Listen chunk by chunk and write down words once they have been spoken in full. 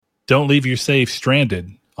Don't leave your save stranded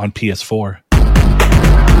on PS4.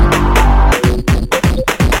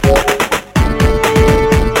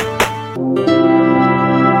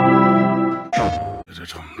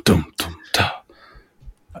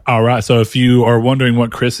 All right, so if you are wondering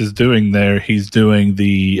what Chris is doing there, he's doing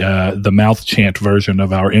the mouth chant version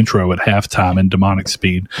of our intro at halftime in Demonic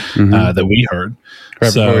Speed that we heard.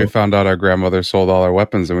 Right before we found out our grandmother sold all our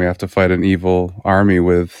weapons and we have to fight an evil army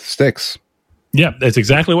with sticks. Yeah, that's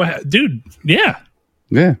exactly what... Dude, yeah.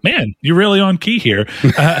 Yeah. Man, you're really on key here.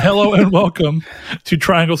 Hello and welcome to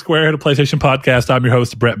Triangle Square, the PlayStation Podcast. I'm your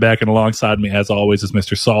host, Brett Beck, and alongside me, as always, is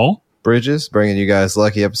Mr. Saul Bridges, bringing you guys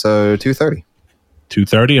lucky episode 230.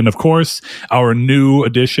 230, and of course our new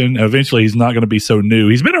addition. Eventually he's not going to be so new,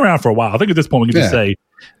 he's been around for a while. I think at this point we can just say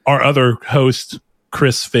our other host,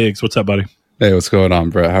 Chris Figs. What's up, buddy? Hey, what's going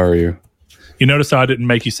on, Brett? How are you? You notice how I didn't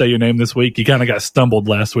make you say your name this week? You kind of got stumbled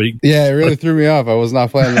last week. Yeah, it really threw me off. I was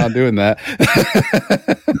not planning on doing that.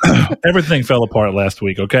 Everything fell apart last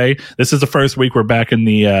week. Okay, this is the first week we're back in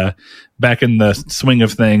the swing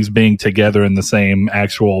of things, being together in the same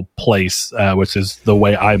actual place, which is the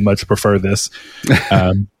way I much prefer this.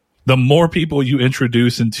 The more people you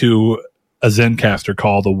introduce into a Zencaster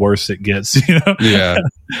call, the worse it gets, you know? Yeah.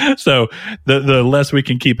 So the less we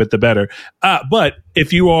can keep it, the better. But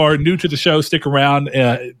if you are new to the show, stick around.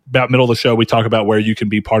 About middle of the show, we talk about where you can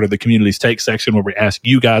be part of the community's take section, where we ask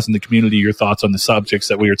you guys in the community your thoughts on the subjects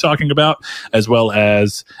that we are talking about, as well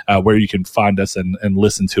as where you can find us and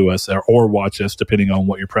listen to us or watch us, depending on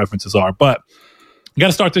what your preferences are. But we got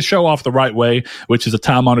to start the show off the right way, which is a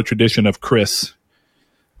time-honored tradition of Chris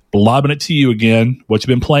lobbing it to you again. What you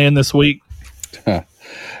been playing this week?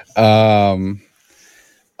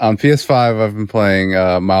 On PS5, I've been playing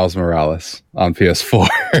Miles Morales. On PS4,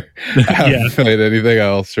 I haven't played anything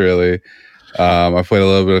else really. I played a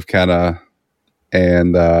little bit of Kenna,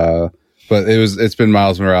 and but it's been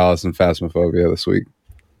Miles Morales and Phasmophobia this week.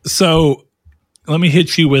 So let me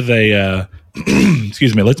hit you with a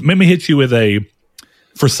excuse me. Let me hit you with a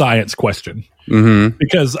for science question,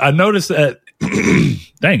 because I noticed that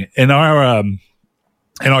dang it, in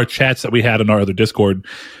our chats that we had in our other Discord,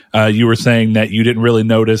 you were saying that you didn't really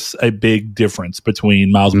notice a big difference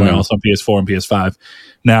between Miles Morales on PS4 and PS5.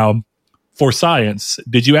 Now, for science,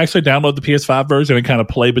 did you actually download the PS5 version and kind of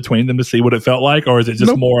play between them to see what it felt like? Or is it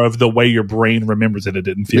just more of the way your brain remembers it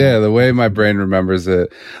didn't feel? Yeah, the way my brain remembers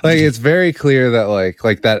it. Like, it's very clear that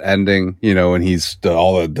like that ending, you know, when he's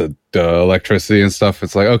all the electricity and stuff,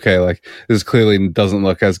 it's like, okay, like this clearly doesn't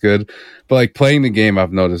look as good. But like playing the game,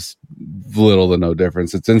 I've noticed little to no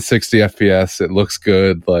difference. It's in 60 FPS. It looks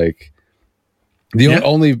good. Like the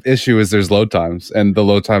only issue is there's load times, and the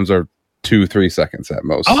load times are 2-3 seconds at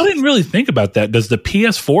most. Oh, I didn't really think about that. Does the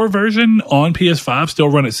PS4 version on PS5 still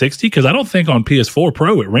run at 60? Because I don't think on PS4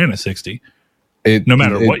 Pro it ran at 60. No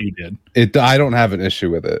matter what you did. I don't have an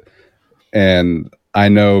issue with it. And I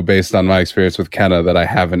know based on my experience with Kenna that I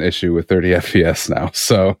have an issue with 30 FPS now.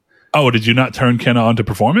 So did you not turn Kenna on to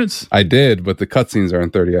performance? I did, but the cutscenes are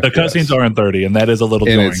in 30 FPS. The cutscenes are in 30, and that is a little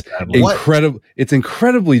jarring. It's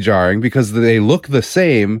incredibly jarring because they look the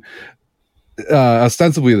same,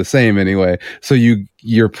 ostensibly the same anyway. So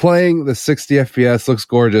you're playing the 60 FPS, looks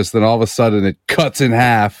gorgeous, then all of a sudden it cuts in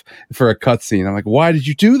half for a cutscene. I'm like, why did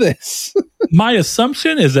you do this? My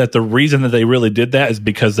assumption is that the reason that they really did that is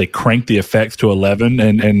because they cranked the effects to 11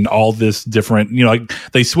 and all this different, you know, like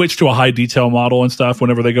they switch to a high detail model and stuff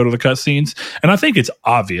whenever they go to the cutscenes. And I think it's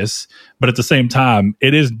obvious, but at the same time,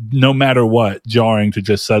 it is no matter what jarring to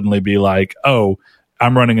just suddenly be like, oh,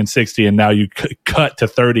 I'm running in 60 and now you cut to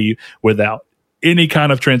 30 without any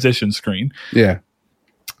kind of transition screen. Yeah.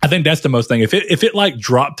 I think that's the most thing. If it like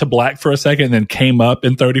dropped to black for a second and then came up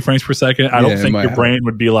in 30 frames per second, I don't think your brain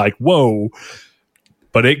would be like, whoa.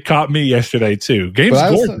 But it caught me yesterday too. Game's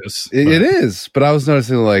gorgeous. It is. But I was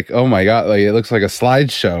noticing like, oh my God, like it looks like a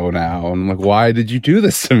slideshow now. And I'm like, why did you do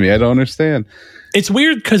this to me? I don't understand. It's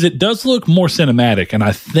weird because it does look more cinematic. And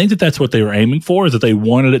I think that that's what they were aiming for, is that they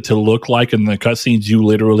wanted it to look like in the cutscenes you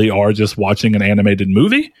literally are just watching an animated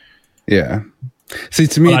movie. Yeah. See,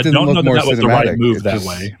 to me, it didn't look more cinematic. Was the right move that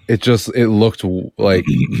way. It looked like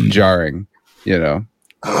jarring, you know.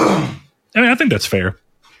 I mean, I think that's fair.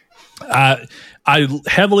 I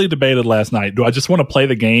heavily debated last night. Do I just want to play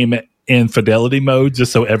the game in fidelity mode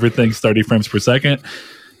just so everything's 30 frames per second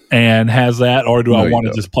and has that, or do I want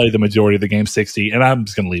to just play the majority of the game 60? And I'm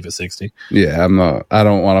just going to leave it 60. Yeah, I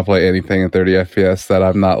don't want to play anything in 30 FPS that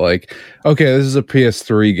I'm not like, okay, this is a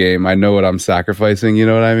PS3 game. I know what I'm sacrificing. You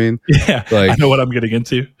know what I mean? Yeah, like, I know what I'm getting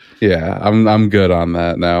into. Yeah, I'm good on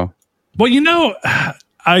that now. Well, you know,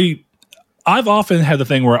 I I've often had the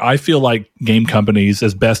thing where I feel like game companies,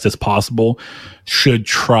 as best as possible, should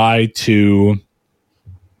try to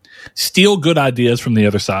steal good ideas from the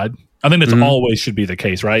other side. I think that's always should be the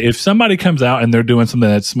case, right? If somebody comes out and they're doing something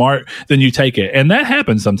that's smart, then you take it. And that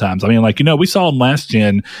happens sometimes. I mean, like, we saw in last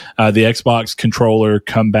gen, the Xbox controller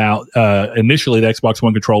come out. Initially, the Xbox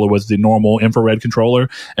One controller was the normal infrared controller.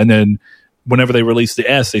 And then whenever they released the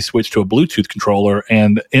S, they switched to a Bluetooth controller.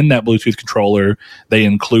 And in that Bluetooth controller, they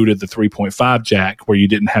included the 3.5 jack where you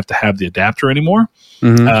didn't have to have the adapter anymore,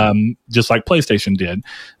 just like PlayStation did.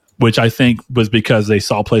 Which I think was because they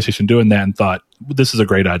saw PlayStation doing that and thought, this is a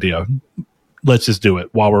great idea. Let's just do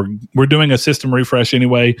it. While we're doing a system refresh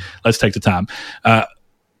anyway, let's take the time.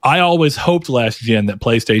 I always hoped last gen that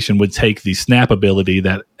PlayStation would take the snap ability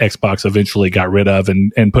that Xbox eventually got rid of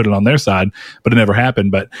and put it on their side, but it never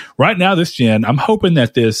happened. But right now, this gen, I'm hoping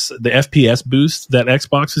that the FPS boost that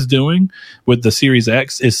Xbox is doing with the Series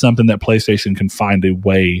X is something that PlayStation can find a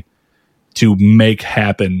way to make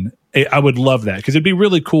happen. I would love that because it'd be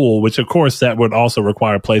really cool, which of course that would also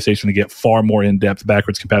require PlayStation to get far more in-depth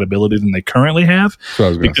backwards compatibility than they currently have. So I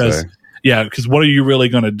was going to say. Yeah, because what are you really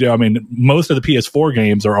going to do? I mean, most of the PS4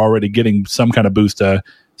 games are already getting some kind of boost to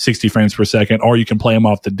 60 frames per second, or you can play them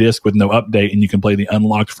off the disc with no update and you can play the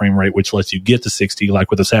unlocked frame rate, which lets you get to 60 like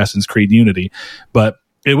with Assassin's Creed Unity. But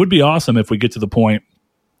it would be awesome if we get to the point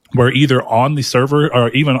where either on the server or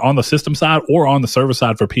even on the system side or on the server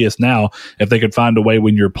side for PS Now, if they could find a way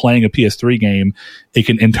when you're playing a PS3 game, it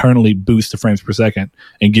can internally boost the frames per second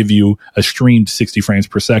and give you a streamed 60 frames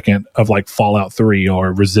per second of like Fallout 3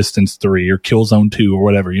 or Resistance 3 or Killzone 2 or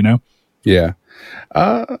whatever, Yeah.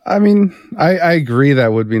 I mean, I agree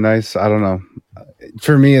that would be nice. I don't know.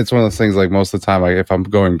 For me, it's one of those things like most of the time, if I'm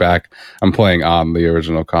going back, I'm playing on the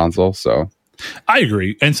original console, so... I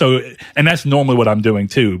agree. And that's normally what I'm doing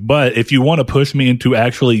too. But if you want to push me into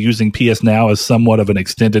actually using PS Now as somewhat of an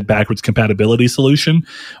extended backwards compatibility solution,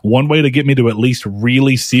 one way to get me to at least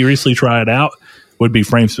really seriously try it out would be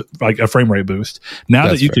like a frame rate boost. Now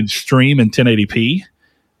that you can stream in 1080p,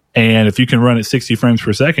 and if you can run at 60 frames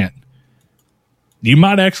per second, you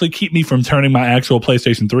might actually keep me from turning my actual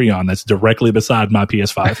PlayStation 3 on that's directly beside my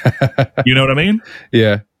PS5. You know what I mean?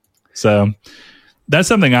 Yeah. So... that's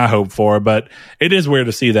something I hope for, but it is weird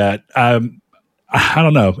to see that. I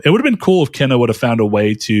don't know. It would have been cool if Kena would have found a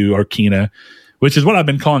way to, or Kena, which is what I've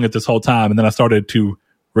been calling it this whole time. And then I started to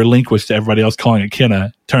relinquish to everybody else calling it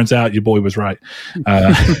Kena. Turns out your boy was right.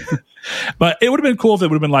 But it would have been cool if it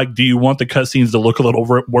would have been like, do you want the cutscenes to look a little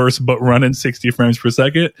worse, but run in 60 frames per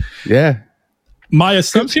second? Yeah. My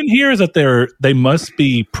assumption here is that they must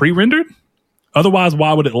be pre-rendered. Otherwise,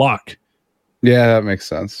 why would it lock? Yeah, that makes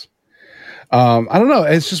sense. I don't know.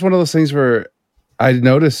 It's just one of those things where I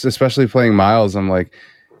noticed, especially playing Miles, I'm like,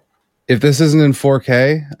 if this isn't in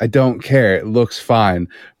 4K, I don't care. It looks fine,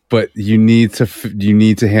 but you need to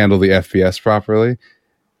handle the FPS properly.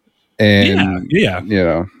 And yeah,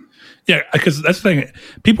 because that's the thing.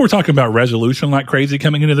 People were talking about resolution like crazy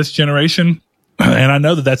coming into this generation, and I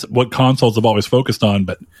know that's what consoles have always focused on.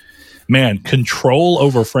 But man, control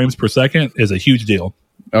over frames per second is a huge deal.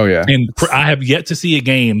 Oh, yeah. And I have yet to see a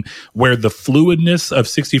game where the fluidness of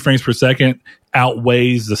 60 frames per second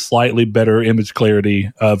outweighs the slightly better image clarity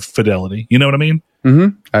of fidelity. You know what I mean?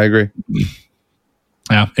 Mm-hmm. I agree.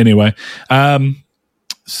 Yeah. Anyway.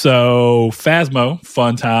 So Phasmo,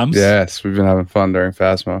 fun times. Yes, we've been having fun during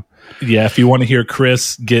Phasmo. Yeah, if you want to hear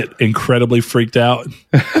Chris get incredibly freaked out,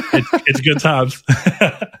 it's good times.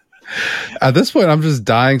 At this point, I'm just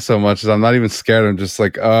dying so much that I'm not even scared. I'm just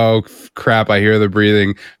like, oh, crap, I hear the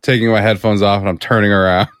breathing, taking my headphones off, and I'm turning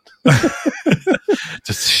around.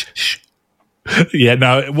 Just shh. Yeah,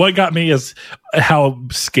 no, what got me is how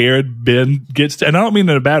scared Ben gets and I don't mean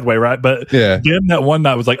in a bad way, right? But yeah. Ben that one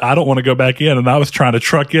night was like, I don't want to go back in, and I was trying to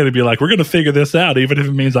truck in and be like, we're going to figure this out, even if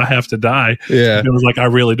it means I have to die. Yeah. And it was like, I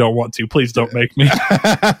really don't want to. Please don't make me.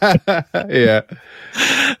 Yeah.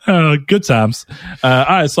 Good times. All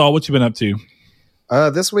right, Saul, what you been up to?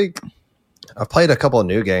 This week, I've played a couple of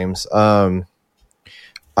new games.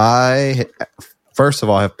 I first of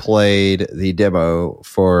all have played the demo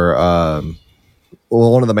for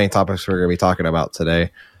one of the main topics we're going to be talking about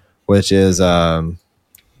today, which is the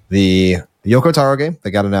Yoko Taro game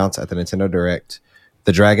that got announced at the Nintendo Direct,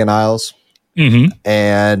 the Dragon Isles. Mm-hmm.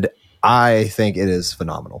 And I think it is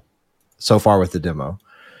phenomenal so far with the demo.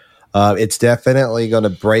 It's definitely going to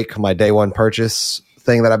break my day one purchase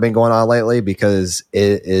thing that I've been going on lately because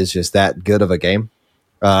it is just that good of a game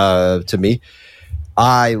to me.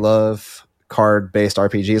 I love card-based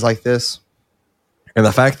RPGs like this. And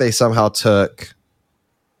the fact they somehow took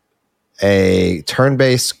a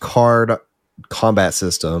turn-based card combat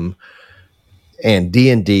system and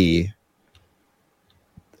D&D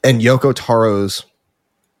and Yoko Taro's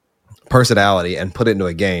personality and put it into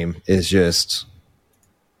a game is just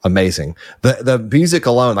amazing. The music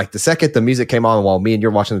alone, like the second the music came on while me and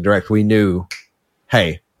you're watching the direct, we knew,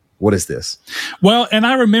 hey, what is this? Well, and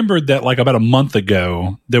I remembered that like about a month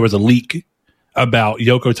ago, there was a leak about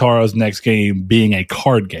Yoko Taro's next game being a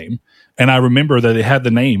card game. And I remember that it had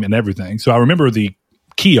the name and everything. So I remember the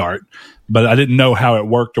key art, but I didn't know how it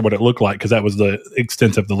worked or what it looked like because that was the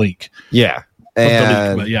extent of the leak. Yeah.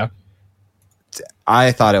 And but yeah.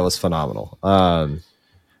 I thought it was phenomenal. I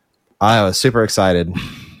was super excited.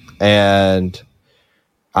 And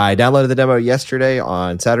I downloaded the demo yesterday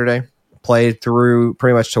on Saturday, played through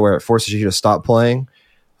pretty much to where it forces you to stop playing.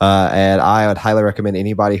 And I would highly recommend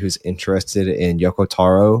anybody who's interested in Yoko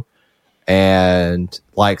Taro and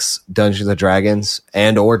likes Dungeons and Dragons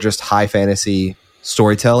and or just high fantasy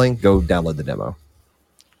storytelling, go download the demo.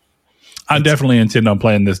 I definitely intend on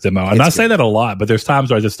playing this demo. And I say that a lot, but there's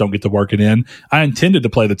times where I just don't get to work it in. I intended to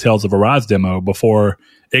play the Tales of Arise demo before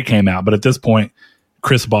it came out, but at this point,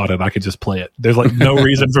 Chris bought it. I could just play it. There's like no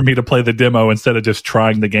reason for me to play the demo instead of just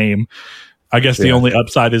trying the game. I guess the only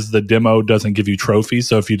upside is the demo doesn't give you trophies.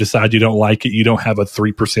 So if you decide you don't like it, you don't have a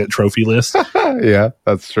 3% trophy list. Yeah,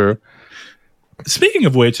 that's true. Speaking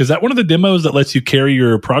of which, is that one of the demos that lets you carry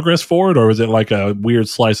your progress forward, or is it like a weird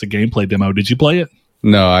slice of gameplay demo? Did you play it?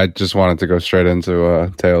 No, I just wanted to go straight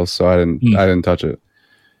into Tales, so I didn't touch it.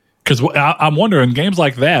 Because I'm wondering, games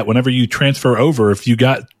like that, whenever you transfer over, if you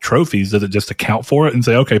got trophies, does it just account for it and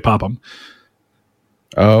say, okay, pop them?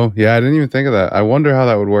 Oh, yeah, I didn't even think of that. I wonder how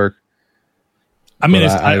that would work. I mean,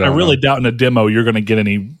 I really doubt in a demo you're going to get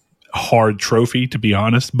any hard trophy, to be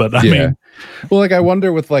honest. But I mean, well, like I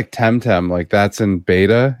wonder with like Temtem, like that's in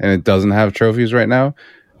beta and it doesn't have trophies right now.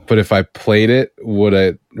 But if I played it, would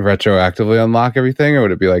it retroactively unlock everything, or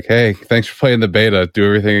would it be like, hey, thanks for playing the beta, do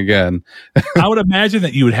everything again? I would imagine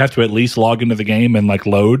that you would have to at least log into the game and like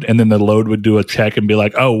load, and then the load would do a check and be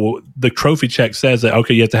like, oh, well, the trophy check says that,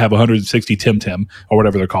 okay, you have to have 160 Temtem or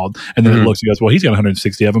whatever they're called. And then it looks and goes, well, he's got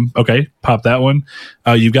 160 of them. Okay, pop that one.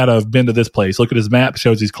 You've got to have been to this place. Look at his map,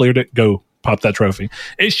 shows he's cleared it. Go pop that trophy.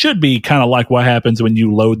 It should be kind of like what happens when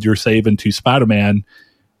you load your save into Spider-Man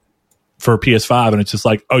for PS5, and it's just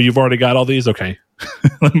like, oh, you've already got all these? Okay.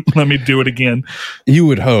 Let me do it again. You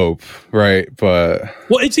would hope, right? But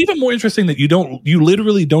well, it's even more interesting that you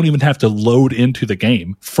literally don't even have to load into the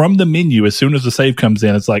game. From the menu, as soon as the save comes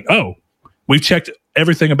in, it's like, oh, we've checked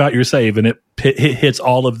everything about your save, and it hits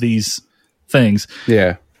all of these things.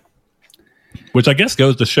 Yeah. Which I guess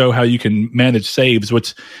goes to show how you can manage saves,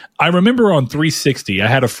 which I remember on 360, I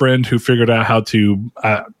had a friend who figured out how to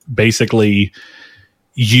basically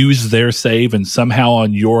use their save and somehow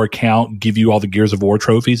on your account give you all the Gears of War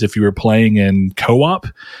trophies if you were playing in co-op.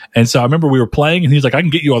 And so I remember we were playing and he's like, I can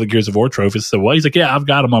get you all the Gears of War trophies. So well, he's like, yeah, I've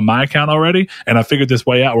got them on my account already. And I figured this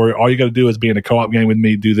way out where all you got to do is be in a co-op game with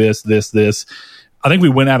me, do this. I think we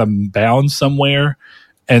went out of bounds somewhere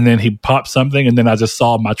and then he popped something and then I just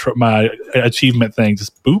saw my achievement thing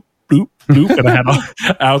just boop, boop, boop. And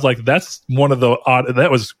I was like, that's one of the odd,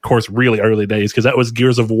 that was of course really early days because that was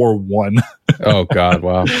Gears of War 1. Oh God,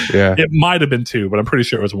 wow. Yeah. It might have been 2, but I'm pretty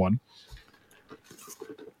sure it was 1.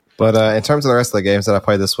 But in terms of the rest of the games that I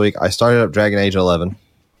played this week, I started up Dragon Age 11.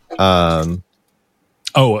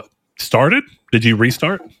 Started? Did you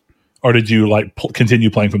restart? Or did you like continue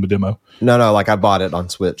playing from the demo? No, like I bought it on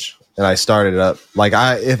Switch and I started it up. Like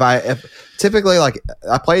if typically like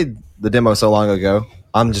I played the demo so long ago,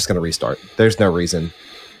 I'm just going to restart. There's no reason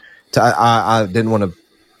to. I didn't want to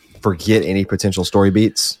forget any potential story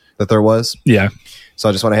beats that there was. Yeah. So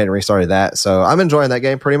I just went ahead and restarted that. So I'm enjoying that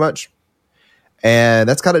game pretty much. And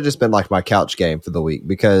that's kind of just been like my couch game for the week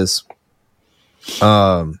because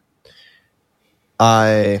I've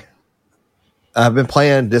been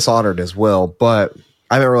playing Dishonored as well, but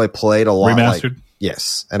I haven't really played a lot. Remastered?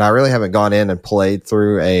 Yes. And I really haven't gone in and played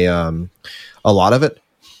through a lot of it.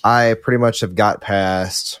 I pretty much have got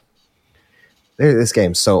past. This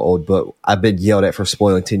game's so old, but I've been yelled at for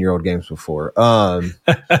spoiling 10-year-old games before. I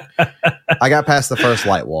got past the first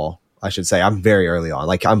light wall, I should say. I'm very early on.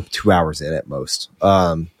 Like I'm 2 hours in at most.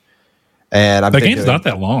 And the game's not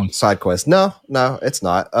that long. Side quest. No, it's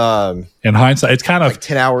not. In hindsight, it's kind of like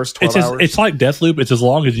 10 hours, 12 hours. It's like Deathloop. It's as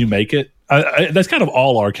long as you make it. That's kind of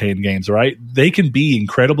all arcade games, right? They can be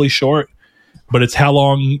incredibly short, but it's how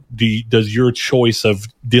long does your choice of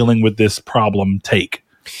dealing with this problem take?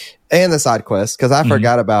 And the side quest, because I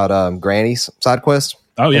forgot about Granny's side quest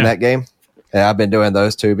in that game. And I've been doing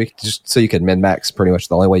those too, just so you can min-max pretty much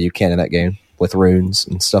the only way you can in that game with runes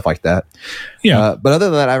and stuff like that. Yeah. But other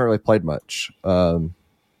than that, I haven't really played much.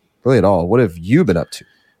 really at all. What have you been up to?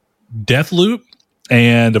 Deathloop,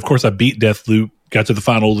 and of course I beat Deathloop, got to the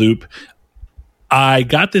final loop. I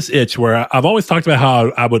got this itch where I've always talked about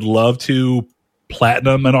how I would love to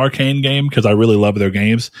platinum an Arcane game because I really love their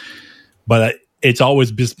games, but it's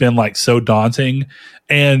always just been like so daunting.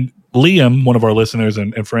 And Liam, one of our listeners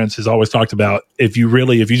and friends, has always talked about if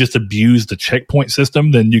you just abuse the checkpoint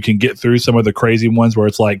system, then you can get through some of the crazy ones where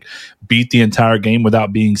it's like beat the entire game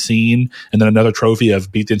without being seen, and then another trophy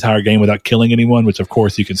of beat the entire game without killing anyone, which of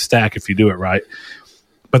course you can stack if you do it right.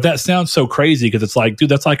 But that sounds so crazy because it's like, dude,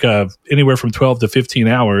 that's like anywhere from 12 to 15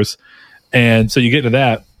 hours. And so you get into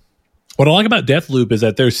that. What I like about Deathloop is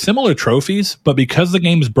that there's similar trophies, but because the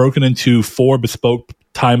game is broken into 4 bespoke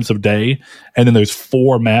times of day, and then there's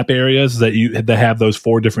 4 map areas that have those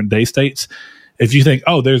 4 different day states. If you think,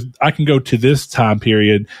 I can go to this time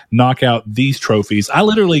period, knock out these trophies. I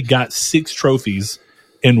literally got 6 trophies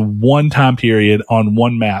in one time period on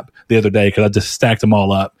one map the other day because I just stacked them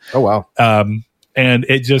all up. Oh, wow. And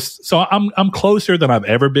it just, so I'm closer than I've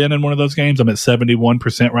ever been in one of those games. I'm at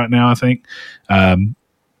 71% right now, I think. I'm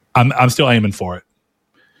still aiming for it.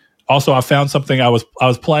 Also, I found something I was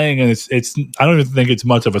playing, and it's I don't even think it's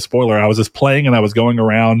much of a spoiler. I was just playing, and I was going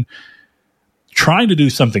around trying to do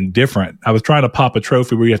something different. I was trying to pop a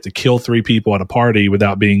trophy where you have to kill 3 people at a party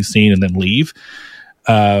without being seen and then leave.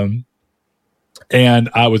 And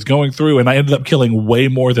I was going through, and I ended up killing way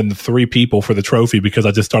more than the 3 people for the trophy because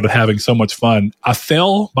I just started having so much fun. I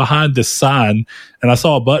fell behind this sign, and I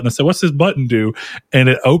saw a button. I said, "What's this button do?" And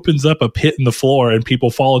it opens up a pit in the floor, and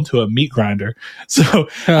people fall into a meat grinder. So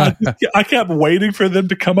I kept waiting for them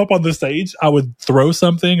to come up on the stage. I would throw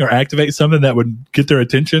something or activate something that would get their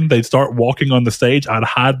attention. They'd start walking on the stage. I'd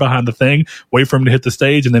hide behind the thing, wait for them to hit the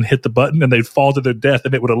stage, and then hit the button, and they'd fall to their death,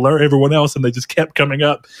 and it would alert everyone else, and they just kept coming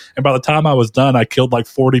up. And by the time I was done, I killed like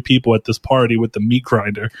 40 people at this party with the meat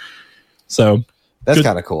grinder. So that's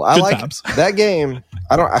kind of cool. I like times. That game.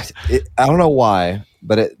 I don't know why,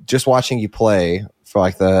 but just watching you play for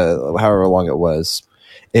like the however long it was,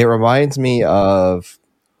 it reminds me of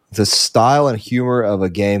the style and humor of a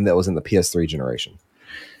game that was in the PS3 generation.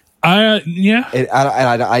 Yeah.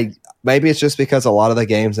 I maybe it's just because a lot of the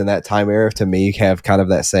games in that time era to me have kind of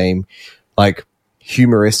that same like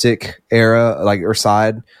humoristic era, like or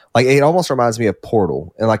side. Like it almost reminds me of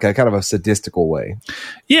Portal in like a kind of a sadistical way.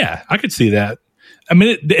 Yeah, I could see that. I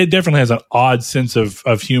mean, it definitely has an odd sense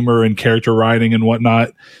of humor and character writing and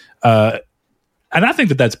whatnot. And I think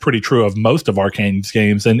that's pretty true of most of Arcane's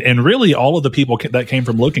games and really all of the people that came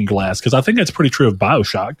from Looking Glass, because I think that's pretty true of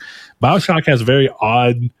BioShock. BioShock has very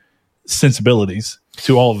odd sensibilities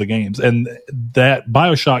to all of the games. And that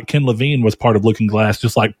BioShock, Ken Levine was part of Looking Glass,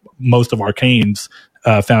 just like most of Arcane's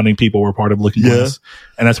founding people were part of Looking Glass.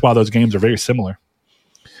 And that's why those games are very similar.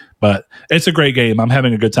 But it's a great game. I'm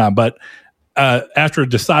having a good time. But after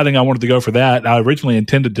deciding I wanted to go for that, I originally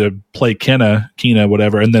intended to play Kena,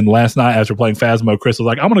 whatever. And then last night, after playing Phasmo, Chris was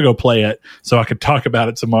like, "I'm going to go play it so I could talk about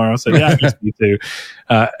it tomorrow." I said, "Yeah, I guess me too."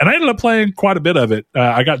 And I ended up playing quite a bit of it.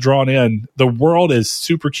 I got drawn in. The world is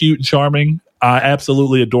super cute and charming. I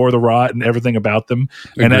absolutely adore the Rot and everything about them.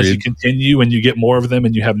 Agreed. And as you continue and you get more of them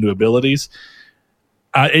and you have new abilities,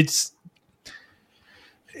 it's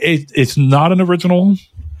not an original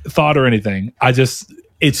thought or anything.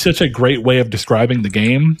 It's such a great way of describing the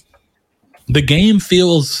game. The game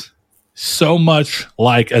feels so much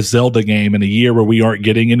like a Zelda game in a year where we aren't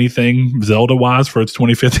getting anything Zelda-wise for its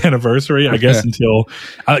 25th anniversary, I guess, until...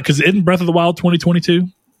 Because isn't Breath of the Wild 2022,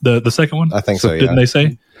 the second one? I think so, yeah. Didn't they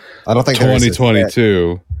say? I don't think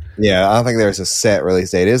 2022. Yeah, I don't think there's a set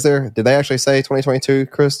release date. Is there? Did they actually say 2022,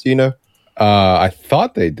 Chris? Do you know? I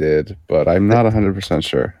thought they did, but I'm not 100%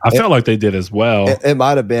 sure. I felt like they did as well. It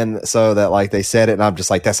might have been so that like they said it, and I'm just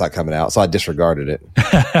like, that's not coming out, so I disregarded it.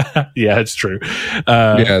 Yeah, it's true.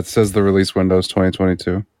 Yeah, it says the release window is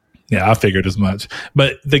 2022. Yeah, I figured as much.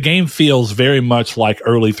 But the game feels very much like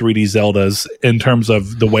early 3D Zeldas in terms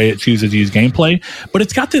of the way it chooses to use gameplay. But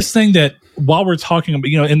it's got this thing that while we're talking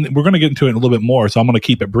about, and we're going to get into it in a little bit more, so I'm going to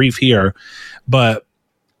keep it brief here. But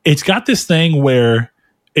it's got this thing where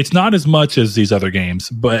it's not as much as these other games,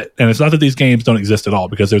 and it's not that these games don't exist at all,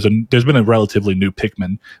 because there's been a relatively new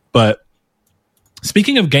Pikmin. But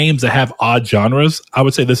speaking of games that have odd genres, I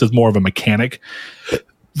would say this is more of a mechanic.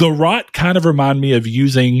 The Rot kind of remind me of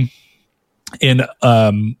using in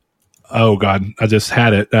oh god, I just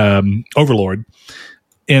had it. Overlord.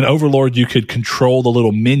 In Overlord, you could control the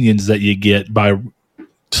little minions that you get by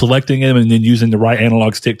selecting them and then using the right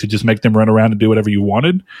analog stick to just make them run around and do whatever you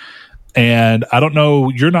wanted. And I don't know,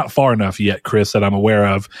 you're not far enough yet, Chris, that I'm aware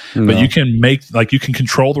of, but you can you can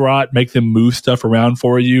control the rot, make them move stuff around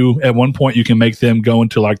for you. At one point, you can make them go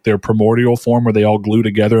into like their primordial form where they all glue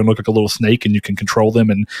together and look like a little snake, and you can control them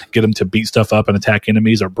and get them to beat stuff up and attack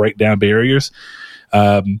enemies or break down barriers.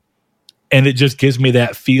 And it just gives me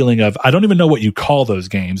that feeling of, I don't even know what you call those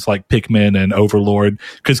games like Pikmin and Overlord,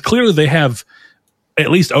 because clearly they have,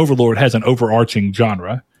 at least Overlord has an overarching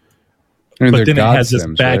genre. I mean, but then it has this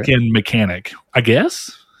Sims, back-end mechanic, I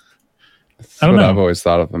guess. That's what I've always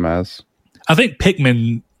thought of them as. I think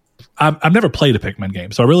Pikmin, I've never played a Pikmin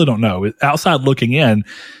game, so I really don't know. Outside looking in,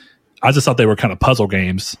 I just thought they were kind of puzzle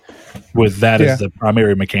games with that as the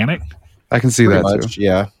primary mechanic. I can see Pretty that much, too.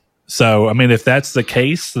 yeah. So, I mean, if that's the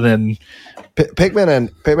case, then Pikmin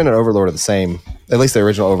and Overlord are the same. At least the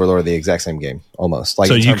original Overlord are the exact same game, almost. Like,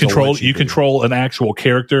 so in you terms of what control an actual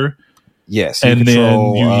character. Yes, And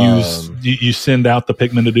then you send out the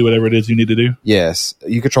Pikmin to do whatever it is you need to do. Yes,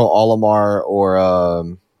 you control Olimar or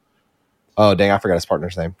oh dang, I forgot his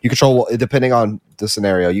partner's name. You control, depending on the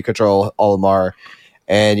scenario, you control Olimar,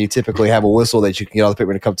 and you typically have a whistle that you can get all the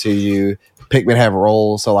Pikmin to come to you. Pikmin have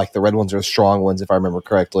roles, so like the red ones are strong ones, if I remember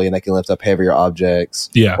correctly, and they can lift up heavier objects.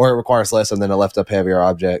 Yeah, or it requires less, and then to lift up heavier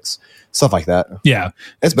objects, stuff like that. Yeah,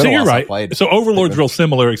 it's been. So a while you're since I right. played So Overlord's Pikmin. real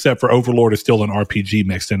similar, except for Overlord is still an RPG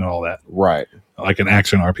mixed in and all that, Right? like an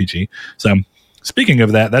action RPG. So speaking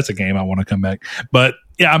of that, that's a game I want to come back. But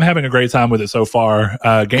yeah, I'm having a great time with it so far.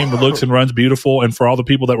 Game looks and runs beautiful, and for all the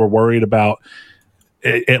people that were worried about,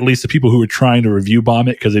 at least the people who were trying to review bomb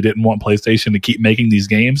it because they didn't want PlayStation to keep making these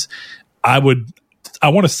games, I want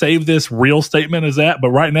to save this real statement as that, but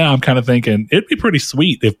right now I'm kind of thinking it'd be pretty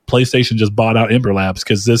sweet if PlayStation just bought out Ember Labs,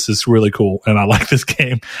 because this is really cool and I like this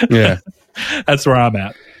game. Yeah. That's where I'm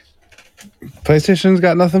at. PlayStation's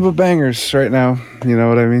got nothing but bangers right now. You know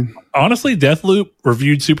what I mean? Honestly, Deathloop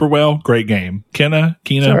reviewed super well. Great game. Kina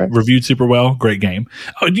right. reviewed super well. Great game.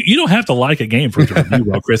 Oh, you don't have to like a game for it to review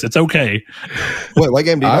well, Chris. It's okay. What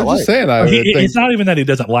game do you I not was like? just saying. It's not even that he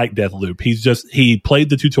doesn't like Deathloop. He played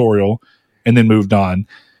the tutorial and then moved on.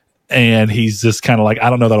 And he's just kind of like, I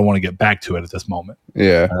don't know that I want to get back to it at this moment.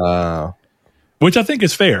 Yeah. Which I think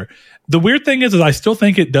is fair. The weird thing is I still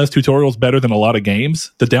think it does tutorials better than a lot of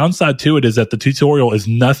games. The downside to it is that the tutorial is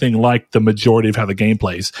nothing like the majority of how the game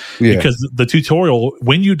plays. Yeah. Because the tutorial,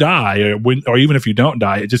 when you die, or even if you don't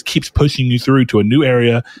die, it just keeps pushing you through to a new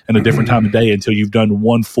area and a different time of day until you've done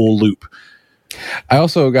one full loop. I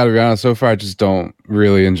also got to be honest, so far I just don't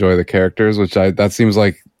really enjoy the characters, which that seems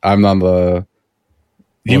like I'm on the...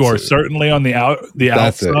 You are certainly on the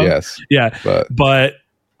That's outside. it, yes. Yeah. But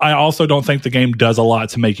I also don't think the game does a lot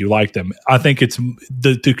to make you like them. I think it's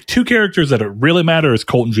the two characters that really matter is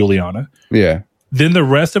Colt and Juliana. Yeah. Then the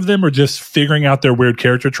rest of them are just figuring out their weird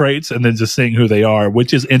character traits and then just seeing who they are,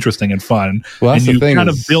 which is interesting and fun. Well, and you kind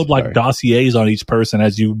of build like dossiers on each person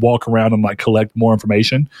as you walk around and like collect more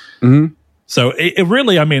information. Mm-hmm. So it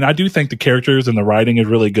really, I mean, I do think the characters and the writing is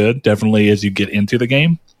really good, definitely as you get into the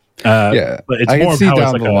game. But it's more of how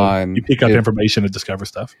it's like line, you pick up information and discover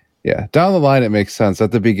stuff. Yeah, down the line it makes sense.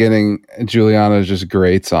 At the beginning, Juliana just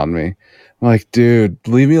grates on me. I'm like, dude,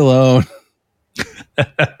 leave me alone.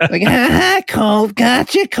 Like, Colt,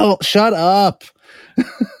 gotcha, Colt. Shut up.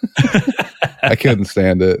 I couldn't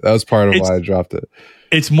stand it. That was part of why I dropped it.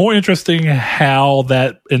 It's more interesting how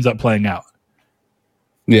that ends up playing out.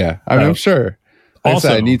 Yeah, I'm sure.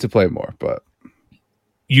 Also, I need to play more, but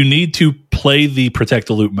you need to play the Protect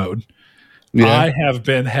the Loop mode. Yeah. I have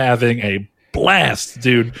been having a blast,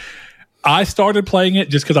 dude. I started playing it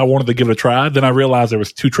just because I wanted to give it a try. Then I realized there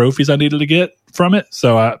was 2 trophies I needed to get from it.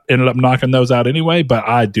 So I ended up knocking those out anyway. But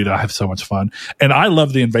I have so much fun. And I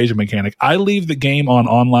love the invasion mechanic. I leave the game on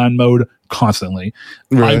online mode constantly.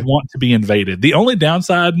 Right. I want to be invaded. The only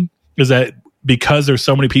downside is that because there's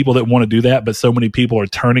so many people that want to do that, but so many people are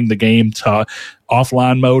turning the game to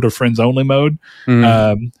offline mode or friends only mode.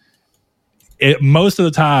 Most of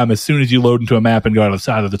the time, as soon as you load into a map and go out of the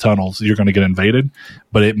side of the tunnels, you're going to get invaded.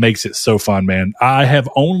 But it makes it so fun, man. I have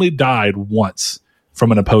only died once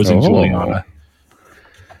from an opposing Juliana.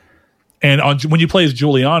 And when you play as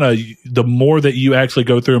Juliana, the more that you actually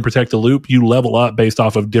go through and protect the loop, you level up based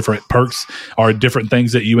off of different perks or different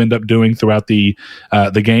things that you end up doing throughout the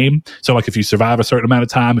game. So, like if you survive a certain amount of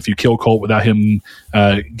time, if you kill Colt without him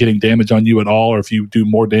getting damage on you at all, or if you do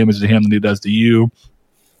more damage to him than he does to you,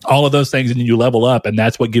 all of those things, and then you level up, and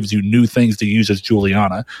that's what gives you new things to use as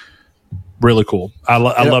Juliana. Really cool. I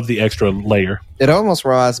love the extra layer. It almost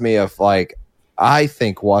reminds me of, like, I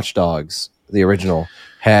think Watch Dogs, the original,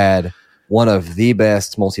 had one of the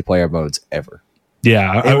best multiplayer modes ever.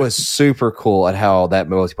 Yeah, It was super cool at how that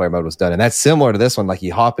multiplayer mode was done. And that's similar to this one. Like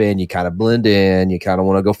you hop in, you kind of blend in, you kind of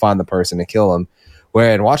want to go find the person and kill them.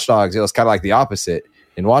 Where in Watch Dogs, it was kind of like the opposite.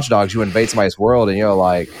 In Watch Dogs, you invade somebody's world and you're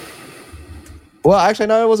like, well, actually,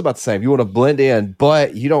 no, it was about the same. You want to blend in,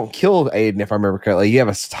 but you don't kill Aiden, if I remember correctly. You have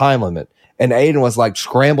a time limit. And Aiden was like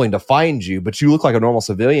scrambling to find you, but you look like a normal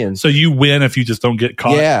civilian. So you win if you just don't get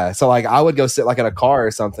caught. Yeah. So like I would go sit like in a car or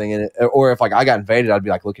something, or if like I got invaded, I'd be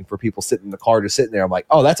like looking for people sitting in the car, just sitting there. I'm like,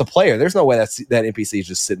 oh, that's a player. There's no way that NPC is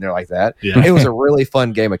just sitting there like that. Yeah. It was a really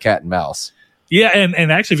fun game of cat and mouse. Yeah,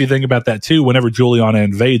 and actually, if you think about that too, whenever Juliana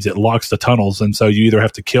invades, it locks the tunnels, and so you either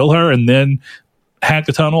have to kill her and then hack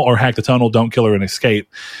the tunnel, or hack the tunnel, don't kill her, and escape.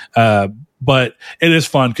 But it is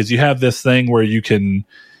fun because you have this thing where you can.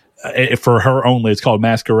 For her only, it's called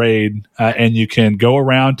Masquerade, and you can go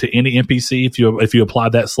around to any NPC if you apply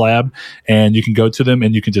that slab, and you can go to them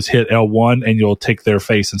and you can just hit L1 and you'll take their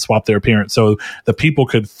face and swap their appearance. So the people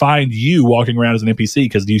could find you walking around as an NPC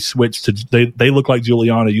because you switch to they look like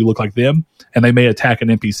Juliana, you look like them, and they may attack an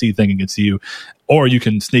NPC thinking it's you, or you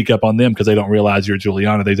can sneak up on them because they don't realize you're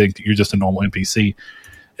Juliana. They think you're just a normal NPC.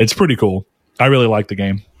 It's pretty cool. I really like the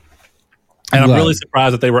game. And I'm really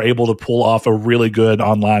surprised that they were able to pull off a really good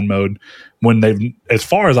online mode when they've, as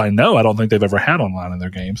far as I know, I don't think they've ever had online in their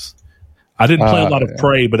games. I didn't play a lot of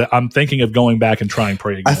Prey, but I'm thinking of going back and trying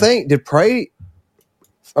Prey again. I think did Prey.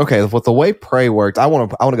 Okay, with the way Prey worked, I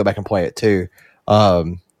want to go back and play it too,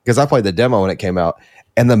 because I played the demo when it came out,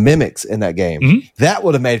 and the mimics in that game that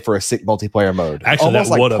would have made for a sick multiplayer mode. Actually,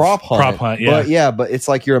 almost that like prop hunt, yeah. But it's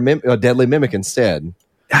like you're a deadly mimic instead.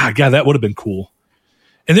 Ah, God, that would have been cool.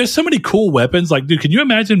 And there's so many cool weapons. Like, dude, can you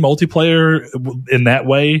imagine multiplayer in that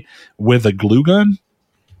way with a glue gun?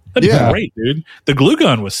 That'd be great, dude. The glue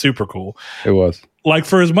gun was super cool. It was. Like,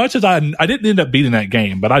 for as much as I didn't end up beating that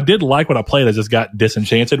game, but I did like what I played. I just got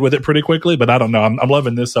disenchanted with it pretty quickly. But I don't know. I'm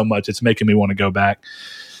loving this so much. It's making me want to go back.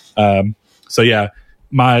 So, yeah,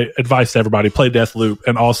 my advice to everybody, play Deathloop.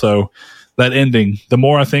 And also, that ending, the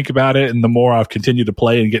more I think about it and the more I've continued to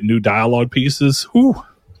play and get new dialogue pieces, whew,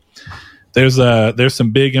 there's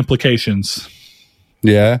some big implications.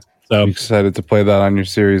 Yeah. So I'm excited to play that on your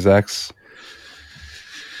Series X.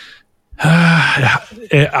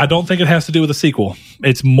 I don't think it has to do with a sequel.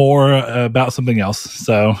 It's more about something else.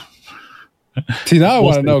 So, see, now I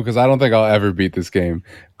want to know because I don't think I'll ever beat this game.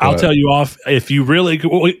 I'll tell you off if you really,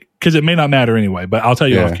 because it may not matter anyway. But I'll tell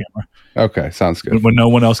you off camera. Okay, sounds good. When no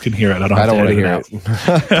one else can hear it, I don't want to hear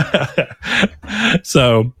it.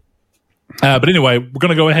 So. But anyway, we're going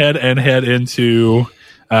to go ahead and head into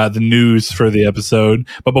the news for the episode.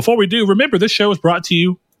 But before we do, remember this show is brought to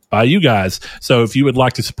you by you guys. So if you would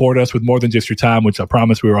like to support us with more than just your time, which I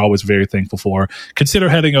promise we were always very thankful for, consider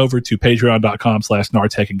heading over to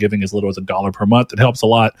patreon.com/Nartech and giving as little as $1 per month. It helps a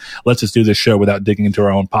lot. Lets us do this show without digging into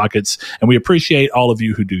our own pockets. And we appreciate all of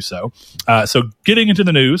you who do so. So getting into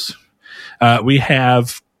the news, we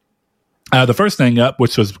have... the first thing up,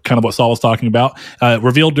 which was kind of what Saul was talking about,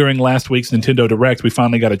 revealed during last week's Nintendo Direct, we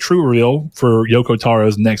finally got a true reveal for Yoko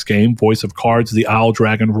Taro's next game, Voice of Cards, The Isle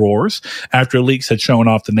Dragon Roars, after leaks had shown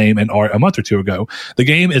off the name and art a month or two ago. The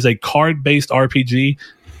game is a card-based RPG,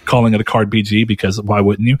 calling it a card BG because why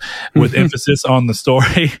wouldn't you? With emphasis on the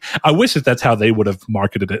story. I wish that's how they would have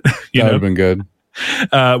marketed it. That would have been good.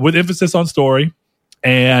 With emphasis on story.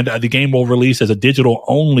 And the game will release as a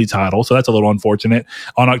digital-only title, so that's a little unfortunate,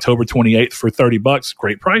 on October 28th for $30.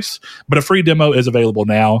 Great price. But a free demo is available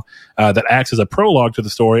now that acts as a prologue to the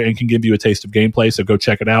story and can give you a taste of gameplay, so go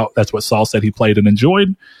check it out. That's what Saul said he played and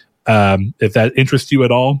enjoyed. If that interests you at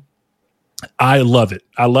all, I love it.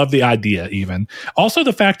 I love the idea even. Also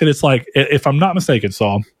the fact that it's like, if I'm not mistaken,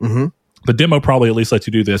 Saul, the demo probably at least lets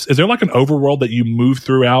you do this. Is there like an overworld that you move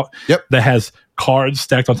throughout that has cards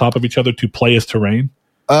stacked on top of each other to play as terrain?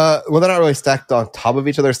 Well, they're not really stacked on top of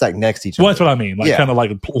each other; they're stacked next to each other. Well, that's what I mean. Like kind of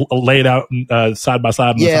like laid out side by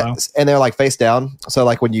side. And they're like face down. So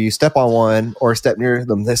like when you step on one or step near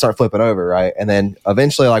them, they start flipping over, right? And then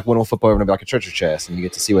eventually, like one will flip over and it'll be like a treasure chest, and you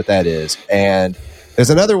get to see what that is. And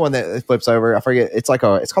there's another one that flips over. I forget. It's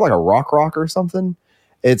called like a rock or something.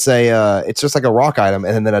 It's just like a rock item,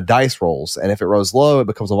 and then a dice rolls. And if it rolls low, it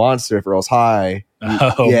becomes a monster. If it rolls high,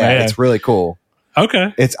 man. It's really cool.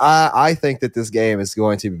 Okay. I think that this game is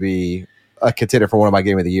going to be a contender for one of my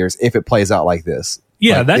game of the years if it plays out like this.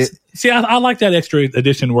 Yeah, I like that extra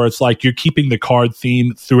edition where it's like you're keeping the card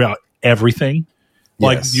theme throughout everything.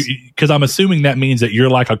 Like, because I'm assuming that means that you're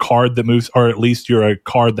like a card that moves, or at least you're a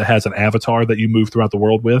card that has an avatar that you move throughout the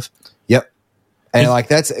world with. Yep. And like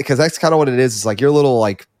that's kind of what it is. It's like your little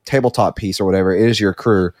like tabletop piece or whatever is your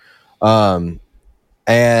crew.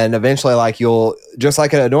 And eventually, like you'll just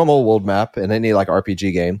like a normal world map in any like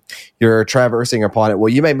RPG game, you're traversing upon it. Well,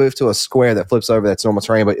 you may move to a square that flips over that's normal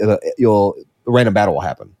terrain, but a random battle will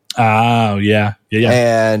happen. Oh, yeah.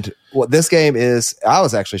 And what this game is, I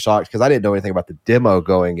was actually shocked because I didn't know anything about the demo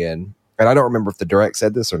going in. And I don't remember if the direct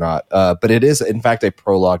said this or not, but it is, in fact, a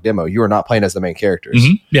prologue demo. You are not playing as the main characters.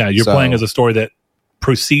 Mm-hmm. Yeah, you're playing as a story that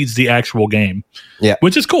precedes the actual game. Yeah.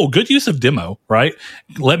 Which is cool. Good use of demo, right?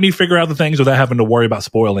 Let me figure out the things without having to worry about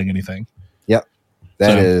spoiling anything. Yep.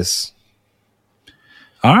 That is.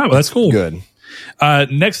 All right, well, that's cool. Good.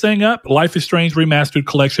 Next thing up, Life is Strange Remastered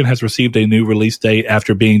Collection has received a new release date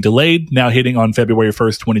after being delayed, now hitting on February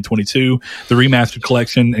 1st, 2022. The Remastered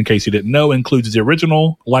Collection, in case you didn't know, includes the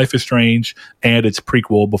original Life is Strange and its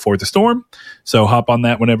prequel Before the Storm. So hop on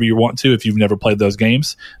that whenever you want to if you've never played those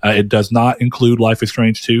games. It does not include Life is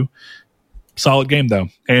Strange 2. Solid game, though.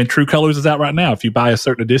 And True Colors is out right now. If you buy a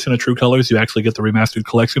certain edition of True Colors, you actually get the Remastered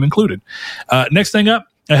Collection included. Next thing up,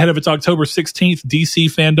 ahead of its October 16th DC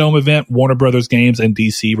Fandom event, Warner Brothers Games and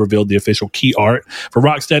DC revealed the official key art for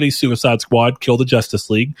Rocksteady's Suicide Squad Kill the Justice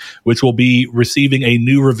League, which will be receiving a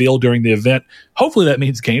new reveal during the event. Hopefully that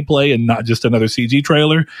means gameplay and not just another CG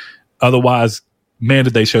trailer. Otherwise, man,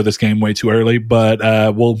 did they show this game way too early, but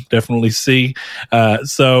we'll definitely see.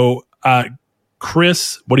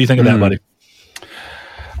 Chris, what do you think of that, buddy?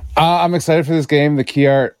 I'm excited for this game. The key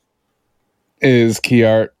art is key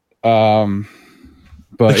art.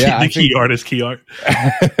 But yeah, the key art is key art.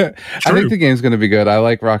 I think the game's going to be good. I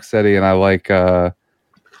like Rocksteady, and I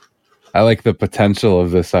like the potential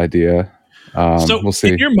of this idea. So we'll see.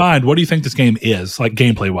 In your mind, what do you think this game is, like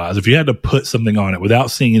gameplay wise? If you had to put something on it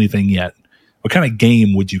without seeing anything yet, what kind of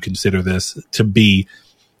game would you consider this to be?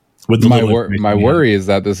 With my worry is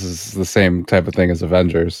that this is the same type of thing as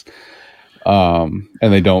Avengers, and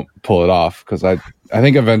they don't pull it off, because I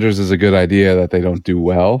think Avengers is a good idea that they don't do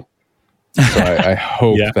well. So I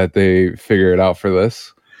hope that they figure it out for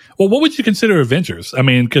this. Well, what would you consider Avengers? I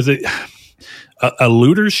mean, because a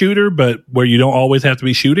looter shooter, but where you don't always have to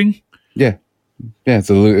be shooting. Yeah. It's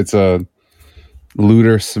a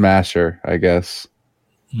looter smasher, I guess.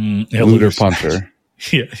 Looter puncher.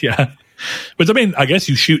 Yeah. But I mean, I guess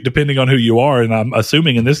you shoot depending on who you are, and I'm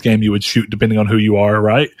assuming in this game you would shoot depending on who you are,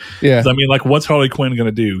 right? Yeah. I mean, like, what's Harley Quinn going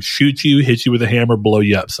to do? Shoot you, hit you with a hammer, blow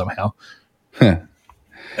you up somehow?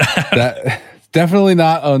 That definitely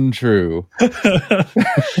not untrue.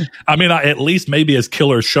 I mean, at least maybe as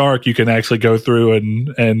Killer Shark, you can actually go through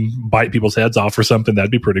and bite people's heads off or something. That'd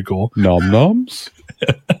be pretty cool. Nom noms.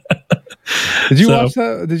 Did you watch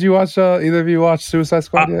that? Did you watch either of you watch Suicide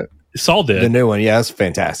Squad yet? Saul did. The new one, yeah, it's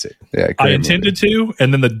fantastic. Yeah, I intended to,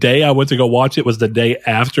 and then the day I went to go watch it was the day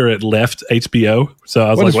after it left HBO. So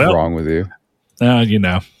I was what's wrong with you?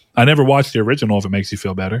 I never watched the original. If it makes you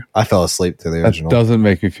feel better, I fell asleep to the original. That doesn't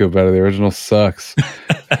make me feel better. The original sucks.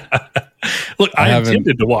 Look, I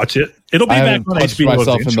intended to watch it. It'll be back on HBO.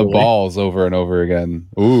 Myself in the balls over and over again.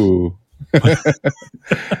 Ooh.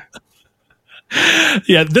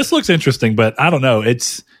 Yeah, this looks interesting, but I don't know.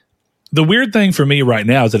 It's the weird thing for me right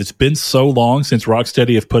now is that it's been so long since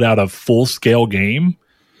Rocksteady have put out a full scale game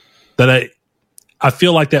that I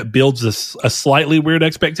feel like that builds a slightly weird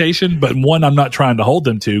expectation, but one I'm not trying to hold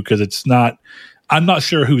them to, because it's not. I'm not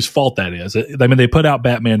sure whose fault that is. I mean, they put out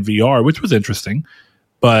Batman VR, which was interesting,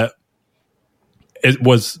 but it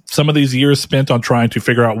was some of these years spent on trying to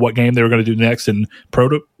figure out what game they were going to do next and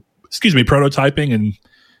prototyping, and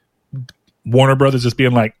Warner Brothers just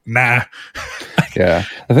being like, nah. Yeah.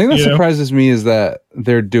 The thing that surprises me is that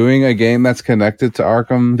they're doing a game that's connected to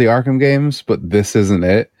the Arkham games, but this isn't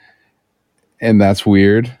it. And that's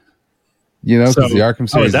weird. Because the Arkham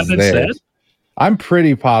series is there. I'm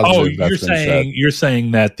pretty positive. You're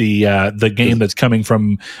saying that the game that's coming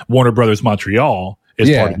from Warner Brothers Montreal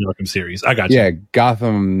is part of the Arkham series. I got you. Yeah,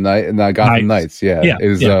 Gotham Knights.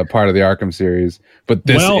 Is part of the Arkham series, but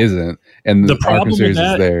this isn't. And the Arkham series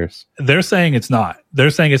is theirs. They're saying it's not.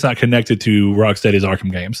 They're saying it's not connected to Rocksteady's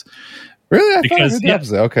Arkham games. Really?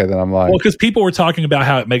 Okay, then I'm lying. Well, because people were talking about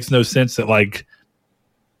how it makes no sense that like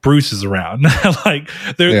Bruce is around. Like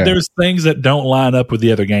there's things that don't line up with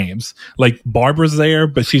the other games. Like Barbara's there,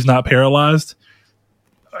 but she's not paralyzed.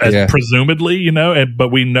 Presumably, but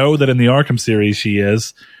we know that in the Arkham series she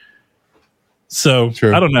is. So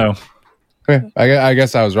True. I don't know. Okay. I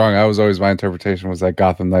guess I was wrong. My interpretation was that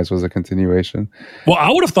Gotham Knights was a continuation. Well, I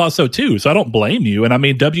would have thought so too. So I don't blame you. And I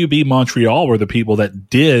mean, WB Montreal were the people that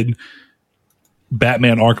did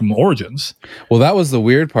Batman Arkham Origins. Well, that was the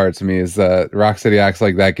weird part to me, is that Rocksteady acts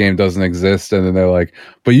like that game doesn't exist, and then they're like,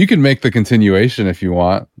 but you can make the continuation if you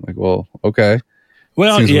want. Like, well, okay.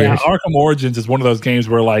 Well, Seems yeah, weird. Arkham Origins is one of those games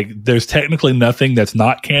where like there's technically nothing that's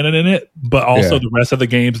not canon in it, but also the rest of the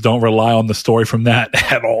games don't rely on the story from that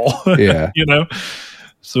at all. Yeah. You know?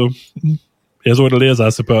 So is what it is, I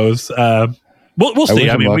suppose. We'll see.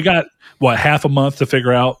 I mean, we got half a month to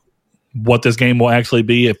figure out what this game will actually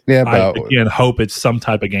be. If I again hope it's some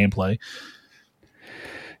type of gameplay.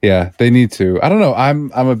 Yeah, they need to. I don't know.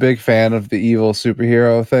 I'm a big fan of the evil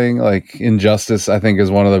superhero thing. Like Injustice, I think, is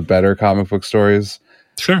one of the better comic book stories.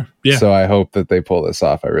 Sure. Yeah. So I hope that they pull this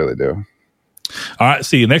off. I really do. All right.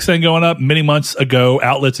 See, next thing going up, many months ago,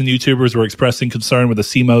 outlets and YouTubers were expressing concern with the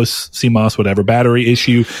CMOS, whatever, battery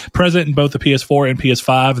issue present in both the PS4 and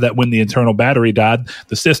PS5, that when the internal battery died,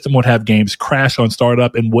 the system would have games crash on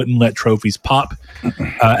startup and wouldn't let trophies pop,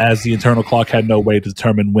 as the internal clock had no way to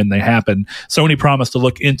determine when they happened. Sony promised to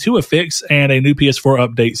look into a fix, and a new PS4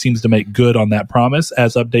 update seems to make good on that promise,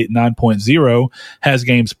 as update 9.0 has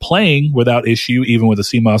games playing without issue, even with a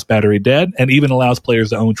CMOS battery dead, and even allows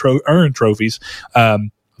players to earn trophies.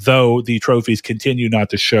 Though the trophies continue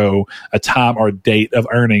not to show a time or date of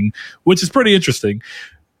earning, which is pretty interesting.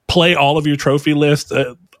 Play all of your trophy list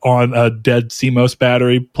on a dead CMOS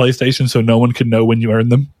battery PlayStation so no one can know when you earn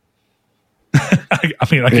them. I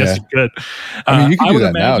guess you could. You can do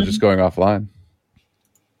that now, just going offline.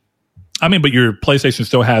 I mean, but your PlayStation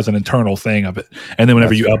still has an internal thing of it. And then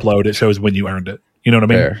whenever you upload, it shows when you earned it. You know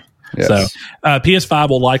what I mean? Fair. Yes. So PS5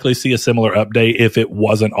 will likely see a similar update if it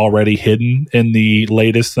wasn't already hidden in the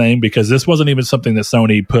latest thing, because this wasn't even something that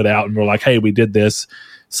Sony put out and were like, hey, we did this.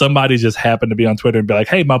 Somebody just happened to be on Twitter and be like,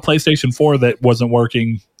 hey, my PlayStation 4 that wasn't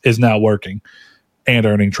working is now working and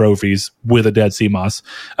earning trophies with a dead CMOS.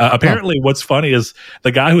 Apparently, what's funny is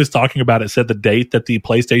the guy who was talking about it said the date that the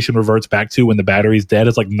PlayStation reverts back to when the battery's dead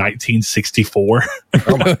is like 1964.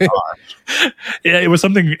 Oh my gosh. Yeah, it was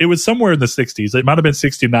somewhere in the 60s. It might have been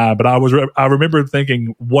 69, but I remember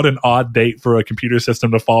thinking, what an odd date for a computer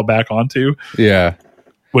system to fall back onto. Yeah.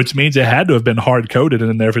 Which means it had to have been hard coded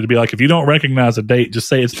in there for it to be like, if you don't recognize a date, just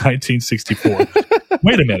say it's 1964.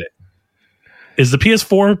 Wait a minute. Is the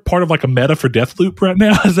PS4 part of like a meta for Deathloop right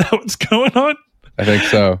now? Is that what's going on? I think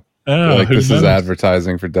so. Oh, this is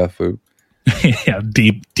advertising for Deathloop. Yeah,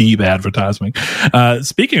 deep advertising.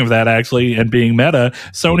 Speaking of that, actually, and being meta,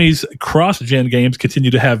 Sony's cross-gen games continue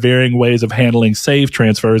to have varying ways of handling save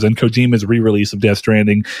transfers, and Kojima's re-release of Death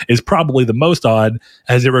Stranding is probably the most odd,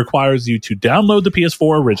 as it requires you to download the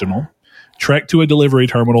PS4 original, trek to a delivery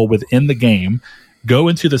terminal within the game, go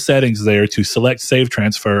into the settings there to select save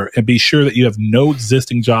transfer, and be sure that you have no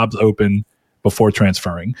existing jobs open before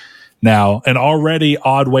transferring. Now, an already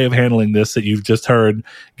odd way of handling this that you've just heard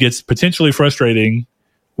gets potentially frustrating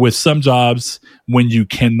with some jobs when you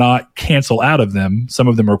cannot cancel out of them. Some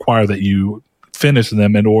of them require that you finish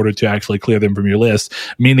them in order to actually clear them from your list,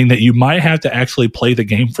 meaning that you might have to actually play the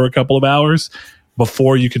game for a couple of hours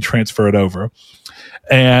before you can transfer it over.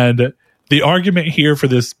 And the argument here for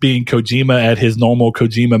this being Kojima at his normal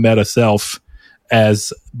Kojima meta self,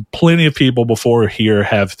 as plenty of people before here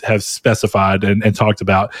have specified and talked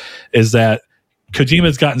about, is that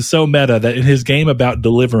Kojima's gotten so meta that in his game about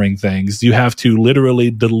delivering things, you have to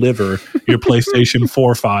literally deliver your PlayStation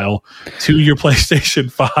 4 file to your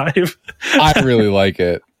PlayStation 5. I really like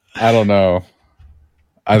it. I don't know.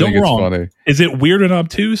 I think it's funny. Is it weird and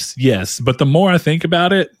obtuse? Yes. But the more I think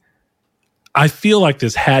about it, I feel like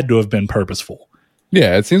this had to have been purposeful.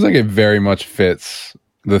 Yeah, it seems like it very much fits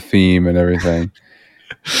the theme and everything.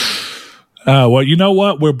 Well, you know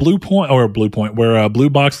what? Where Blue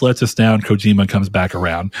Box lets us down, Kojima comes back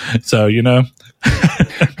around. So, you know.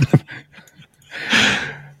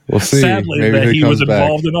 We'll see. Sadly, maybe that he was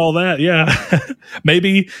involved in all that. Yeah.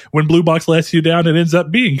 Maybe when Blue Box lets you down, it ends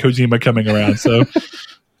up being Kojima coming around. So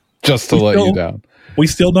just to let you down. We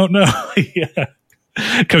still don't know. Yeah.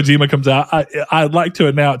 Kojima comes out. I'd like to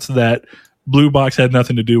announce that Blue Box had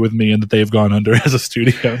nothing to do with me and that they've gone under as a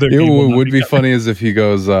studio. What would be funny is if he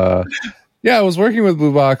goes, yeah, I was working with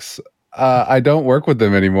Blue Box. I don't work with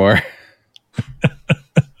them anymore.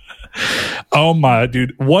 Oh my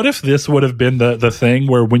dude. What if this would have been the thing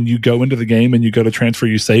where when you go into the game and you go to transfer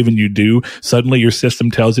your save and you do, suddenly your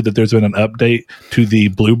system tells you that there's been an update to the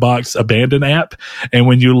Blue Box Abandon app, and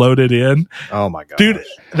when you load it in, oh my god, dude,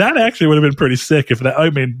 that actually would have been pretty sick. If that, I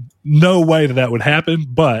mean, no way that would happen,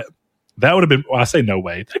 but that would have been, well, I say no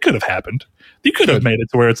way, that could have happened. You could have made it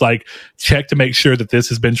to where it's like, check to make sure that this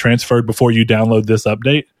has been transferred before you download this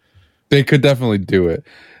update. They could definitely do it.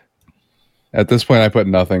 At this point, I put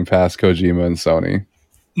nothing past Kojima and Sony.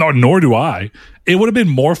 nor do I. It would have been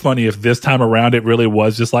more funny if this time around it really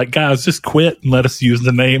was just like, guys, just quit and let us use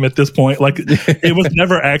the name at this point. Like, it was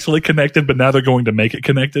never actually connected, but now they're going to make it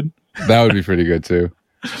connected. That would be pretty good too.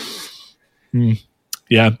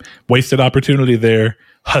 Yeah, wasted opportunity there.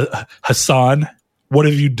 Hassan, what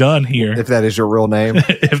have you done here? If that is your real name.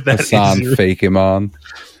 If that Hassan is your... fake him on.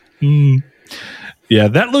 Yeah,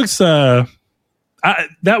 that looks...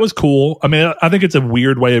 that was cool. I mean, I think it's a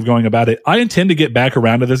weird way of going about it. I intend to get back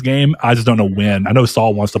around to this game. I just don't know when. I know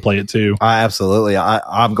Saul wants to play it too. Absolutely.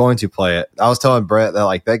 I'm going to play it. I was telling Brett that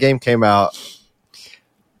like that game came out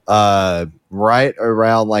right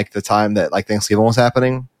around like the time that like Thanksgiving was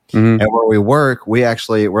happening. And where we work,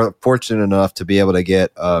 we're fortunate enough to be able to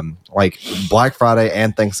get like Black Friday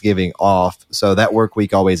and Thanksgiving off. So that work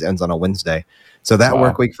week always ends on a Wednesday. So that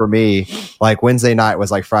work week for me, like Wednesday night was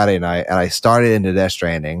like Friday night, and I started into Death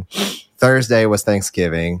Stranding. Thursday was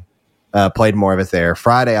Thanksgiving, played more of it there.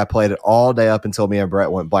 Friday, I played it all day up until me and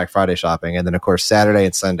Brett went Black Friday shopping. And then, of course, Saturday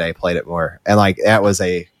and Sunday played it more. And like that was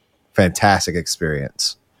a fantastic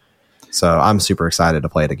experience. So I'm super excited to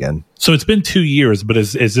play it again. So it's been 2 years, but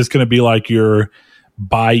is this going to be like your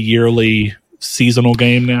bi-yearly seasonal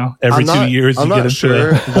game now? Every 2 years you get into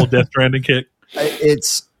a little Death Stranding kick?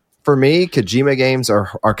 It's... For me, Kojima games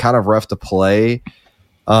are kind of rough to play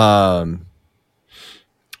over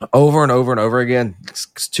and over and over again.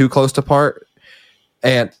 It's too close apart.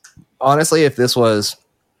 And honestly, if this was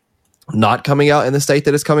not coming out in the state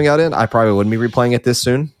that it's coming out in, I probably wouldn't be replaying it this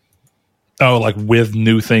soon. Oh, like with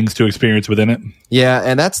new things to experience within it? Yeah,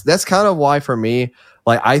 and that's kind of why for me,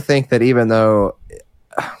 like I think that even though,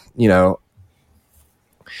 you know,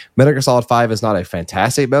 Metal Gear Solid 5 is not a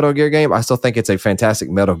fantastic Metal Gear game, I still think it's a fantastic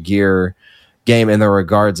Metal Gear game in the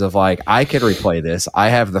regards of like, I could replay this. I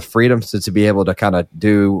have the freedom to be able to kind of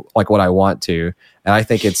do like what I want to. And I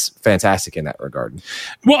think it's fantastic in that regard.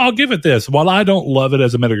 Well, I'll give it this. While I don't love it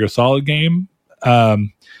as a Metal Gear Solid game,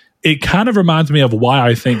 it kind of reminds me of why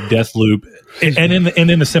I think Deathloop, and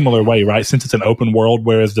in a similar way, right? Since it's an open world,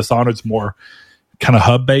 whereas Dishonored's more kind of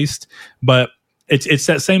hub based, but it's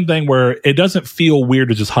that same thing where it doesn't feel weird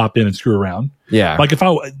to just hop in and screw around. Yeah. Like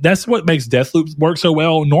that's what makes Deathloop work so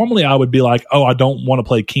well. Normally I would be like, oh, I don't want to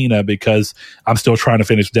play Kena because I'm still trying to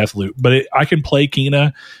finish Deathloop. But I can play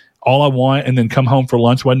Kena all I want and then come home for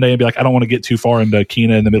lunch one day and be like, I don't want to get too far into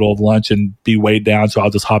Kena in the middle of lunch and be weighed down. So I'll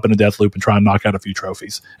just hop into Deathloop and try and knock out a few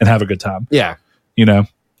trophies and have a good time. Yeah. You know?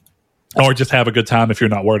 Or just have a good time if you're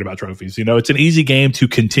not worried about trophies. You know, it's an easy game to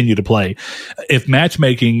continue to play. If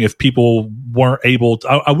matchmaking, if people weren't able to,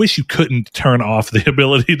 I wish you couldn't turn off the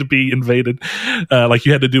ability to be invaded. Like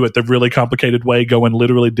you had to do it the really complicated way, go and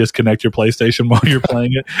literally disconnect your PlayStation while you're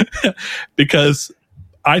playing it. Because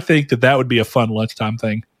I think that would be a fun lunchtime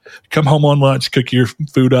thing. Come home on lunch, cook your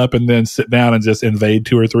food up, and then sit down and just invade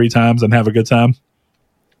 2 or 3 times and have a good time.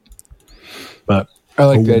 But I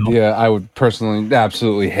like the idea. I would personally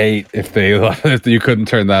absolutely hate if you couldn't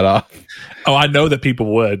turn that off. Oh, I know that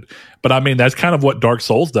people would, but I mean, that's kind of what Dark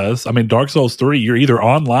Souls does. I mean, Dark Souls 3, you're either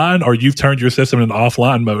online or you've turned your system into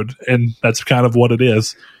offline mode, and that's kind of what it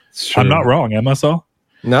is. I'm not wrong, am I, Saul?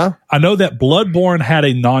 No. I know that Bloodborne had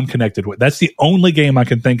a non-connected way. That's the only game I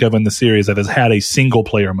can think of in the series that has had a single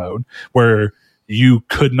player mode where you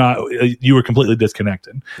were completely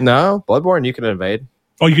disconnected. No, Bloodborne, you can invade.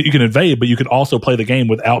 Oh, you can invade, but you could also play the game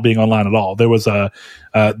without being online at all. There was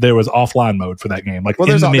offline mode for that game. Like, well,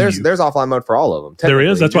 there's offline mode for all of them. There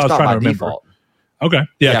is. That's what I was trying to remember. Default. Okay,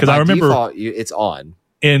 yeah, because I remember default, it's on.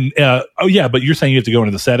 And but you're saying you have to go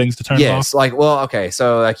into the settings to turn it off. Yes, like okay,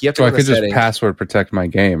 so like you have to. So I could just password protect my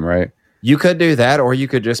game, right? You could do that, or you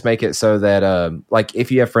could just make it so that like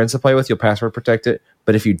if you have friends to play with, you'll password protect it.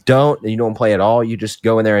 But if you don't, and you don't play at all, you just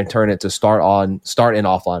go in there and turn it to start in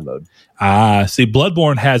offline mode. See,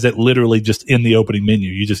 Bloodborne has it literally just in the opening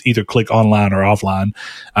menu. You just either click online or offline.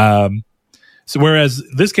 So whereas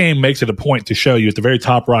this game makes it a point to show you at the very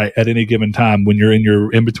top right at any given time when you're in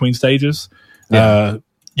your in-between stages,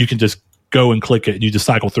 you can just go and click it. And you just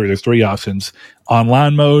cycle through. There's 3 options: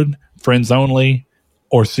 online mode, friends only,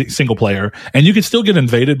 or single player. And you can still get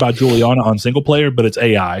invaded by Juliana on single player, but it's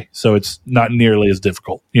AI, so it's not nearly as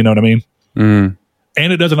difficult. You know what I mean? Mm.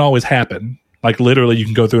 And it doesn't always happen. Like literally you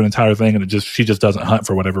can go through an entire thing and she just doesn't hunt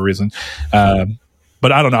for whatever reason.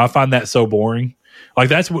 But I don't know. I find that so boring. Like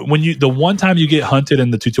that's when the one time you get hunted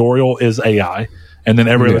in the tutorial is AI. And then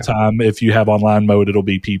every other time, if you have online mode, it'll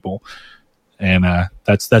be people. And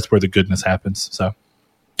that's where the goodness happens. So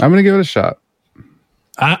I'm going to give it a shot.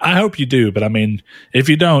 I hope you do. But I mean, if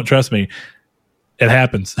you don't, trust me, it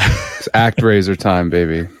happens. It's ActRaiser time,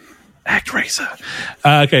 baby. ActRaiser.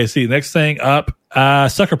 Okay, see, next thing up,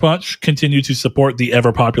 Sucker Punch continued to support the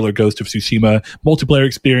ever popular Ghost of Tsushima multiplayer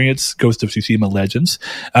experience, Ghost of Tsushima Legends,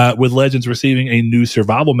 with Legends receiving a new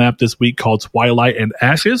survival map this week called Twilight and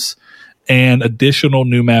Ashes. An additional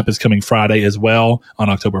new map is coming Friday as well on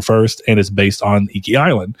October 1st, and it's based on Iki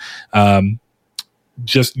Island.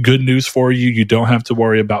 Just good news for you. You don't have to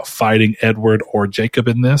worry about fighting Edward or Jacob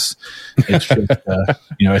in this. It's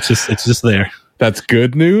just, it's just there. That's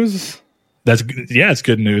good news. It's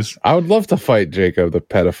good news. I would love to fight Jacob, the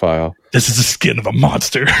pedophile. This is the skin of a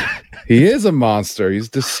monster. He is a monster. He's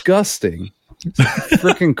disgusting. He's a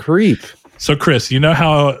freaking creep. So, Chris, you know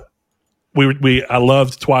how I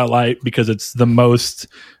loved Twilight because it's the most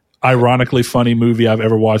ironically funny movie I've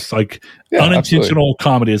ever watched. Like unintentional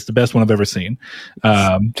comedy is the best one I've ever seen.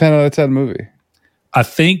 10 out of 10 movie. I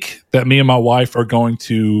think that me and my wife are going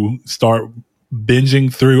to start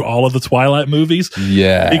binging through all of the Twilight movies.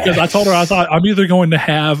 Yeah. Because I told her, I thought I'm either going to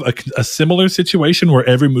have a similar situation where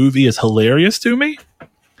every movie is hilarious to me,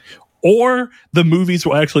 or the movies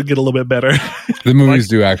will actually get a little bit better. The movies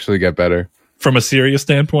do actually get better. From a serious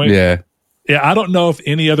standpoint. Yeah. Yeah, I don't know if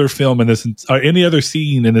any other film in this or any other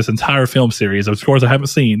scene in this entire film series, of course I haven't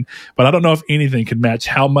seen, but I don't know if anything can match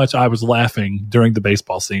how much I was laughing during the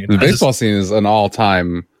baseball scene. The baseball scene is an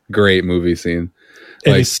all-time great movie scene.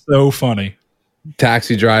 It is so funny.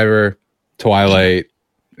 Taxi Driver, Twilight,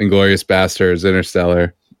 Inglourious Basterds,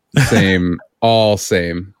 Interstellar, same, all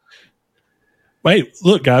same.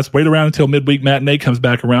 Look, guys, wait around until midweek matinee comes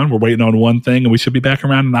back around. We're waiting on one thing, and we should be back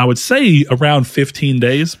around in, I would say, around 15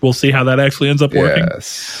 days. We'll see how that actually ends up working.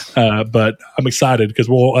 Yes. But I'm excited because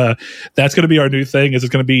that's going to be our new thing. Is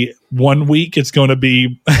it's going to be 1 week, it's going to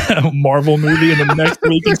be a Marvel movie, and then the next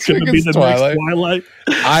week it's going to be the next Twilight.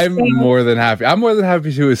 I'm more than happy. I'm more than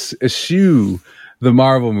happy to eschew the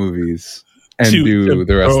Marvel movies and do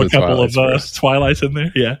the rest of the Twilights. A couple of Twilights in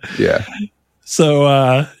there. Yeah. Yeah.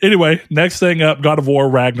 So anyway, next thing up, God of War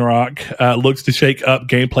Ragnarok looks to shake up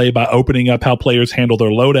gameplay by opening up how players handle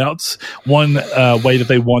their loadouts. One way that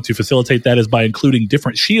they want to facilitate that is by including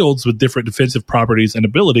different shields with different defensive properties and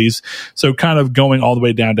abilities. So kind of going all the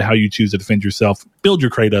way down to how you choose to defend yourself, build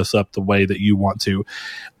your Kratos up the way that you want to.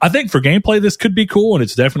 I think for gameplay, this could be cool, and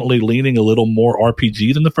it's definitely leaning a little more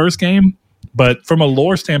RPG than the first game. But from a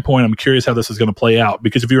lore standpoint, I'm curious how this is going to play out,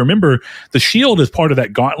 because if you remember, the shield is part of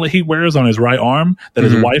that gauntlet he wears on his right arm that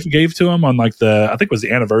his wife gave to him on I think it was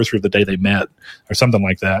the anniversary of the day they met or something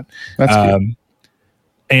like that. That's cute.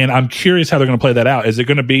 And I'm curious how they're going to play that out. Is it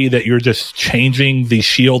going to be that you're just changing the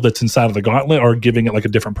shield that's inside of the gauntlet or giving it like a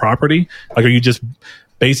different property? Like, are you just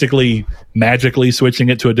basically magically switching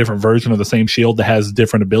it to a different version of the same shield that has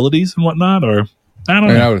different abilities and whatnot? Or I don't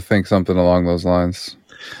know. I would think something along those lines.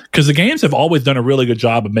 Because the games have always done a really good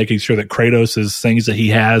job of making sure that Kratos' things that he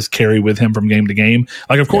has carry with him from game to game.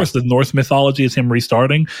 Like, of course, the Norse mythology is him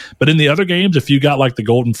restarting. But in the other games, if you got like the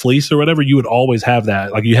Golden Fleece or whatever, you would always have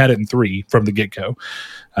that. Like, you had it in 3 from the get-go.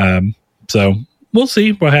 So we'll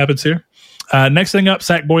see what happens here. Next thing up,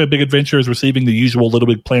 Sackboy: A Big Adventure is receiving the usual Little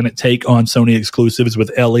Big Planet take on Sony exclusives,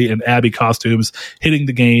 with Ellie and Abby costumes hitting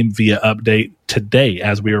the game via update today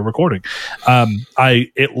as we are recording.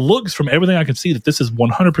 It looks, from everything I can see, that this is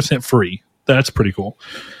 100% free. That's pretty cool.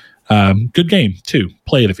 Good game too.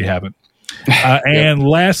 Play it if you haven't. And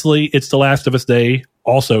lastly, it's The Last of Us Day,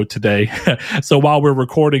 also today. So while we're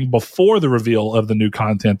recording before the reveal of the new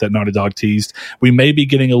content that Naughty Dog teased, we may be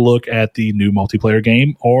getting a look at the new multiplayer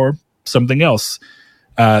game or something else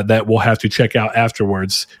that we'll have to check out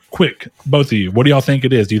afterwards. Quick, both of you, what do y'all think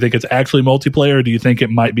it is? Do you think it's actually multiplayer, or do you think it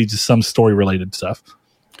might be just some story related stuff?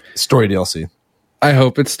 Story DLC. I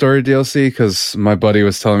hope it's story DLC, because my buddy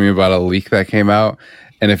was telling me about a leak that came out,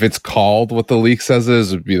 and if it's called what the leak says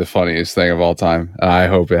it would be the funniest thing of all time. I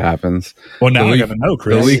hope it happens. Well, now I gotta know,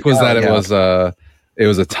 Chris. The leak was that it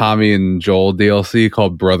was a Tommy and Joel DLC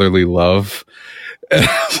called Brotherly Love.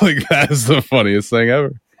 Like, that is the funniest thing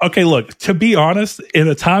ever. Okay, look, to be honest, in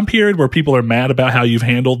a time period where people are mad about how you've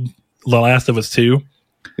handled The Last of Us 2,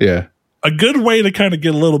 yeah, a good way to kind of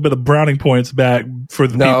get a little bit of brownie points back for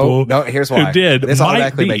the people here's why. who did. This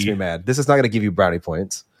automatically makes me mad. This is not going to give you brownie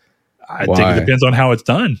points. I think it depends on how it's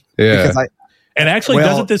done. Yeah. And actually,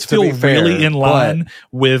 doesn't this feel really in line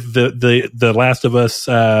with the Last of Us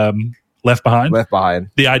Left Behind? Left Behind.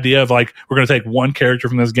 The idea of, like, we're going to take one character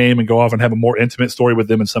from this game and go off and have a more intimate story with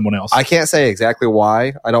them and someone else. I can't say exactly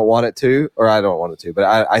why I don't want it to, or I don't want it to, but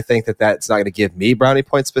I think that's not going to give me brownie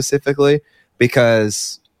points specifically,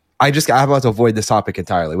 because I want to avoid this topic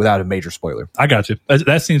entirely without a major spoiler. I got you.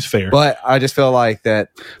 That seems fair. But I just feel like that.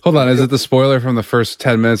 Hold on, is it the spoiler from the first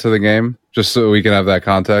 10 minutes of the game? Just so we can have that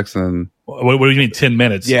context. And What do you mean 10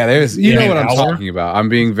 minutes? Yeah, there's You know an what I'm hour? talking about. I'm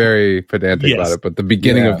being very pedantic about it, but the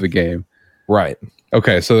beginning of the game. right.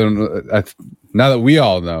 Okay, so then now that we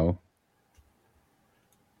all know,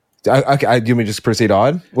 Okay, do you want me to just proceed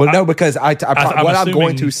on? Well, no, because what I'm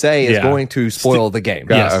going to say is going to spoil the game.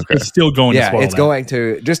 Yes, okay. it's still going to spoil it's that. going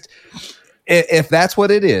to just if that's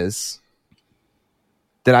what it is,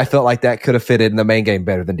 then I felt like that could have fitted in the main game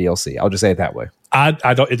better than DLC. I'll just say it that way. I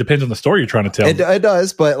don't. It depends on the story you're trying to tell. It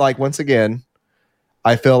does, but like once again,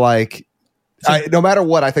 I feel like no matter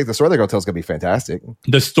what, I think the story they're going to tell is going to be fantastic.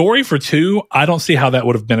 The story for 2, I don't see how that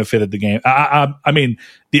would have benefited the game. I mean,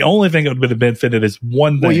 the only thing that would have benefited is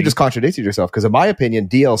one thing. Well, you just contradicted yourself because, in my opinion,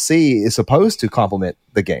 DLC is supposed to complement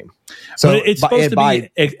the game. So but it's supposed to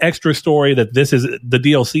be an extra story. That this is the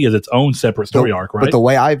DLC is its own separate story arc, right? But the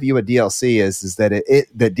way I view a DLC is that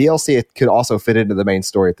the DLC could also fit into the main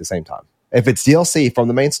story at the same time. If it's DLC from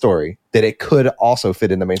the main story, then it could also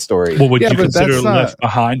fit in the main story. Well, would you consider Left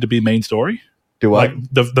Behind to be main story? Do I? Like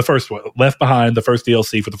the first one, Left Behind, the first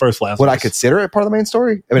DLC for the first Last of Would Us. I consider it part of the main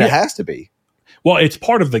story? I mean, it has to be. Well, it's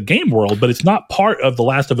part of the game world, but it's not part of the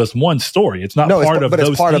Last of Us 1 story. It's not part of those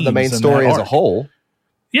it's part of the main themes in story that as a arc. whole.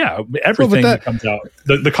 Yeah, everything that comes out,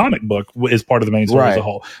 the comic book is part of the main story as a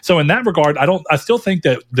whole. So in that regard, I still think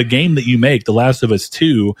that the game that you make, The Last of Us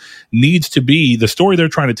 2, needs to be the story they're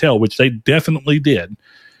trying to tell, which they definitely did.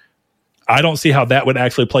 I don't see how that would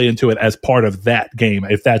actually play into it as part of that game,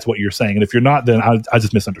 if that's what you're saying. And if you're not, then I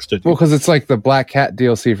just misunderstood you. well, because it's like the Black Cat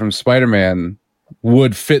DLC from Spider-Man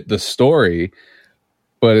would fit the story,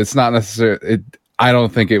 but it's not necessarily. I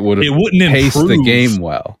don't think it would have paced the game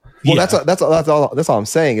well. Well, that's all I'm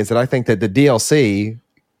saying is that I think that the DLC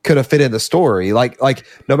could have fit in the story. Like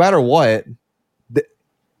no matter what,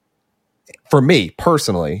 for me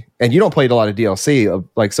personally, and you don't play a lot of DLC,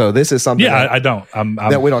 like so. This is something. Yeah, I don't. I'm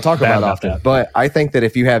that we don't talk about often. That. But I think that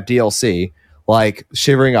if you have DLC like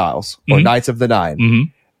Shivering Isles or Knights of the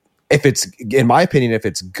Nine, if it's, in my opinion, if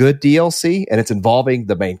it's good DLC and it's involving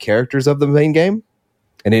the main characters of the main game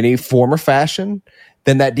in any form or fashion,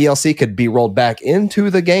 then that DLC could be rolled back into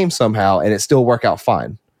the game somehow and it still work out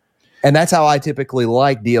fine. And that's how I typically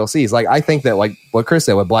like DLCs. Like, I think that, like what Chris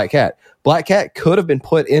said with Black Cat could have been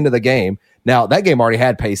put into the game. Now, that game already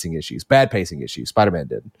had pacing issues, bad pacing issues. Spider-Man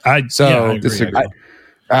did. I agree.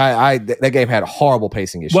 That game had horrible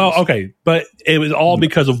pacing issues. Well, okay, but it was all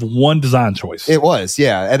because of one design choice. It was,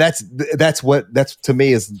 yeah, and that's to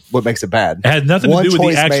me is what makes it bad. It had nothing to do with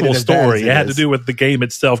the actual story. It had to do with the game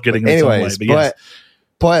itself getting in its own way.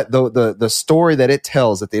 But the story that it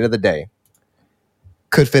tells at the end of the day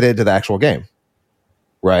could fit into the actual game,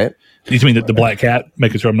 right? You mean the Black Cat,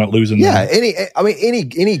 making sure I'm not losing? Yeah, any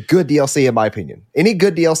good DLC, in my opinion, any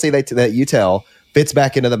good DLC that you tell fits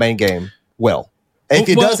back into the main game well. If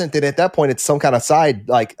it doesn't, then at that point it's some kind of side.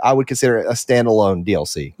 Like, I would consider it a standalone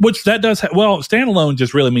DLC. Which that does. Standalone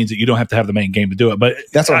just really means that you don't have to have the main game to do it. But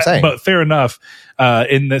that's what I'm saying. But fair enough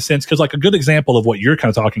in the sense, because like a good example of what you're kind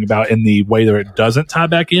of talking about in the way that it doesn't tie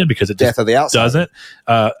back in because it just Death of the Outsider.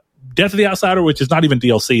 doesn't. Death of the Outsider, which is not even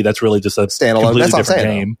DLC, that's really just a standalone, completely different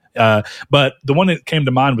game. But the one that came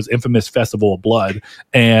to mind was Infamous Festival of Blood,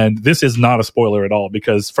 and this is not a spoiler at all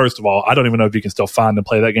because, first of all, I don't even know if you can still find and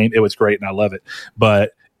play that game. It was great, and I love it,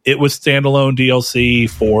 but it was standalone DLC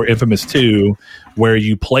for Infamous 2, where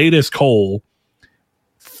you played as Cole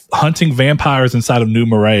hunting vampires inside of New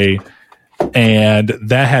Marais. And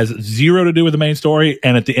that has zero to do with the main story.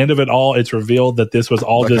 And at the end of it all, it's revealed that this was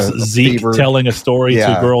all like just Zeke telling a story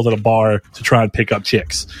to girls at a bar to try and pick up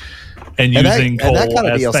chicks and using Cole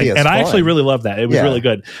as thing. And I actually really love that. It was really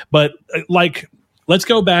good. But like, let's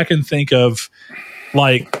go back and think of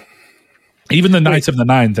like even the Knights of the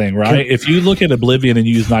Nine thing, right? If you look at Oblivion and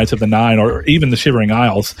use Knights of the Nine or even the Shivering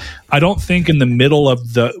Isles, I don't think in the middle of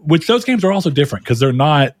which those games are also different because they're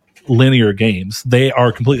not linear games. They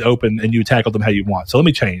are completely open and you tackle them how you want. So let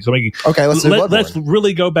me change. Let's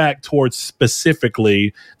really go back towards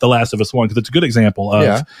specifically The Last of Us 1 because it's a good example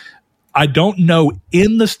of I don't know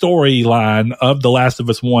in the storyline of The Last of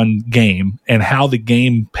Us 1 game and how the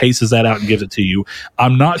game paces that out and gives it to you.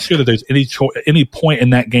 I'm not sure that there's any point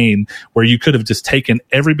in that game where you could have just taken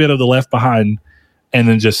every bit of the Left Behind and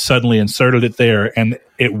then just suddenly inserted it there, and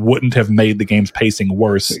it wouldn't have made the game's pacing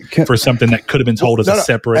worse for something that could have been told as a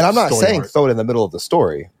separate. And I'm not saying throw it in the middle of the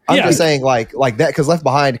story. I'm just saying like that because Left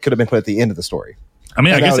Behind could have been put at the end of the story. I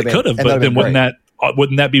mean, I guess it could have, but then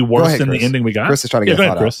wouldn't that be worse than the ending we got? Chris is trying to get go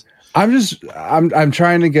ahead, Chris. I'm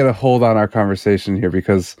trying to get a hold on our conversation here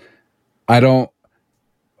because the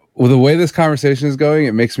way this conversation is going,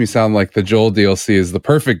 it makes me sound like the Joel DLC is the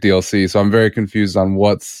perfect DLC. So I'm very confused on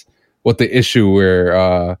what the issue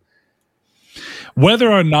where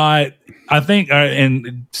whether or not I think,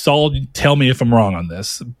 and Saul, tell me if I'm wrong on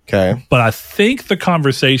this. Okay. But I think the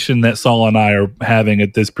conversation that Saul and I are having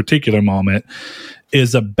at this particular moment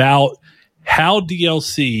is about how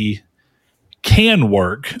DLC can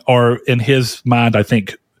work, or in his mind, I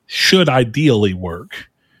think should ideally work.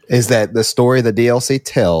 Is that the story the DLC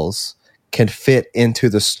tells can fit into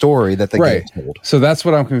the story that the game told? So that's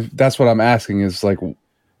what I'm asking is like,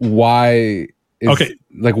 why? Okay.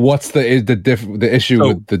 Like, what's the issue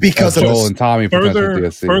with the because Joel and Tommy potential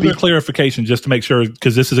DLC? Further clarification, just to make sure,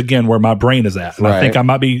 because this is again where my brain is at, and I think I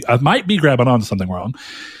might be grabbing onto something wrong.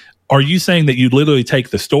 Are you saying that you literally take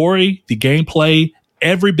the story, the gameplay,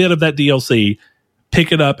 every bit of that DLC,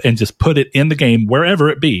 pick it up, and just put it in the game wherever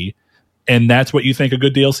it be, and that's what you think a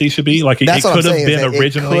good DLC should be? Like it could have been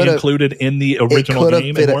originally included in the original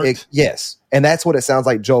game. Yes, and that's what it sounds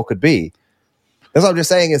like Joel could be. That's what I'm just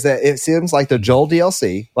saying is that it seems like the Joel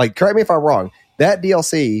DLC, like, correct me if I'm wrong, that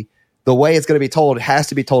DLC, the way it's going to be told has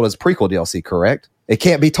to be told as prequel DLC, correct? It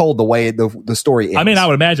can't be told the way the story ends. I mean, I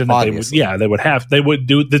would imagine that they would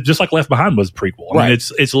do just like Left Behind was prequel. I mean,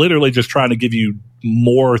 it's literally just trying to give you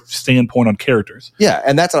more standpoint on characters. Yeah,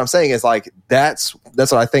 and that's what I'm saying is like that's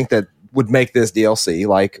what I think that would make this DLC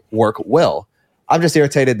like work well. I'm just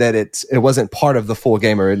irritated that it wasn't part of the full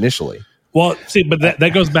game initially. Well, see, but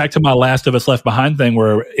that goes back to my Last of Us Left Behind thing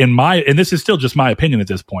where and this is still just my opinion at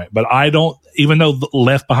this point, but even though the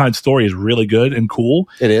Left Behind story is really good and cool.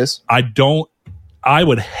 It is. I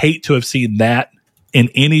would hate to have seen that in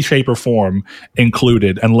any shape or form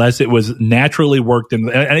included unless it was naturally worked in.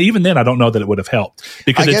 And even then, I don't know that it would have helped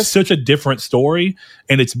because it's such a different story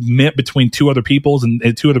and it's meant between two other peoples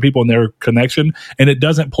and two other people and their connection. And it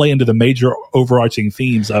doesn't play into the major overarching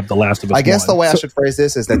themes of The Last of Us. I guess the way I should phrase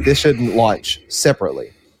this is that this shouldn't launch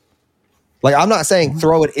separately. Like, I'm not saying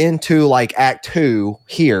throw it into like Act 2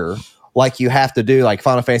 here, like you have to do like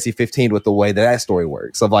Final Fantasy 15 with the way that story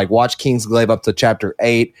works. Of like watch Kingsglaive up to Chapter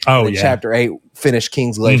 8, Chapter 8 finish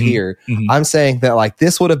Kingsglaive here. Mm-hmm. I'm saying that like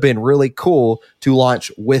this would have been really cool to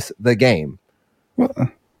launch with the game.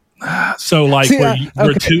 So like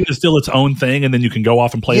where 2 is still its own thing, and then you can go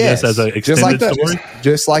off and play this as an extended story,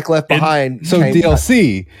 just like Left Behind. So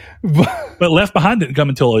DLC, but Left Behind didn't come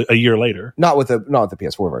until a year later. Not with the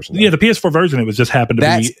PS4 version. Though. Yeah, the PS4 version it was just happened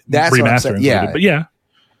to be remastered. Yeah, but yeah.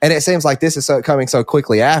 And it seems like this is coming so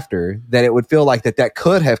quickly after that it would feel like that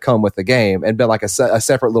could have come with the game and been like a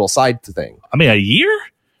separate little side thing. I mean, a year?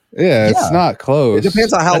 Yeah, it's not close. It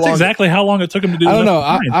depends on how long. That's exactly how long it took him to do. I don't know.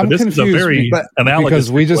 I'm this confused. Is a very analogous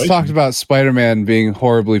because we just situation. talked about Spider-Man being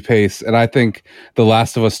horribly paced, and I think The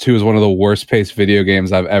Last of Us 2 is one of the worst paced video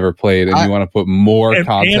games I've ever played. And you want to put more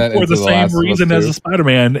content and for into the same reason as a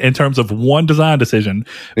Spider-Man in terms of one design decision.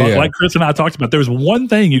 Like Chris and I talked about, there's one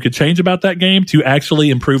thing you could change about that game to actually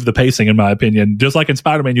improve the pacing. In my opinion, just like in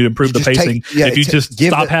Spider-Man, you'd improve the pacing if you just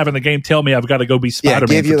stop having the game tell me I've got to go be Spider-Man.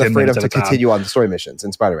 Give you for the 10 freedom minutes to continue on the story missions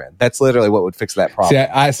in Spider-Man. That's literally what would fix that problem.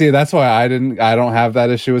 I see. That's why I don't have that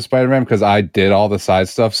issue with Spider-Man because I did all the side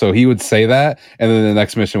stuff. So he would say that, and then the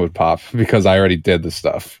next mission would pop because I already did the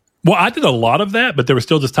stuff. Well, I did a lot of that, but there were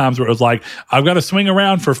still just times where it was like, I've got to swing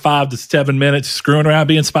around for 5 to 7 minutes, screwing around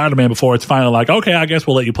being Spider-Man before it's finally like, okay, I guess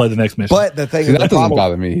we'll let you play the next mission. But the thing that doesn't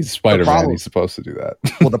bother me. He's Spider-Man. He's supposed to do that.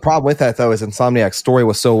 Well, the problem with that, though, is Insomniac's story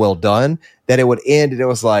was so well done that it would end and it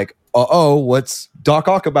was like, what's Doc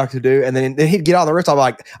Ock about to do? And then he'd get out on the rooftop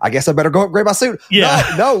like, I guess I better go upgrade my suit.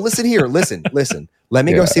 Yeah. No, listen here. Listen. Let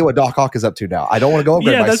me go see what Doc Ock is up to now. I don't want to go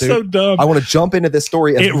upgrade my that's suit. So dumb. I want to jump into this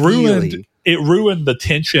story. It ruined the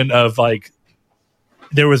tension of like,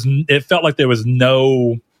 it felt like there was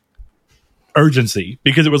no urgency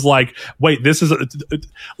because it was like, wait, this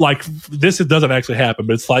doesn't actually happen,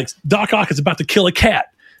 but it's like Doc Ock is about to kill a cat.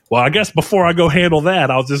 Well, I guess before I go handle that,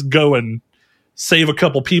 I'll just go and save a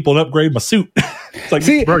couple people and upgrade my suit. It's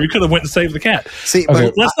like, bro, you could have went and saved the cat.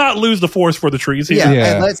 But let's not lose the forest for the trees here.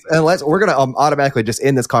 Yeah. And we're gonna automatically just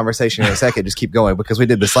end this conversation in a second. Just keep going because we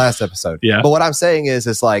did this last episode. Yeah. But what I'm saying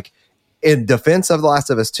is like, in defense of The Last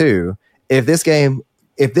of Us 2, if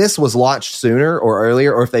this was launched sooner or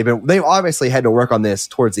earlier, or if they've obviously had to work on this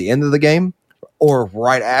towards the end of the game or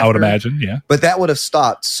right after. I would imagine, yeah. But that would have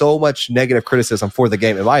stopped so much negative criticism for the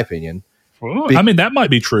game, in my opinion. Well, I mean, that might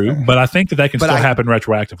be true, but I think that can still happen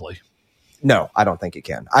retroactively. No, I don't think it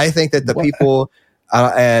can. I think that the people,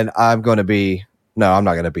 and I'm not going to be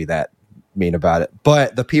that mean about it,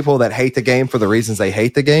 but the people that hate the game for the reasons they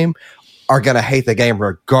hate the game are going to hate the game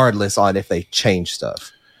regardless on if they change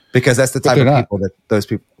stuff. Because that's the type of people that those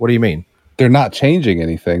people. What do you mean? They're not changing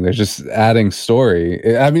anything. They're just adding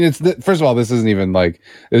story. I mean, first of all, this isn't even like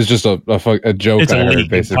it's just a joke. It's a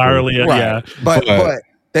leak entirely. Yeah, but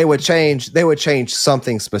they would change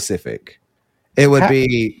something specific. It would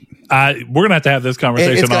be we're gonna have to have this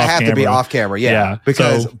conversation. It's gonna have to be off camera, yeah.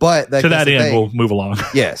 Because to that end, we'll move along.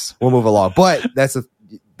 Yes, we'll move along. But that's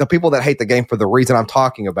the people that hate the game for the reason I'm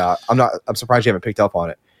talking about. I'm surprised you haven't picked up on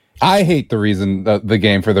it. I hate the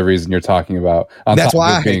game for the reason you're talking about. That's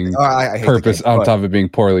why I hate purpose on top of it being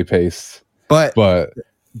poorly paced. But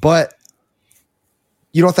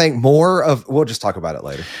you don't think more of? We'll just talk about it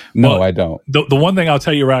later. No, I don't. The one thing I'll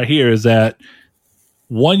tell you right here is that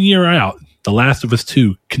 1 year out, The Last of Us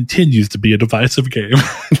 2 continues to be a divisive game.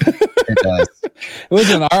 It does.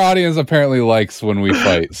 Listen, our audience apparently likes when we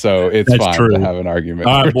fight, so it's That's fine true. to have an argument.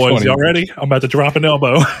 All right, boys, y'all ready? I'm about to drop an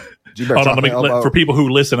elbow. Hold on, for people who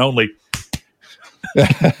listen only.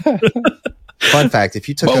 Fun fact: if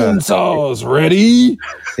you took if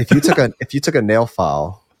you took a nail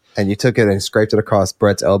file and you took it and scraped it across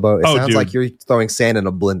Brett's elbow, it sounds like you're throwing sand in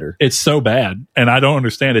a blender. It's so bad, and I don't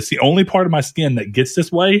understand. It's the only part of my skin that gets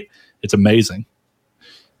this way. It's amazing.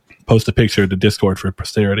 Post a picture to Discord for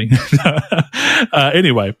posterity.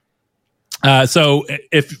 Anyway, so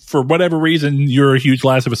if for whatever reason you're a huge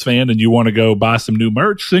Last of Us fan and you want to go buy some new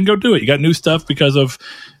merch, then go do it. You got new stuff because of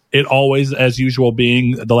it always, as usual,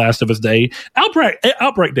 being The Last of Us Day.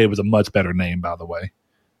 Outbreak Day was a much better name, by the way.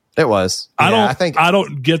 It was. I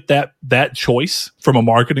don't get that choice from a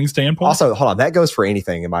marketing standpoint. Also, hold on, that goes for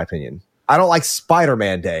anything, in my opinion. I don't like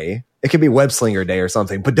Spider-Man Day. It could be Web Slinger Day or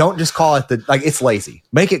something, but don't just call it it's lazy.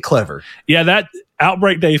 Make it clever. Yeah, that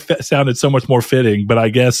Outbreak Day sounded so much more fitting, but I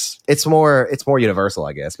guess it's more universal.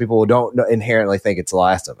 I guess people don't inherently think it's The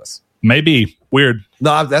Last of Us. Maybe weird.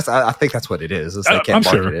 No, I think that's what it is. I'm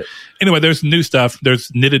sure. It. Anyway, there's new stuff. There's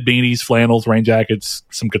knitted beanies, flannels, rain jackets,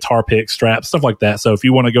 some guitar picks, straps, stuff like that. So if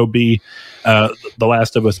you want to go be The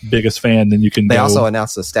Last of Us biggest fan, then you can. They also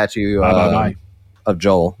announced a statue of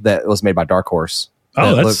Joel that was made by Dark Horse.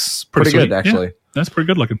 Oh, that looks pretty good, actually. Yeah, that's pretty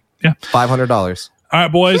good looking. Yeah, $500. All right,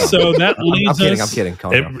 boys. So that leads I'm kidding.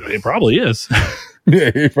 It probably is. Yeah,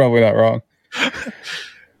 you're probably not wrong.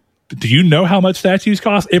 Do you know how much statues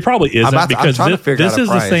cost? It probably isn't because this is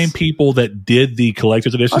the same people that did the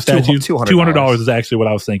collector's edition statue. $200 is actually what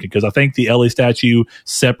I was thinking because I think the Ellie statue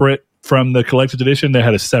separate from the collector's edition, they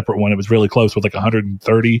had a separate one. It was really close with like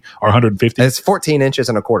 130 or 150. It's 14 inches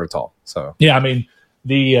and a quarter tall. So yeah, I mean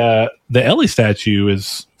the Ellie statue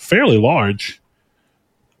is fairly large.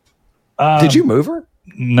 Did you move her?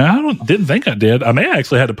 No, I didn't think I did. I may have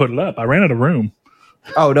actually had to put it up. I ran out of room.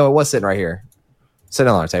 Oh no, it was sitting right here. Sitting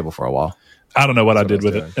on our table for a while. I don't know what I did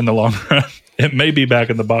with it in the long run. It may be back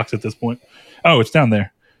in the box at this point. Oh, it's down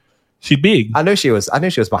there. She's big. I knew she was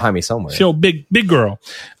behind me somewhere. She's a big girl.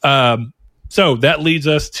 So that leads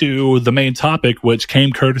us to the main topic, which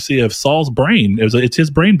came courtesy of Saul's brain. It's his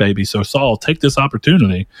brain baby. So Saul, take this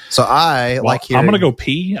opportunity. So I'm going to go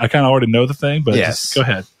pee. I kind of already know the thing, but just go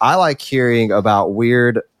ahead. I like hearing about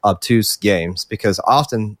weird, obtuse games because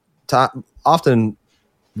often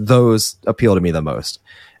those appeal to me the most.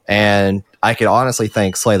 And I could honestly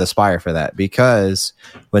thank Slay the Spire for that because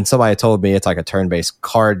when somebody told me it's like a turn-based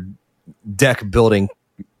card deck building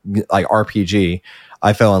like RPG,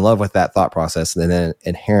 I fell in love with that thought process and then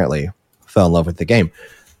inherently fell in love with the game.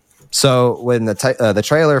 So when the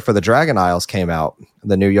trailer for the Dragon Isles came out,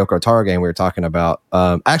 the new Yoko Taro game we were talking about,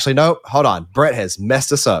 actually, no, hold on. Brett has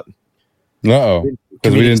messed us up. Uh-oh.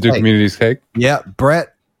 Because we didn't do Community's Cake? Yeah,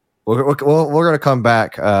 Brett, we're going to come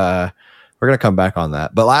back. We're going to come back on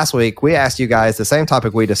that. But last week, we asked you guys the same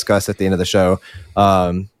topic we discussed at the end of the show.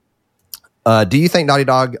 Do you think Naughty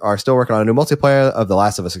Dog are still working on a new multiplayer of The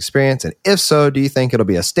Last of Us experience? And if so, do you think it'll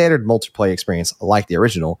be a standard multiplayer experience like the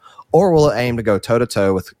original? Or will it aim to go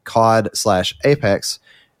toe-to-toe with COD/Apex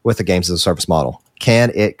with the games as a service model?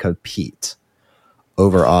 Can it compete?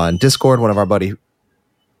 Over on Discord, one of our buddy...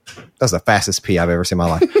 That's the fastest P I've ever seen in my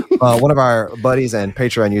life. One of our buddies and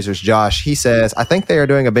Patreon users, Josh, he says, I think they are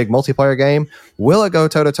doing a big multiplayer game. Will it go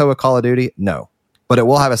toe-to-toe with Call of Duty? No. But it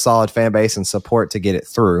will have a solid fan base and support to get it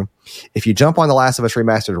through. If you jump on The Last of Us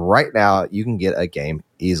Remastered right now, you can get a game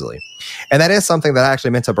easily. And that is something that I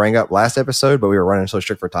actually meant to bring up last episode, but we were running so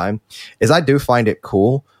strict for time, is I do find it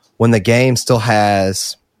cool when the game still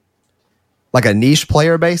has like a niche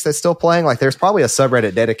player base that's still playing. Like there's probably a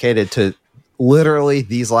subreddit dedicated to literally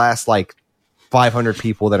these last like 500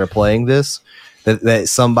 people that are playing this, that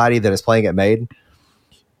somebody that is playing it made.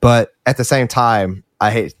 But at the same time,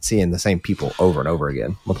 I hate seeing the same people over and over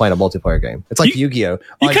again when playing a multiplayer game. It's like Yu-Gi-Oh!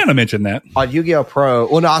 You kind of mentioned that. On Yu-Gi-Oh!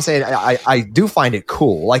 Pro, well, no, I'm saying I do find it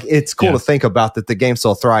cool. Like, it's cool to think about that the game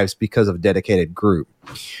still thrives because of a dedicated group.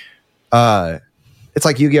 It's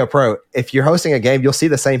like Yu-Gi-Oh! Pro. If you're hosting a game, you'll see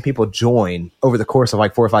the same people join over the course of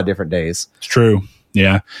like 4 or 5 different days. It's true.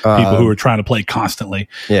 Yeah. People who are trying to play constantly.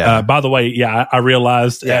 Yeah. By the way, I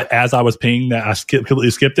realized as I was peeing that I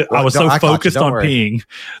completely skipped it. Well, I was so focused on worry. peeing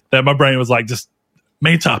that my brain was like, just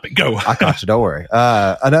main topic, go. I got you. Don't worry.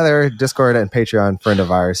 Another Discord and Patreon friend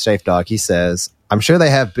of ours, Safe Dog, he says, I'm sure they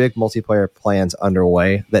have big multiplayer plans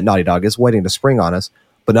underway that Naughty Dog is waiting to spring on us,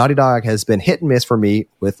 but Naughty Dog has been hit and miss for me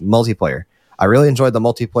with multiplayer. I really enjoyed the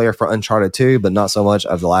multiplayer for Uncharted 2, but not so much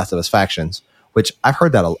of The Last of Us Factions, which I've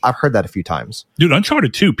heard that a few times. Dude,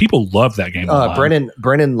 Uncharted 2, people love that game.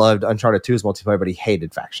 Brennan loved Uncharted 2's multiplayer, but he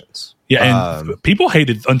hated Factions. Yeah, and people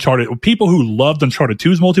hated Uncharted. People who loved Uncharted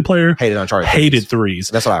 2's multiplayer hated Uncharted 3's.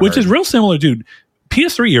 That's what I Which heard. is real similar, dude.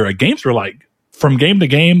 PS3 era games were like, from game to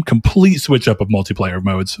game, complete switch up of multiplayer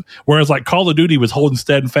modes. Whereas like Call of Duty was holding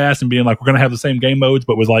steadfast and being like, we're going to have the same game modes,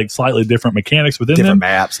 but with like slightly different mechanics within different them.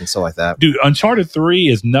 maps and stuff like that. Dude, Uncharted 3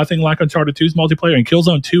 is nothing like Uncharted 2's multiplayer, and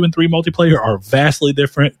Killzone 2 and 3 multiplayer are vastly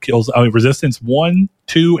different. Resistance 1,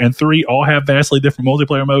 2, and 3 all have vastly different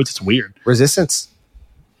multiplayer modes. It's weird. Resistance,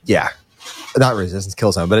 yeah. Not Resistance,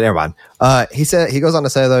 Killzone, but never mind. He goes on to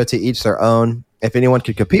say, though, to each their own. If anyone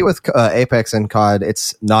could compete with Apex and COD,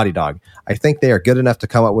 it's Naughty Dog. I think they are good enough to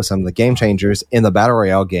come up with some of the game changers in the Battle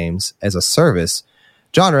Royale games as a service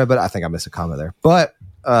genre, but I think I missed a comma there. But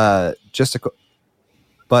I just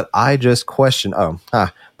question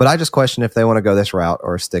if they want to go this route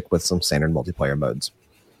or stick with some standard multiplayer modes.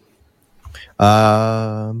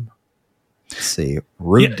 Let's see.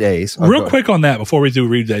 Rude Days. Real quick on that before we do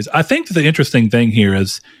Rude Days. I think the interesting thing here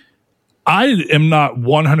is I am not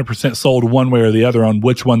 100% sold one way or the other on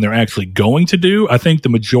which one they're actually going to do. I think the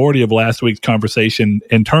majority of last week's conversation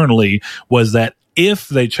internally was that if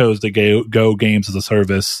they chose to go games as a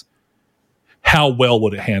service, how well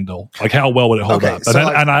would it handle? Like, how well would it hold up? So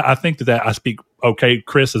I think that I speak okay.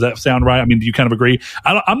 Chris, does that sound right? I mean, do you kind of agree?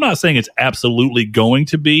 I'm not saying it's absolutely going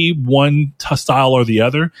to be one style or the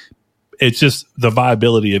other. It's just the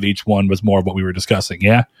viability of each one was more of what we were discussing.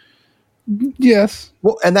 Yeah. Yes.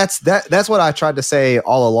 Well, and that's what I tried to say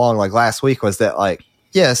all along, like last week, was that, like,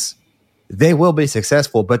 yes, they will be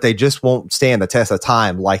successful, but they just won't stand the test of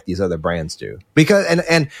time like these other brands do. Because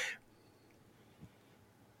and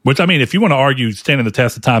which, I mean, if you want to argue standing the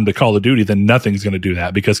test of time to Call of Duty, then nothing's going to do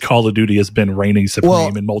that because Call of Duty has been reigning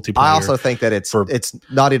supreme in multiplayer. I also think that it's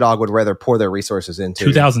Naughty Dog would rather pour their resources into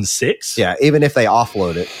 2006. Yeah, even if they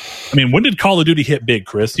offload it. I mean, when did Call of Duty hit big,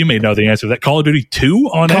 Chris? You may know the answer to that. Call of Duty 2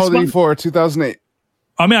 on Xbox? Call of Duty 4, 2008.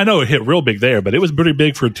 I mean, I know it hit real big there, but it was pretty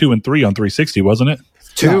big for 2 and 3 on 360, wasn't it?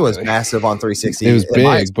 2 was massive on 360. It was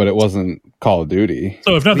big, but it wasn't Call of Duty.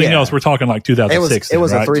 So if nothing else, we're talking like 2006. It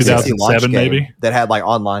was right? a 360 launch game maybe that had like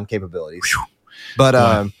online capabilities.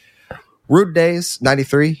 But Rude Days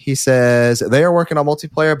 93, he says they are working on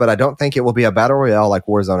multiplayer, but I don't think it will be a battle royale like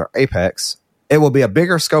Warzone or Apex. It will be a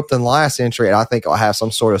bigger scope than last entry, and I think it'll have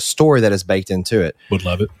some sort of story that is baked into it. Would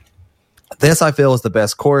love it. This, I feel, is the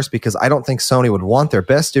best course because I don't think Sony would want their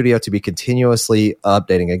best studio to be continuously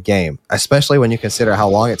updating a game, especially when you consider how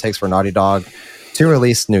long it takes for Naughty Dog to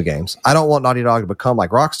release new games. I don't want Naughty Dog to become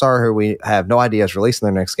like Rockstar, who we have no idea is releasing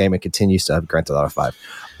their next game and continues to have Grand Theft Auto 5.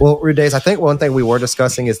 Well, Rude Days, I think one thing we were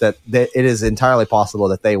discussing is that it is entirely possible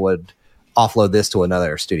that they would offload this to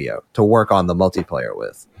another studio to work on the multiplayer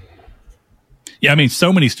with. Yeah, I mean,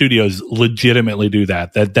 so many studios legitimately do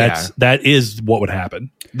that. That is what would happen.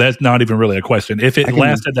 That's not even really a question. If it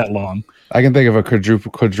lasted that long. I can think of a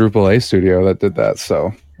quadruple A studio that did that.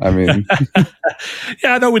 So, I mean.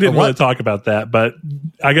 Yeah, I know we didn't really talk about that, but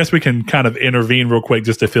I guess we can kind of intervene real quick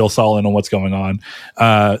just to fill Saul in on what's going on.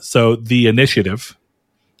 So The Initiative,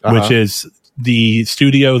 which is the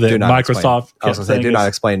studio that Microsoft... I was going to say, do not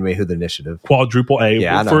explain to me who The Initiative. Quadruple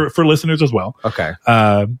A, for listeners as well. Okay.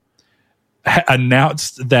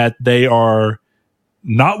 Announced that they are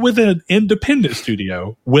not with an independent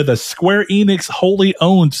studio, with a Square Enix wholly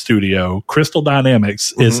owned studio. Crystal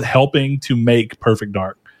Dynamics is helping to make Perfect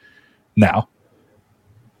Dark now.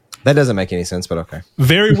 That doesn't make any sense, but okay.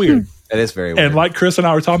 Very weird. It is very weird. And like Chris and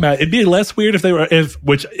I were talking about, it'd be less weird if they were,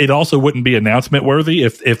 which it also wouldn't be announcement worthy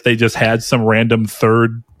if they just had some random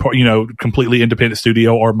third, completely independent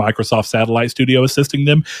studio or Microsoft satellite studio assisting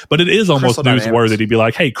them. But it is almost newsworthy to be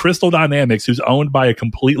like, hey, Crystal Dynamics, who's owned by a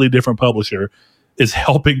completely different publisher, is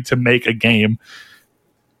helping to make a game.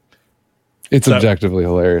 It's objectively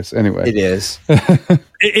hilarious. Anyway, it is.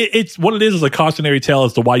 It's what it is a cautionary tale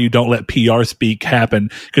as to why you don't let PR speak happen.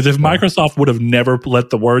 Because if Microsoft would have never let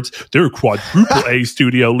the words "their quadruple A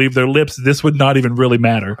studio" leave their lips, this would not even really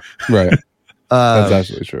matter. Right. That's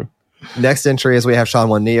absolutely true. Next entry is we have Sean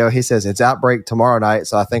One Neo. He says it's Outbreak tomorrow night,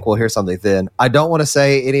 so I think we'll hear something then. I don't want to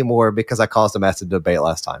say any more because I caused a massive debate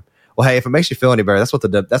last time. Well, hey, if it makes you feel any better, that's what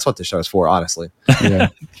the show is for, honestly. Yeah.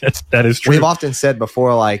 that is true. We've often said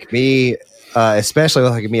before, like me, especially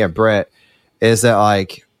with like me and Brett, is that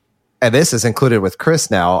like, and this is included with Chris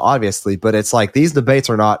now, obviously, but it's like these debates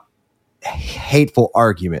are not hateful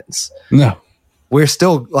arguments. No. We're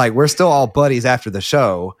still all buddies after the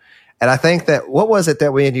show. And I think that, what was it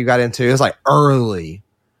that we and you got into? It was like early.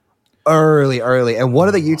 And one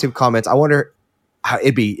of the YouTube comments, I wonder how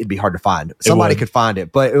it'd be hard to find. Somebody could find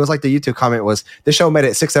it, but it was like the YouTube comment was, this show made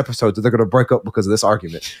it 6 episodes and they're going to break up because of this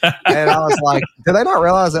argument. And I was like, did they not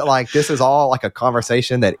realize that like this is all like a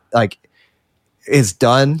conversation that like is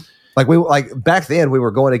done? Like back then we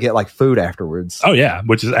were going to get like food afterwards. Oh yeah,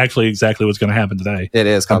 which is actually exactly what's going to happen today. It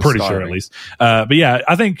is. I'm pretty sure, at least. But yeah,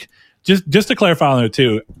 I think just to clarify on there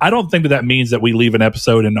too, I don't think that means that we leave an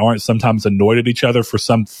episode and aren't sometimes annoyed at each other for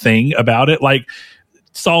something about it. Like,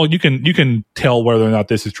 Saul, you can tell whether or not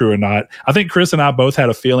this is true or not. I think Chris and I both had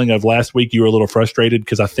a feeling of last week you were a little frustrated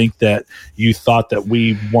because I think that you thought that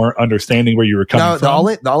we weren't understanding where you were coming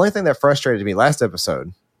from. The only thing that frustrated me last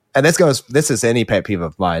episode, and this is any pet peeve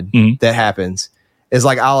of mine that happens, is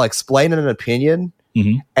like I'll explain an opinion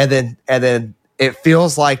and then it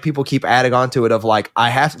feels like people keep adding on to it of like,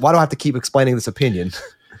 why do I have to keep explaining this opinion?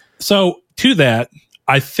 So to that,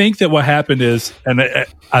 I think that what happened is, and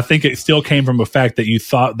I think it still came from the fact that you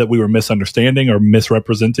thought that we were misunderstanding or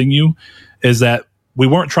misrepresenting you, is that we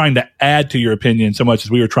weren't trying to add to your opinion so much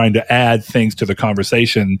as we were trying to add things to the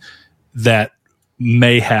conversation that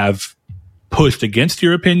may have pushed against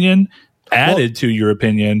your opinion, added to your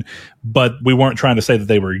opinion, but we weren't trying to say that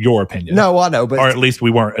they were your opinion. No, I know, but or at least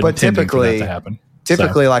we weren't intending for that to happen.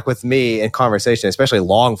 Typically, like with me in conversation, especially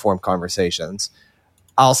long form conversations,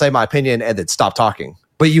 I'll say my opinion and then stop talking.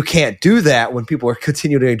 But you can't do that when people are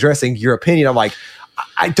continuing addressing your opinion. I'm like,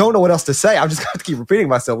 I don't know what else to say. I'm just going to keep repeating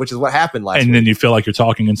myself, which is what happened last week. And then you feel like you're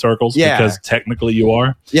talking in circles because technically you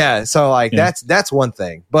are. Yeah. So like that's one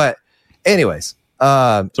thing. But anyways.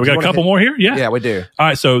 So we got a couple more here? Yeah. Yeah, we do. All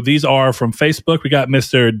right. So these are from Facebook. We got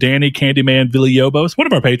Mr. Danny Candyman Villalobos, one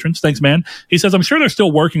of our patrons. Thanks, man. He says, I'm sure they're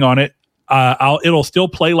still working on it. It'll still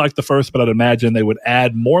play like the first, but I'd imagine they would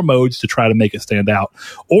add more modes to try to make it stand out.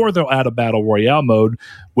 Or they'll add a battle royale mode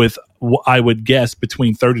with, I would guess,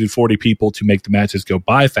 between 30 to 40 people to make the matches go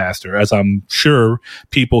by faster, as I'm sure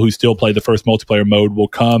people who still play the first multiplayer mode will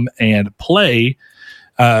come and play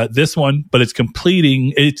this one, but it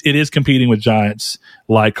is competing with giants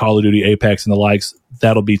like Call of Duty, Apex, and the likes.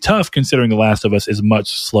 That'll be tough considering The Last of Us is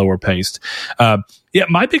much slower paced.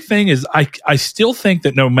 My big thing is I still think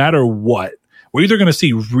that no matter what, we're either going to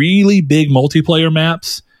see really big multiplayer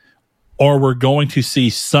maps or we're going to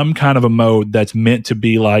see some kind of a mode that's meant to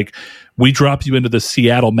be like, we drop you into the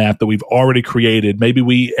Seattle map that we've already created. Maybe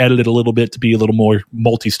we edit it a little bit to be a little more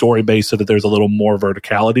multi-story based so that there's a little more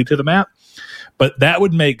verticality to the map. But that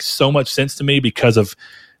would make so much sense to me because of,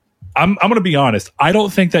 I'm going to be honest, I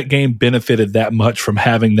don't think that game benefited that much from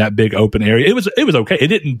having that big open area. It was okay. It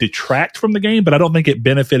didn't detract from the game, but I don't think it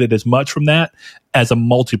benefited as much from that as a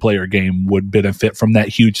multiplayer game would benefit from that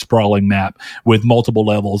huge sprawling map with multiple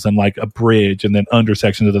levels and like a bridge and then under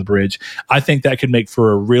sections of the bridge. I think that could make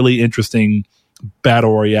for a really interesting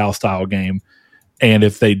battle royale style game. And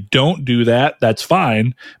if they don't do that, that's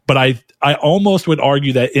fine. But I almost would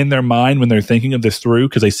argue that in their mind, when they're thinking of this through,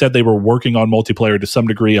 because they said they were working on multiplayer to some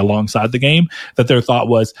degree alongside the game, that their thought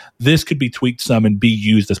was this could be tweaked some and be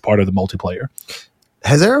used as part of the multiplayer.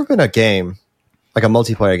 Has there ever been a game, like a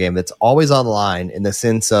multiplayer game, that's always online in the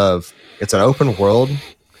sense of it's an open world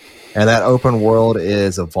and that open world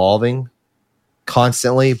is evolving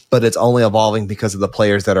constantly, but it's only evolving because of the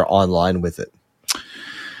players that are online with it?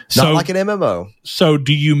 Not like an MMO. So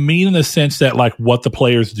do you mean in the sense that like what the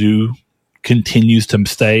players do continues to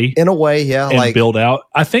stay? In a way, yeah. And like, build out?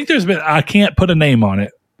 I think I can't put a name on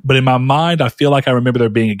it, but in my mind, I feel like I remember there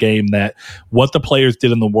being a game that what the players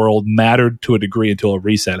did in the world mattered to a degree until a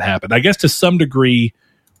reset happened. I guess to some degree,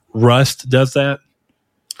 Rust does that.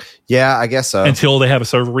 Yeah, I guess so. Until they have a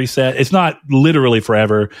server reset. It's not literally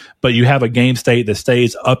forever, but you have a game state that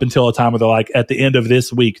stays up until a time where they're like, at the end of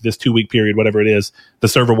this week, this 2-week period, whatever it is, the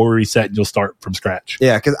server will reset and you'll start from scratch.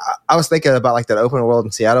 Yeah, because I was thinking about like that open world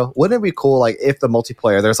in Seattle. Wouldn't it be cool, like if the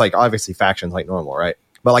multiplayer, there's like obviously factions like normal, right?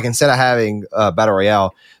 But like instead of having Battle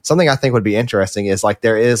Royale, something I think would be interesting is like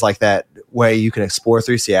there is like that way you can explore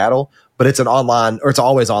through Seattle, but it's an online, or it's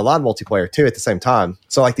always online multiplayer too at the same time.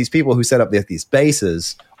 So like these people who set up these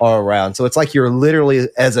bases are around. So it's like you're literally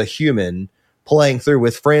as a human playing through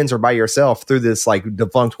with friends or by yourself through this like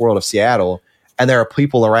defunct world of Seattle. And there are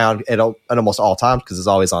people around at almost all times, because it's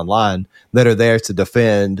always online, that are there to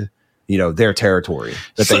defend their territory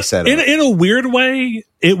that they set up. In a weird way,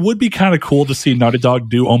 it would be kind of cool to see Naughty Dog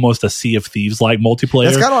do almost a Sea of Thieves like multiplayer.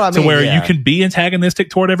 That's kind of what I mean, to where you can be antagonistic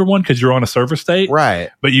toward everyone because you're on a server state, right?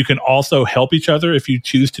 But you can also help each other if you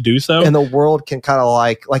choose to do so. And the world can kind of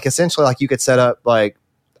like essentially like you could set up like,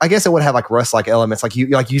 I guess it would have like Rust like elements. Like you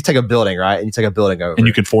take a building, right? And you take a building over, and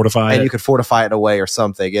you can fortify it. And you could fortify it in a way or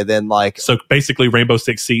something. And then like, so basically Rainbow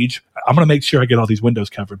Six Siege. I'm going to make sure I get all these windows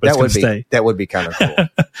covered, but it's going to stay. That would be kind of cool.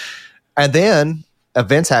 And then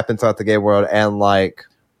events happen throughout the game world, and like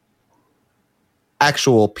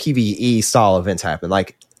actual PvE style events happen,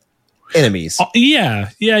 like enemies. Yeah.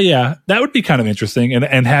 That would be kind of interesting,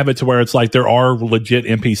 and have it to where it's like there are legit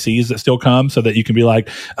NPCs that still come, so that you can be like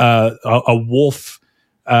a wolf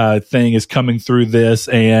thing is coming through this,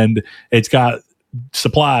 and it's got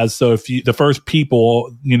supplies. So if the first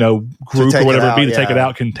people, group or whatever it be to take it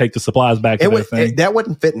out can take the supplies back to their thing. That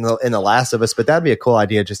wouldn't fit in the Last of Us, but that'd be a cool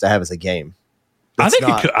idea just to have as a game. I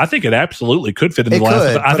think it absolutely could fit in the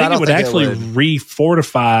Last of Us. I think it would actually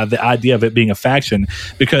re-fortify the idea of it being a faction,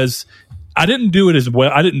 because I didn't do it as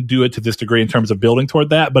well. I didn't do it to this degree in terms of building toward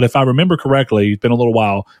that. But if I remember correctly, it's been a little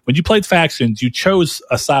while. When you played factions, you chose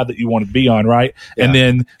a side that you wanted to be on, right? Yeah. And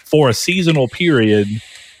then for a seasonal period,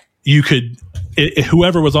 you could,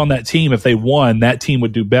 whoever was on that team, if they won, that team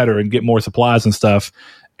would do better and get more supplies and stuff.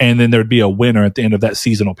 And then there'd be a winner at the end of that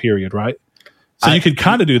seasonal period, right? So you could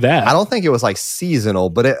kind of do that. I don't think it was like seasonal,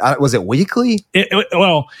 but was it weekly?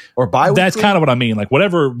 Or bi-weekly? That's kind of what I mean. Like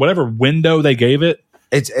whatever window they gave it.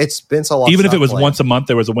 It's been so long. Even if it was once a month,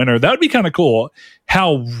 there was a winner. That would be kind of cool.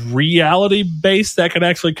 How reality based that could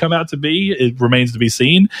actually come out to be, it remains to be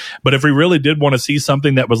seen. But if we really did want to see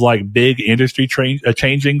something that was like big industry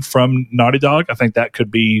changing from Naughty Dog, I think that could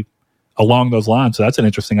be along those lines. So that's an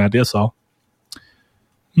interesting idea, Saul.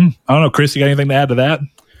 I don't know, Chris, you got anything to add to that?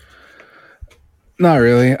 Not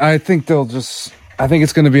really. I think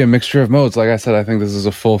it's going to be a mixture of modes. Like I said, I think this is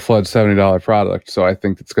a full-fledged $70 product. So I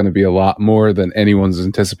think it's going to be a lot more than anyone's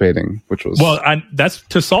anticipating, which was... Well, that's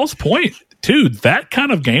to Saul's point, too. That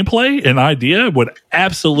kind of gameplay and idea would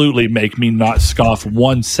absolutely make me not scoff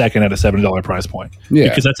 1 second at a $70 price point. Yeah.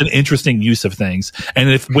 Because that's an interesting use of things.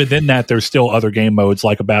 And if within that, there's still other game modes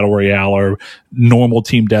like a Battle Royale or normal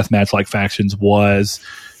team deathmatch like Factions was...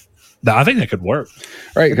 I think that could work.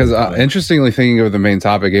 Right, because interestingly, thinking of the main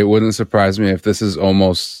topic, it wouldn't surprise me if this is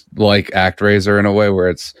almost like ActRaiser in a way, where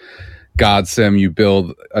it's God Sim, you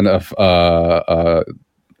build enough, I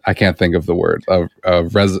can't think of the word,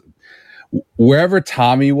 wherever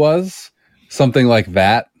Tommy was, something like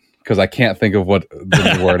that, because I can't think of what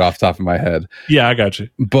the word off the top of my head. Yeah, I got you.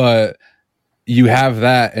 But you have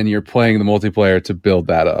that, and you're playing the multiplayer to build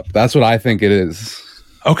that up. That's what I think it is.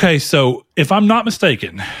 Okay, so if I'm not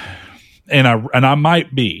mistaken... And I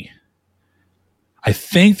might be. I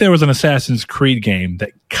think there was an Assassin's Creed game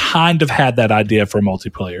that kind of had that idea for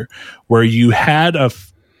multiplayer, where you had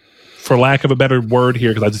for lack of a better word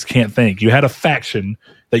here, because I just can't think, you had a faction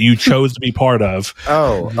that you chose to be part of.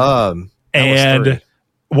 And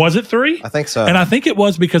was it 3? I think so. And I think it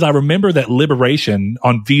was because I remember that Liberation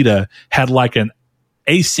on Vita had like an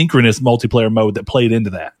asynchronous multiplayer mode that played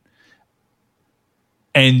into that.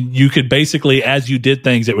 And you could basically, as you did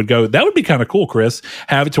things, it would go, that would be kind of cool, Chris.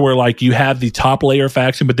 Have it to where like you have the top layer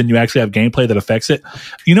faction, but then you actually have gameplay that affects it.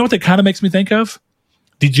 You know what that kind of makes me think of?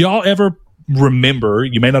 Did y'all ever remember,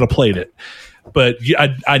 you may not have played it, but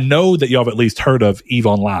I know that y'all have at least heard of EVE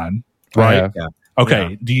Online, right? Yeah.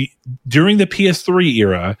 Okay. Yeah. During the PS3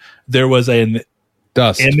 era, there was an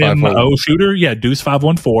Dust MMO shooter. Yeah, Deuce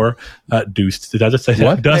 514. Deuce, did I just say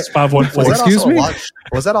what? that? Dust 514. Excuse me?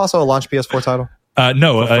 Was that also a launch PS4 title?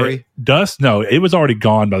 No, Dust. No, it was already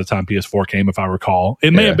gone by the time PS4 came, if I recall.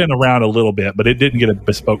 It may have been around a little bit, but it didn't get a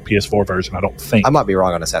bespoke PS4 version, I don't think. I might be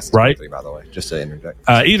wrong on Assassin's Creed 3, by the way, just to interject.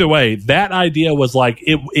 Either way, that idea was like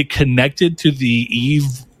it connected to the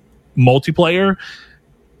EVE multiplayer,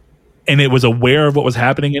 and it was aware of what was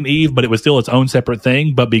happening in EVE, but it was still its own separate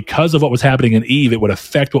thing. But because of what was happening in EVE, it would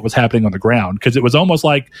affect what was happening on the ground, because it was almost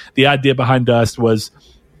like the idea behind Dust was,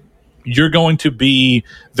 you're going to be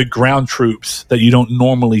the ground troops that you don't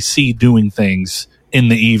normally see doing things in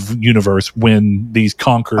the EVE universe when these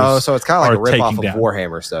conquerors. Oh, so it's kind of like a ripoff of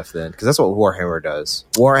Warhammer stuff then, because that's what Warhammer does.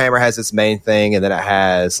 Warhammer has its main thing, and then it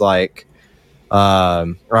has like,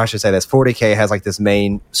 or I should say, this 40K has like this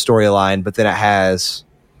main storyline, but then it has,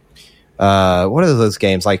 what are those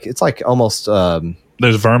games like? It's like almost.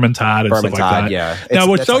 There's Vermintide and stuff like that. Yeah.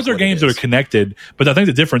 Now, those are games that are connected, but I think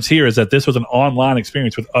the difference here is that this was an online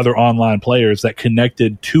experience with other online players that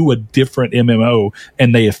connected to a different MMO,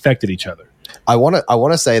 and they affected each other. I want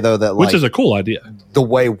to say though that which is a cool idea. the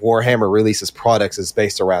way Warhammer releases products is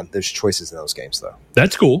based around those choices in those games, though.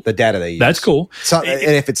 That's cool. The data they use. That's cool. So,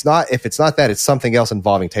 and if it's not that, it's something else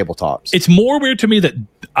involving tabletops. It's more weird to me that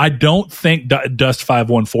I don't think Dust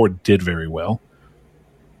 514 did very well.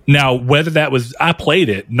 Now, whether that was, I played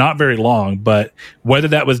it not very long, but whether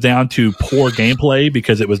that was down to poor gameplay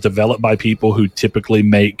because it was developed by people who typically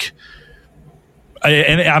make,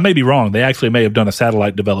 and I may be wrong, they actually may have done a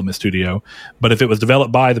satellite development studio, but if it was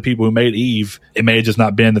developed by the people who made Eve, it may have just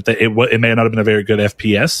not been that it may not have been a very good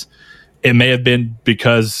FPS. It may have been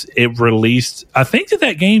because it released, I think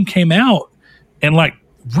that game came out and like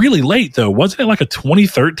really late though. Wasn't it like a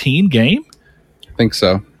 2013 game? I think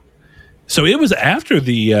so. So it was after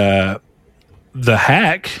the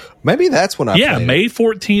hack. Maybe that's when I played May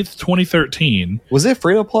 14th, 2013. Was it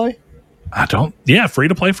free to play? Free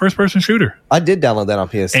to play first person shooter. I did download that on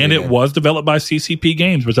PS3. And it was developed by CCP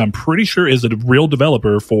Games, which I'm pretty sure is a real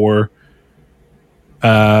developer for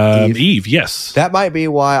Eve. Yes. That might be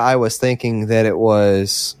why I was thinking that it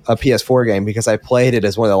was a PS4 game, because I played it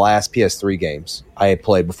as one of the last PS3 games I had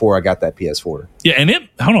played before I got that PS4. Yeah, and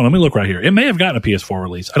hold on, let me look right here. It may have gotten a PS4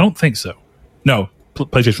 release. I don't think so. No,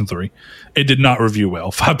 PlayStation 3. It did not review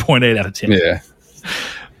well. 5.8 out of 10. Yeah.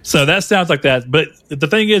 So that sounds like that. But the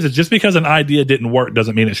thing is just because an idea didn't work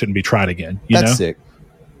doesn't mean it shouldn't be tried again. That's sick.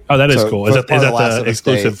 Oh, that is cool. Is that the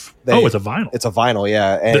exclusive? It's a vinyl. It's a vinyl,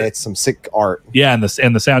 yeah, and it's some sick art. Yeah, and the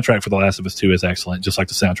soundtrack for The Last of Us 2 is excellent, just like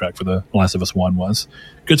the soundtrack for The Last of Us 1 was.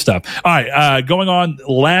 Good stuff. All right, going on.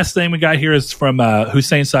 Last thing we got here is from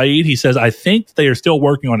Hussein Saeed. He says, I think they are still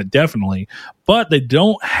working on it, definitely, but they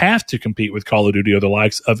don't have to compete with Call of Duty or the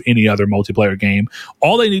likes of any other multiplayer game.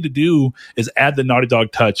 All they need to do is add the Naughty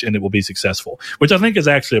Dog touch and it will be successful, which I think is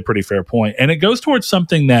actually a pretty fair point. And it goes towards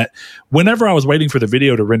something that whenever I was waiting for the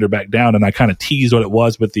video to render back down and I kind of teased what it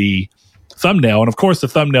was with the thumbnail, and of course the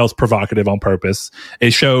thumbnail's provocative on purpose.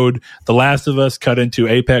 It showed The Last of Us cut into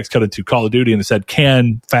Apex, cut into Call of Duty, and it said,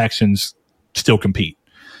 can factions still compete?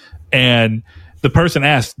 And the person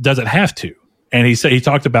asked, does it have to? And he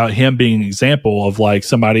talked about him being an example of like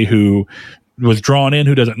somebody who was drawn in,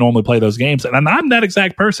 who doesn't normally play those games. And I'm that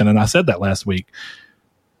exact person. And I said that last week.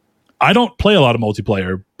 I don't play a lot of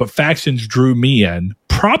multiplayer, but factions drew me in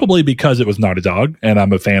probably because it was Naughty Dog and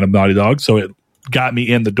I'm a fan of Naughty Dog. So it got me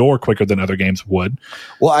in the door quicker than other games would.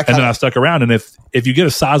 Well, and then I stuck around. And if you get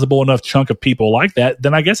a sizable enough chunk of people like that,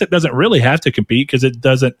 then I guess it doesn't really have to compete, because it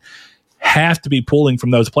doesn't have to be pulling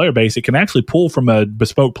from those player base. It can actually pull from a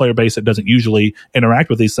bespoke player base that doesn't usually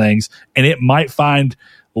interact with these things, and it might find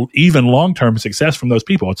even long-term success from those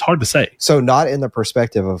people. It's hard to say. So not in the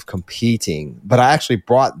perspective of competing, but I actually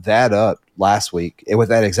brought that up last week with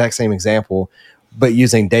that exact same example, but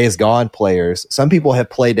using Days Gone players. Some people have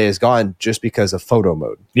played Days Gone just because of photo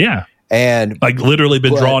mode. Yeah. And like literally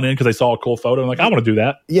been drawn in because they saw a cool photo and like, I want to do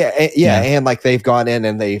that. Yeah. And like they've gone in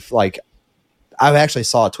and they've like, I actually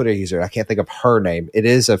saw a Twitter user. I can't think of her name.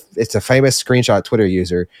 It's a famous screenshot Twitter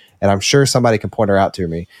user, and I'm sure somebody can point her out to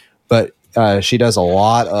me. But she does a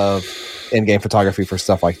lot of in-game photography for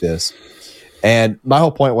stuff like this. And my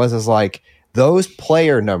whole point was like, those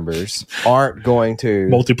player numbers aren't going to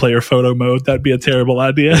multiplayer photo mode. That'd be a terrible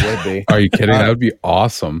idea. It would be. Are you kidding? That would be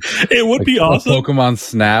awesome. It would be awesome. Pokemon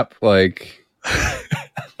Snap, like.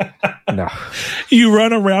 No, you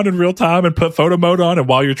run around in real time and put photo mode on, and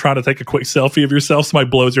while you're trying to take a quick selfie of yourself, somebody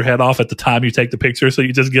blows your head off at the time you take the picture, so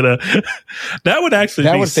you just get that would actually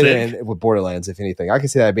that be would sick. fit in with Borderlands, if anything. I can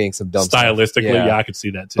see that being some dumb stylistically stuff. Yeah, I could see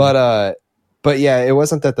that too. But yeah, it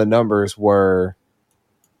wasn't that the numbers were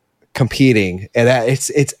competing, and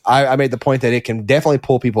that I made the point that it can definitely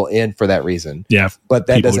pull people in for that reason. Yeah, but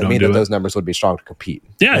that doesn't mean that those numbers would be strong to compete.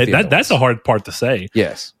 Yeah, that's the hard part to say.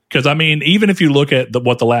 Yes. Because, I mean, even if you look at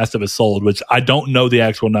what The Last of Us sold, which I don't know the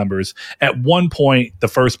actual numbers, at one point, the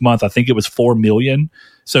first month, I think it was 4 million.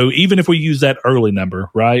 So even if we use that early number,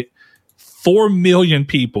 right, 4 million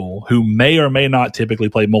people who may or may not typically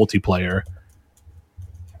play multiplayer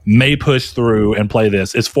may push through and play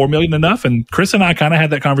this. Is 4 million enough? And Chris and I kind of had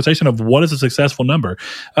that conversation of what is a successful number.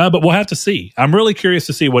 But we'll have to see. I'm really curious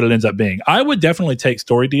to see what it ends up being. I would definitely take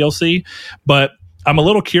story DLC, but I'm a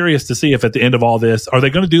little curious to see if at the end of all this, are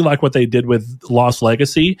they going to do like what they did with Lost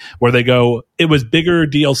Legacy, where they go, it was bigger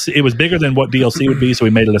DLC, it was bigger than what DLC would be, so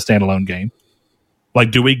we made it a standalone game.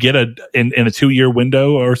 Like, do we get in a 2-year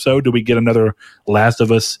window or so, do we get another Last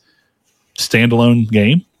of Us standalone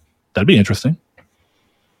game? That'd be interesting.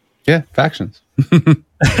 Yeah, factions.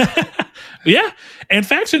 Yeah, and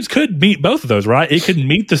factions could meet both of those, right? It could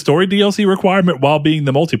meet the story DLC requirement while being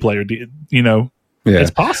the multiplayer, Yeah.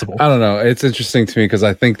 It's possible. I don't know. It's interesting to me because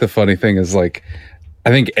I think the funny thing is like I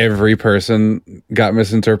think every person got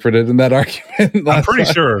misinterpreted in that argument. I'm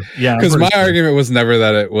pretty sure. Yeah. Because my argument was never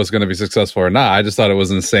that it was going to be successful or not. I just thought it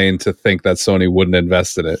was insane to think that Sony wouldn't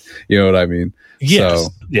invest in it. You know what I mean? Yes. So,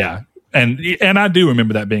 yeah. And I do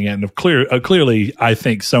remember that being it. Clearly, I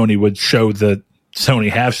think Sony would show that Sony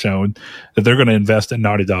have shown that they're going to invest in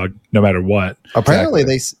Naughty Dog no matter what. Apparently,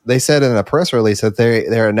 they said in a press release that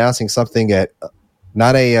they're announcing something at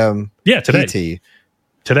not a today. PT.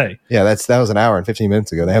 Today. Yeah, that was an hour and 15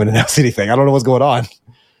 minutes ago. They haven't announced anything. I don't know what's going on.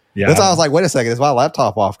 Yeah, that's why I was like, wait a second, is my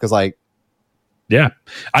laptop off? Because yeah,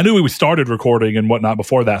 I knew we started recording and whatnot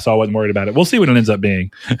before that, so I wasn't worried about it. We'll see what it ends up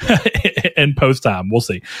being in post time. We'll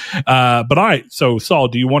see. But all right, so Saul,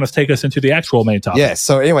 do you want to take us into the actual main topic? Yes.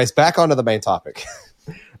 So, anyways, back onto the main topic.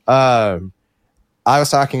 I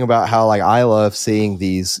was talking about how I love seeing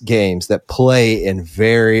these games that play in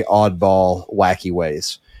very oddball, wacky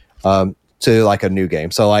ways to a new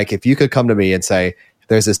game. So, if you could come to me and say,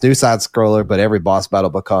 there's this new side scroller, but every boss battle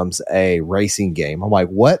becomes a racing game. I'm like,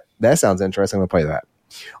 what? That sounds interesting. I'm going to play that.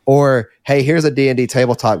 Or, hey, here's a D&D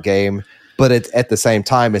tabletop game, but it's at the same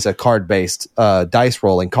time it's a card-based dice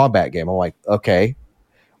rolling combat game. I'm like, okay.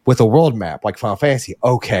 With a world map like Final Fantasy,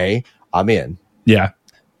 okay, I'm in. Yeah.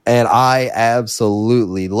 And I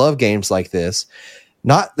absolutely love games like this.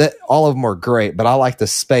 Not that all of them are great, but I like the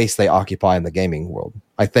space they occupy in the gaming world.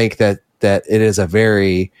 I think that it is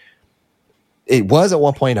it was at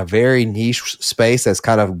one point a very niche space that's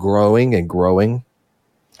kind of growing and growing.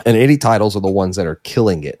 And indie titles are the ones that are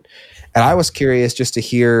killing it. And I was curious just to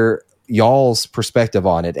hear y'all's perspective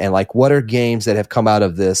on it. And what are games that have come out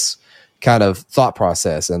of this kind of thought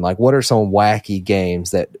process? And what are some wacky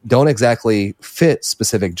games that don't exactly fit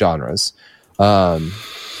specific genres that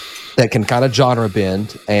can kind of genre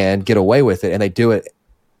bend and get away with it? And they do it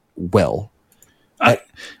well.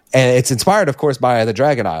 And it's inspired, of course, by the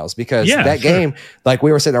Dragon Isles, because that game,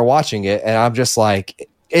 we were sitting there watching it, and I'm just like,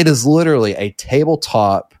 it is literally a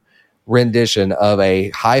tabletop rendition of a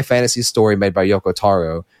high fantasy story made by Yoko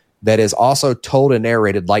Taro that is also told and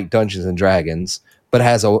narrated like Dungeons and Dragons, but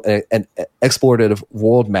has an explorative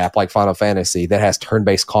world map like Final Fantasy that has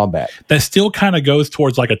turn-based combat. That still kind of goes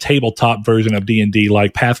towards a tabletop version of D&D,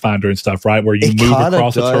 like Pathfinder and stuff, right? Where you move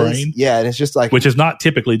across the terrain. Yeah, and it's just which is not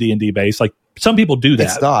typically D&D based. Some people do that.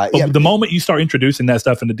 It's not. But the moment you start introducing that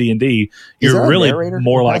stuff into D&D, you're really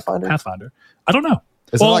more like Pathfinder. I don't know.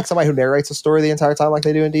 Is it somebody who narrates a story the entire time like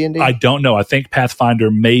they do in D&D? I don't know. I think Pathfinder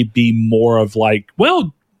may be more of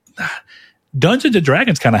Dungeons and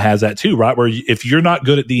Dragons kind of has that too, right? Where if you're not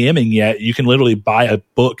good at DMing yet, you can literally buy a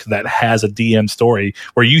book that has a DM story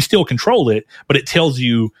where you still control it, but it tells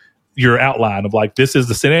you your outline of this is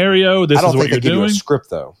the scenario, this is what you're doing. I don't think they give you a script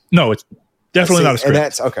though. No, it's definitely not a script. And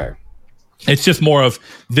that's okay. It's just more of,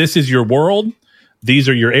 this is your world, these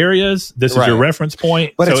are your areas, this is your reference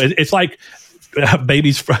point. But so it's like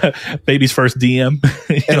baby's first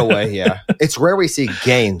DM. In a way, yeah. It's rare we see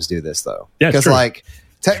games do this though. Yeah, because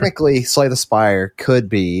technically, Slay the Spire could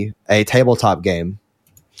be a tabletop game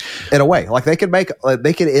in a way. They could make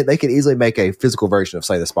they could easily make a physical version of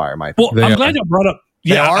Slay the Spire. I'm glad you brought up.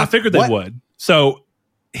 Yeah, I figured they would. So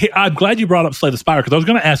I'm glad you brought up Slay the Spire, because I was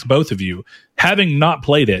going to ask both of you, having not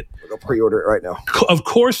played it. I'll pre-order it right now. Of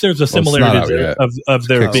course, there's a similarity of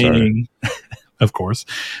there being. Of course,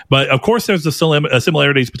 but of course, there's the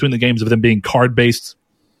similarities between the games of them being card-based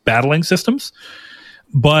battling systems,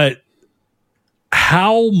 but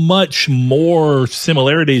how much more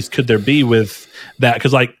similarities could there be with that?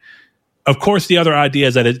 Because, of course, the other idea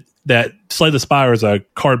is that Slay the Spire is a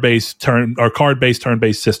card-based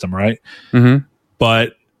turn-based system, right? Mm-hmm.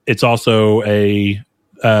 But it's also a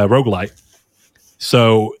roguelite.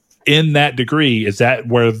 So, in that degree, is that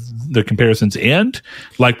where the comparisons end?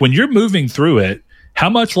 When you're moving through it, how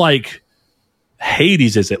much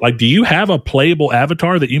Hades is it? Do you have a playable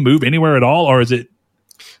avatar that you move anywhere at all, or is it?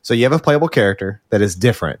 So you have a playable character that is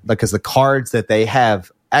different because the cards that they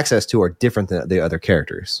have access to are different than the other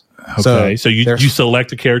characters. Okay, so you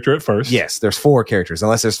select a character at first. Yes, there's 4 characters,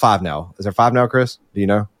 unless there's 5 now. Is there 5 now, Chris? Do you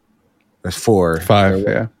know? There's 4. 5,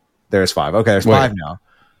 yeah. There's 5. Okay, there's 5 now.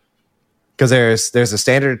 Because there's a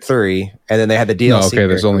standard 3, and then they had the DLC. No, okay,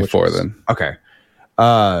 there's only 4 then. Okay.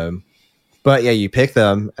 But yeah, you pick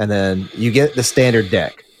them, and then you get the standard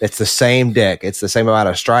deck. It's the same deck. It's the same amount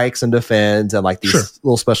of strikes and defends and these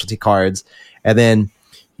little specialty cards. And then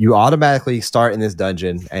you automatically start in this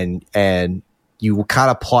dungeon and you kind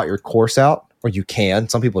of plot your course out, or you can.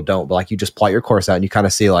 Some people don't, but you just plot your course out and you kind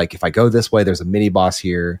of see if I go this way, there's a mini boss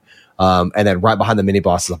here. And then right behind the mini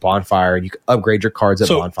boss is a bonfire, and you can upgrade your cards at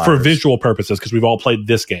bonfires. For visual purposes, because we've all played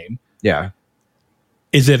this game. Yeah.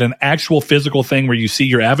 is it an actual physical thing where you see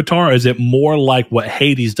your avatar, or is it more like what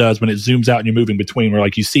Hades does when it zooms out and you're moving between, where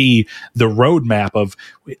like you see the roadmap of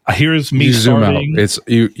here's me starting? It's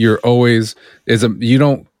you're always you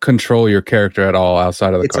don't control your character at all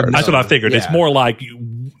outside of the card. That's what I figured. Yeah. It's more like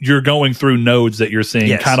you're going through nodes that you're seeing,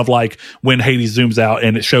 Yes. kind of like when Hades zooms out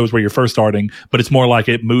and it shows where you're first starting, but it's more like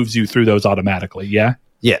it moves you through those automatically. Yeah.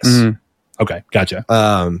 Yes. Mhm. Okay. Gotcha.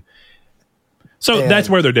 So And- that's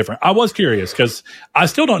where they're different. I was curious because I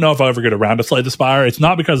still don't know if I'll ever get around to Slay the Spire. It's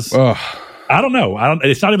not because Ugh. I don't know.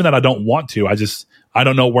 It's not even that I don't want to. I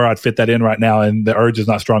don't know where I'd fit that in right now, and the urge is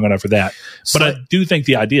not strong enough for that. But I do think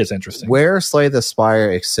the idea is interesting. Where Slay the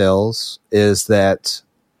Spire excels is that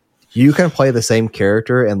you can play the same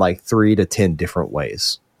character in like 3 to 10 different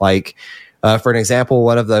ways. Like, for an example,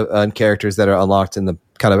 one of the characters that are unlocked in the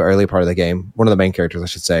kind of early part of the game, one of the main characters, I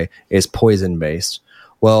should say, is poison based.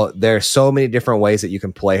 Well, there are so many different ways that you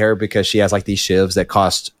can play her because she has like these shivs that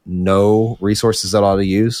cost no resources at all to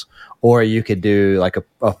use. Or you could do like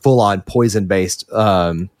a full on poison based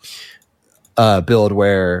build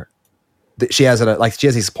where she has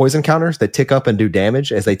these poison counters that tick up and do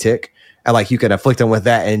damage as they tick. And like you can afflict them with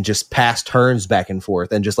that and just pass turns back and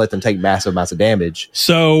forth and just let them take massive amounts of damage.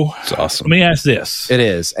 So It's awesome. let me ask this. It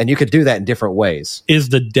is. And you could do that in different ways. Is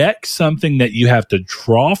the deck something that you have to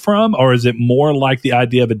draw from, or is it more like the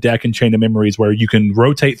idea of a deck in Chain of Memories where you can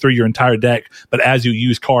rotate through your entire deck, but as you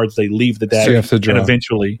use cards, they leave the deck So you have to draw. and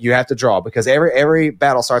eventually, You have to draw because every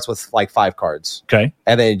battle starts with like 5 cards. okay.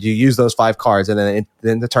 And then you use those 5 cards and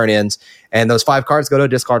then the turn ends. And those 5 cards go to a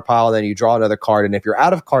discard pile. And then you draw another card. And if you're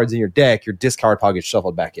out of cards in your deck, your discard pile gets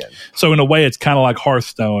shuffled back in. So in a way, it's kind of like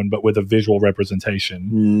Hearthstone, but with a visual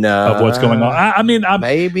representation No. of what's going on. I mean,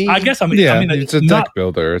 Maybe. I guess Yeah, I mean, it's a not, deck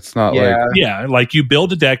builder. It's not Yeah. like yeah, like you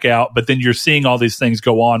build a deck out, but then you're seeing all these things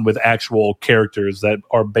go on with actual characters that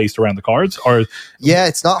are based around the cards. Or Yeah,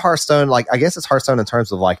 it's not Hearthstone. Like, I guess it's Hearthstone in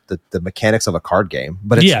terms of like the mechanics of a card game.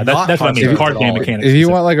 But it's yeah, not that's what I mean. Hearthstone Card at game all. mechanics. if you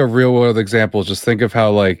want like a real world example, just think of how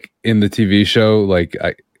like in the TV show, like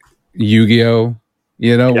Yu-Gi-Oh,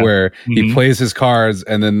 you know, Yeah. where he Mhm. plays his cards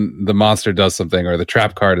and then the monster does something or the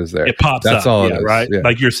trap card is there. It pops That's up, all it yeah, is, right? yeah.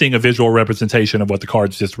 Like you're seeing a visual representation of what the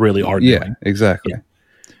cards just really are Yeah, doing. exactly.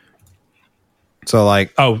 So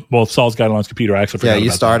like, Oh, well, Saul's got it on his computer. I actually forgot yeah, you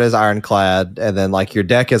about start as Ironclad, and then like your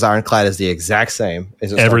deck as Ironclad is the exact same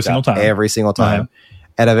as it Every starts single out, time. every single time. Uh-huh.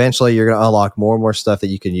 And eventually, you're going to unlock more and more stuff that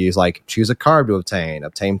you can use. Like choose a card to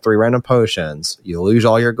obtain 3 random potions. You lose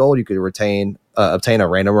all your gold, you could obtain a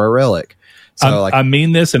random rare relic. So I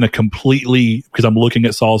mean this in a completely, because I'm looking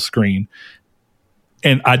at Saul's screen,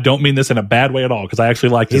 and I don't mean this in a bad way at all, because I actually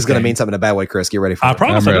like this he's going to game. mean something in a bad way, Chris. Get ready for I it.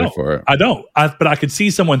 promise I'm I ready don't. for it. I don't. But I could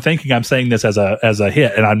see someone thinking I'm saying this as a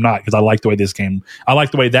hit, and I'm not, because I like the way I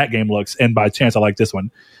like the way that game looks, and by chance I like this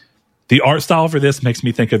one. The art style for this makes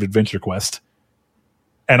me think of Adventure Quest,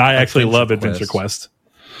 and I actually love Adventure Quest.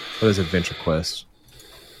 What is Adventure Quest?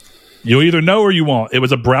 You'll either know or you won't. It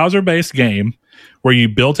was a browser-based game where you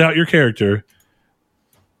built out your character,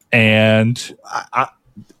 and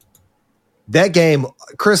That game,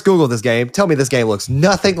 Chris, Google this game. Tell me this game looks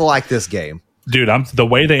nothing like this game. dude, the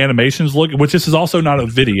way the animations look, which this is also not a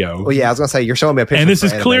video. Well, yeah, I was going to say, you're showing me a picture. And this for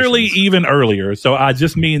is clearly animations. even earlier. So I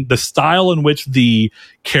just mean the style in which the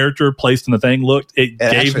character placed in the thing looked, it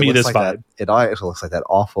gave actually me looks this like vibe. It actually looks like that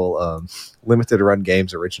awful Limited Run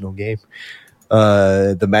Games original game.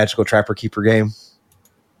 The Magical Trapper Keeper game.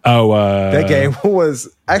 Oh, That game was...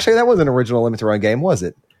 Actually, that wasn't an original Limited Run game, was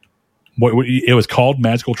it? it was called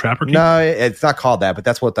Magical Trapper Keeper? No, it's not called that, but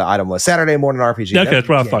that's what the item was. Saturday Morning RPG. Yeah, okay, that's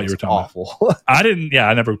what I game thought you was were talking awful. I didn't,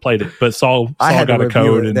 I never played it, but Saul I had to got a review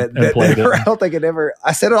code it. and played it. I don't think it ever...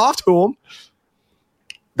 I sent it off to them.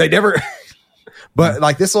 They never... But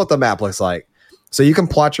like this is what the map looks like. So you can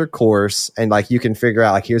plot your course and like you can figure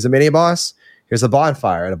out like here's a mini boss, here's a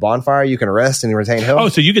bonfire. At a bonfire you can rest and retain health. Oh,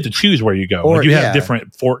 so you get to choose where you go. Or- Like you yeah. have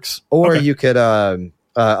different forks. Or Okay. you could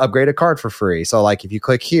upgrade a card for free. So like if you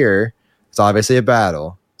click here, it's obviously a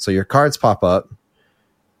battle. So your cards pop up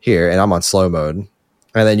here, and I'm on slow mode.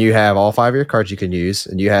 And then you have all 5 of your cards you can use,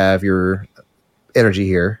 and you have your energy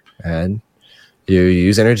here, and you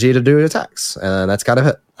use energy to do attacks. And that's kind of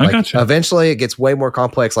it. I Like, gotcha. Eventually it gets way more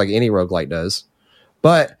complex like any roguelike does.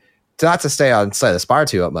 But not to stay on Slay the Spire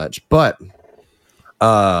too up much, but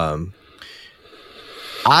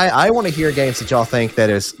I want to hear games that y'all think that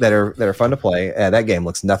are fun to play. That game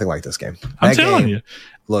looks nothing like this game. I'm That telling game you.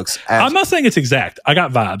 looks. I'm not saying it's exact. I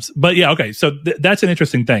got vibes. But yeah, okay. So that's an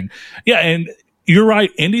interesting thing. Yeah, and you're right.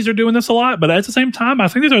 Indies are doing this a lot, but at the same time, I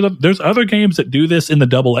think there's other games that do this in the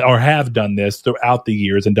AA or have done this throughout the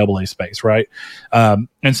years in AA space, right? And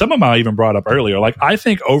some of them I even brought up earlier. Like, I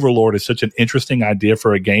think Overlord is such an interesting idea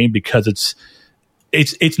for a game because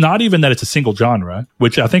it's not even that it's a single genre,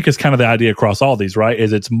 which I think is kind of the idea across all these, right?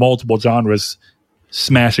 Is it's multiple genres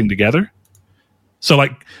smashing together. So,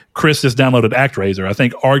 like, Chris just downloaded ActRaiser. I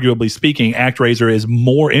think, arguably speaking, ActRaiser is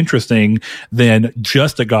more interesting than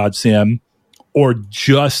just a God Sim or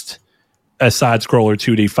just a side-scroller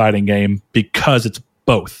 2D fighting game because it's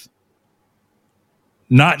both.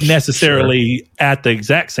 Not necessarily at the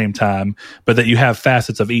exact same time, but that you have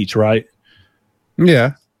facets of each, right?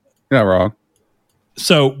 Yeah, you're not wrong.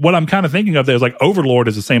 So what I'm kind of thinking of there is like Overlord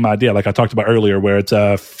is the same idea, like I talked about earlier, where it's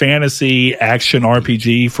a fantasy action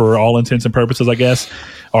RPG for all intents and purposes, I guess,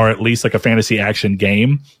 or at least like a fantasy action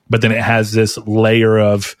game. But then it has this layer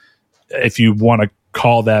of, if you want to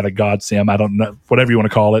call that a God Sim, I don't know, whatever you want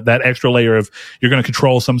to call it, that extra layer of you're going to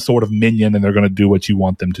control some sort of minion and they're going to do what you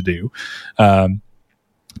want them to do.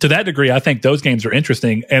 To that degree, I think those games are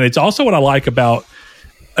interesting. And it's also what I like about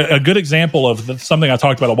a good example of something I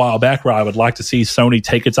talked about a while back where I would like to see Sony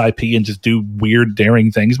take its IP and just do weird, daring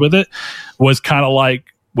things with it was kind of like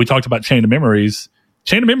we talked about Chain of Memories.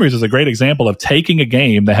 Chain of Memories is a great example of taking a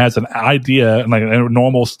game that has an idea and like a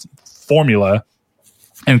normal formula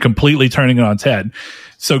and completely turning it on its head.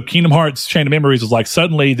 So Kingdom Hearts Chain of Memories was like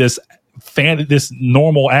suddenly this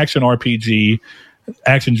normal action RPG,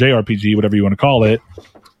 action JRPG, whatever you want to call it,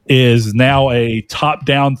 is now a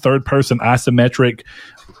top-down third-person isometric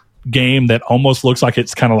game that almost looks like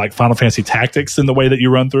it's kind of like Final Fantasy Tactics in the way that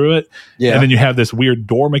you run through it. Yeah. And then you have this weird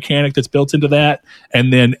door mechanic that's built into that.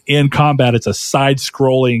 And then in combat, it's a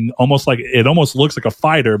side-scrolling, almost looks like a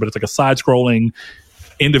fighter, but it's like a side-scrolling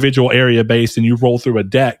individual area based, and you roll through a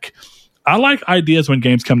deck. I like ideas when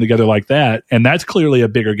games come together like that, and that's clearly a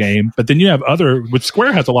bigger game. But then you have which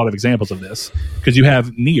Square has a lot of examples of this, because you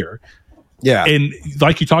have Nier. Yeah. And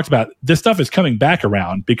like you talked about, this stuff is coming back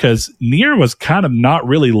around because Nier was kind of not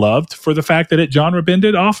really loved for the fact that it genre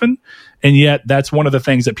bended often. And yet that's one of the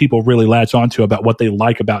things that people really latch onto about what they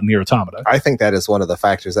like about Nier Automata. I think that is one of the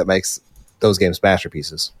factors that makes those games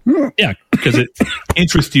masterpieces. Yeah, because it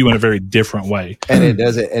interests you in a very different way. And it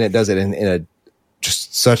does it in a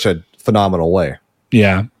just such a phenomenal way.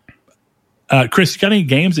 Yeah. Chris, you got any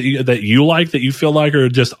games that you like that you feel like are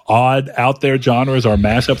just odd out there genres or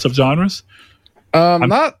mashups of genres?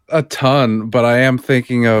 Not a ton, but I am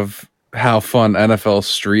thinking of how fun NFL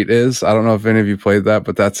Street is. I don't know if any of you played that,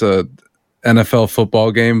 but that's a NFL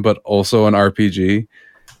football game, but also an RPG.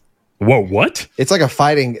 Whoa, what? It's like a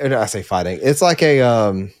fighting. I say fighting. It's like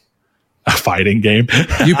a fighting game.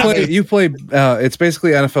 You play. It's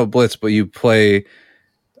basically NFL Blitz, but you play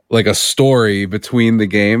like a story between the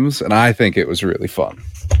games, and I think it was really fun.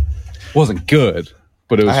 Wasn't good,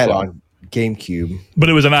 but it was fun. On GameCube, but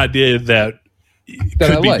it was an idea that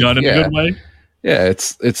could be done in a good way. Yeah,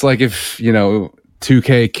 it's like if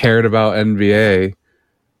 2K cared about NBA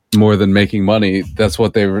more than making money. That's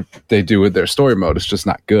what they do with their story mode. It's just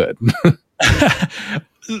not good.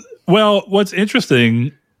 Well, what's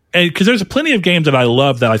interesting, and because there's plenty of games that I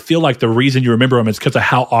love that I feel like the reason you remember them is because of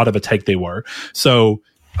how odd of a take they were. So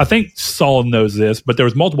I think Saul knows this, but there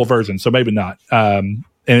was multiple versions, so maybe not.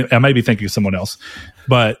 And I may be thinking of someone else.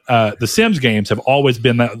 But the Sims games have always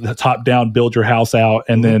been the top-down, build your house out,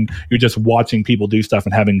 and then you're just watching people do stuff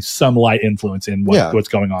and having some light influence in what's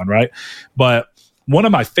going on, right? But one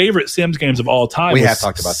of my favorite Sims games of all time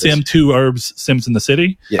was Sim 2 Urbs Sims in the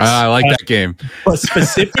City. Yes. I like that game. But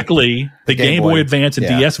specifically the Game Boy Advance and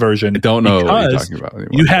DS version. I don't know what you're talking about anymore.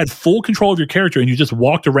 You had full control of your character and you just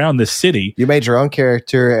walked around this city. You made your own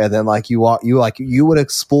character, and then you would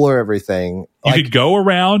explore everything. You could go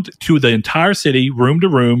around to the entire city, room to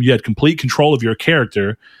room. You had complete control of your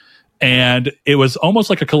character. And it was almost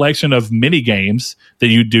like a collection of mini games that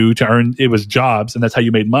you do to earn. It was jobs, and that's how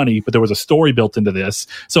you made money. But there was a story built into this.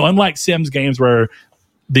 So unlike Sims games, where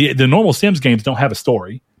the normal Sims games don't have a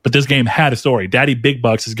story, but this game had a story. Daddy Big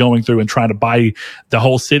Bucks is going through and trying to buy the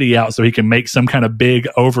whole city out so he can make some kind of big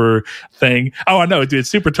over thing. Oh, I know, dude, it's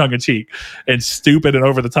super tongue in cheek and stupid and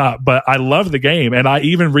over the top. But I love the game, and I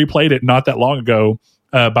even replayed it not that long ago.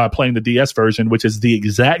 By playing the DS version, which is the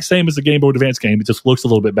exact same as the Game Boy Advance game. It just looks a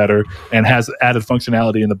little bit better and has added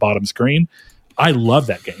functionality in the bottom screen. I love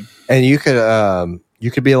that game. And you could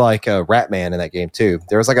be like a Ratman in that game too.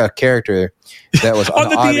 There was like a character that was on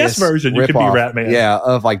the DS version. You could be Ratman. Yeah,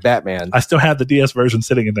 of like Batman. I still have the DS version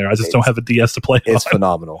sitting in there. I just don't have a DS to play. It's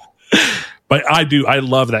phenomenal. But I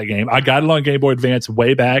love that game. I got it on Game Boy Advance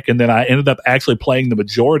way back, and then I ended up actually playing the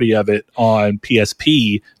majority of it on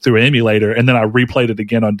PSP through an emulator, and then I replayed it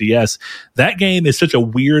again on DS. That game is such a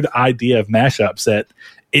weird idea of mashups that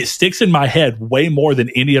it sticks in my head way more than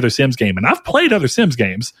any other Sims game. And I've played other Sims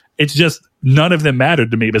games. It's just none of them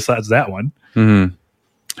mattered to me besides that one. Mm-hmm.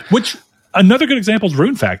 Which, another good example is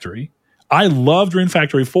Rune Factory. I loved Rune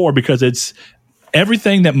Factory 4 because it's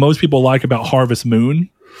everything that most people like about Harvest Moon.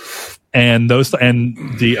 And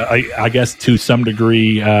I guess to some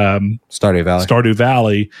degree, Stardew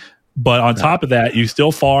Valley. But on top of that, you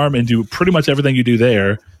still farm and do pretty much everything you do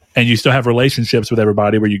there. And you still have relationships with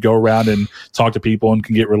everybody where you go around and talk to people and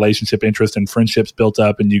can get relationship interest and friendships built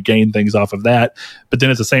up and you gain things off of that. But then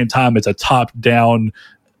at the same time, it's a top-down,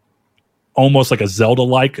 almost like a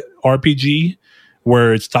Zelda-like RPG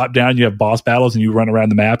where it's top-down, you have boss battles and you run around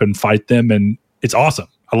the map and fight them. And it's awesome.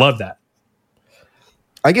 I love that.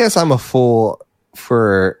 I guess I'm a fool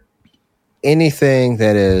for anything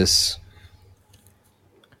that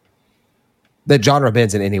genre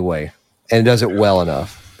bends in any way and does it well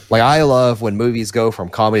enough. Like, I love when movies go from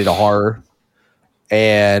comedy to horror,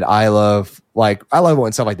 and I love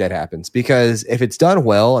when stuff like that happens, because if it's done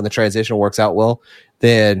well and the transition works out well,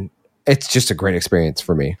 then it's just a great experience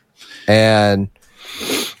for me. And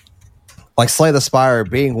like Slay the Spire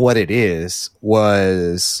being what it is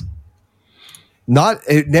was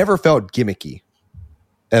it never felt gimmicky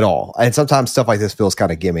at all. And sometimes stuff like this feels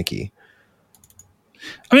kind of gimmicky.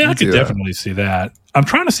 I mean, I could definitely see that. I'm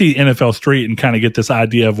trying to see NFL Street and kind of get this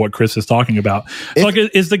idea of what Chris is talking about. So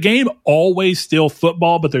is the game always still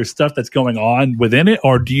football, but there's stuff that's going on within it?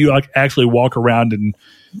 Or do you actually walk around and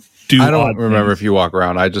do I don't remember if you walk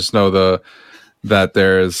around. I just know that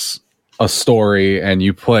there's a story and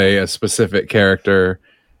you play a specific character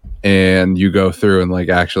and you go through and like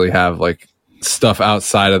actually have like stuff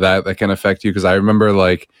outside of that can affect you. Because I remember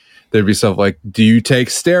like there'd be stuff like, do you take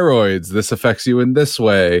steroids? This affects you in this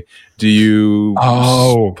way. Do you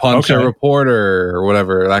punch a reporter or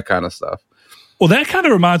whatever, that kind of stuff. Well, that kind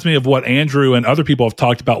of reminds me of what Andrew and other people have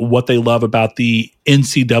talked about, what they love about the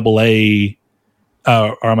NCAA.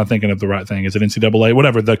 Or am I thinking of the right thing? Is it NCAA?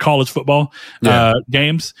 Whatever, the college football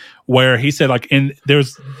games, where he said like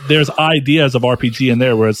there's ideas of RPG in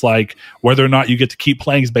there where it's like whether or not you get to keep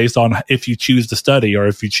playing is based on if you choose to study or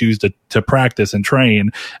if you choose to practice and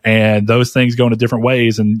train, and those things go into different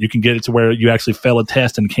ways, and you can get it to where you actually fail a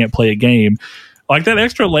test and can't play a game. Like that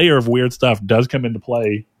extra layer of weird stuff does come into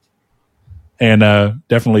play. And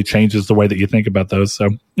definitely changes the way that you think about those. So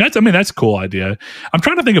that's a cool idea. I'm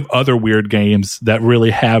trying to think of other weird games that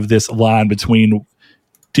really have this line between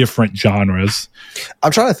different genres.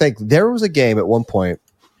 I'm trying to think. There was a game at one point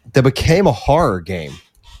that became a horror game.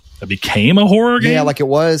 That became a horror game? Yeah, like it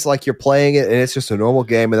was like you're playing it and it's just a normal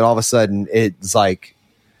game, and then all of a sudden it's like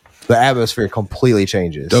the atmosphere completely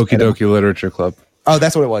changes. Doki Doki Literature Club. Oh,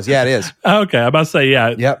 that's what it was. Yeah, it is. Okay, I'm about to say,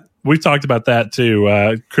 yeah. Yep. We talked about that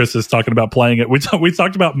too. Chris is talking about playing it. We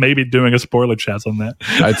talked about maybe doing a spoiler chat on that.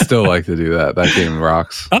 I'd still like to do that. That game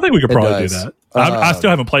rocks. I think we could probably do that. I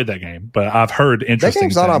still haven't played that game, but I've heard interesting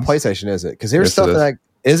things. That game's not on PlayStation, is it? Because there's stuff that...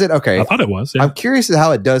 Is it? Okay. I thought it was. Yeah. I'm curious as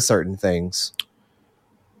how it does certain things.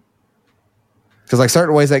 Because like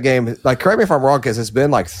certain ways that game... Like, correct me if I'm wrong, because it's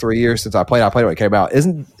been like 3 years since I played it when it came out.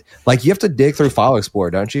 Isn't... Like, you have to dig through File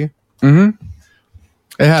Explorer, don't you? Mm-hmm.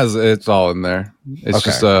 It's all in there. It's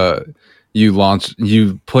just you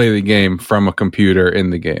play the game from a computer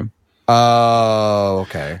in the game. Oh,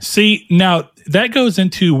 okay. See, now that goes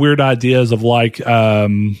into weird ideas of like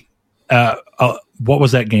what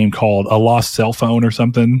was that game called? A Lost Cell Phone or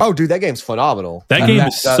something? Oh, dude, that game's phenomenal. That game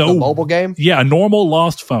is the mobile game? Yeah, a normal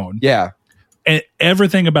Lost Phone. Yeah. And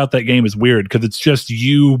everything about that game is weird because it's just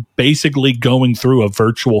you basically going through a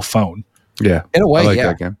virtual phone. Yeah. In a way, I like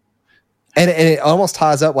that game. And it almost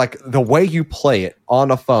ties up like the way you play it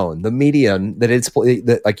on a phone, the medium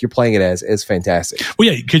that like you're playing it as is fantastic. Well,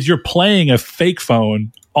 yeah, because you're playing a fake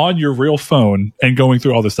phone on your real phone and going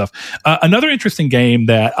through all this stuff. Another interesting game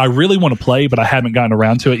that I really want to play, but I haven't gotten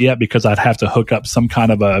around to it yet because I'd have to hook up some kind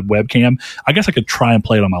of a webcam. I guess I could try and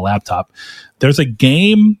play it on my laptop. There's a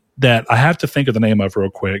game that I have to think of the name of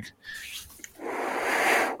real quick.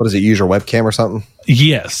 What does it use, your webcam or something?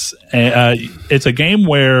 Yes. It's a game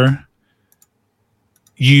where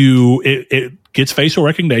it gets facial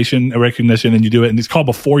recognition, and you do it, and it's called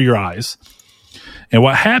Before Your Eyes. And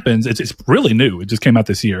what happens, it's really new. It just came out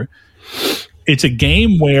this year. It's a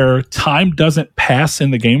game where time doesn't pass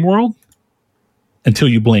in the game world until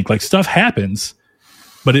you blink. Like stuff happens,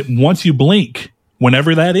 but once you blink,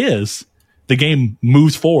 whenever that is, the game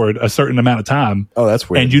moves forward a certain amount of time. Oh, that's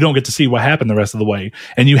weird. And you don't get to see what happened the rest of the way.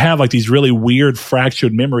 And you have like these really weird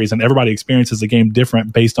fractured memories, and everybody experiences the game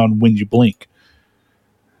different based on when you blink.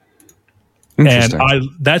 And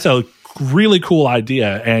that's a really cool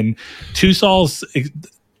idea. And to Saul's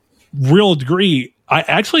real degree, I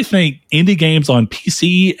actually think indie games on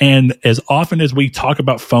PC, and as often as we talk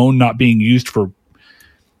about phone not being used for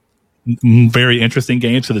very interesting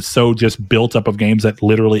games, so it's so just built up of games that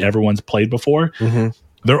literally everyone's played before. Mm-hmm.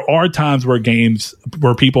 There are times where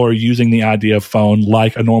people are using the idea of phone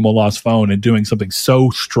like a normal lost phone and doing something so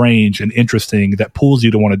strange and interesting that pulls you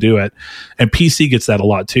to want to do it. And PC gets that a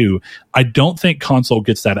lot too. I don't think console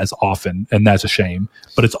gets that as often, and that's a shame.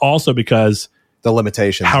 But it's also because the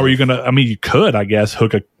limitations. How are you going to? I mean, you could, I guess,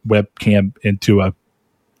 hook a webcam into a.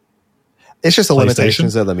 It's just the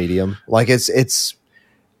limitations of the medium. Like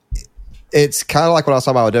it's kind of like what I was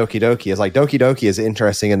talking about with Doki Doki. It's like Doki Doki is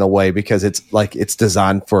interesting in the way because it's like it's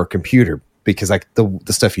designed for a computer because like the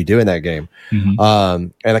stuff you do in that game, and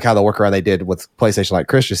the kind of the workaround they did with PlayStation, like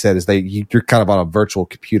Chris just said, is you're kind of on a virtual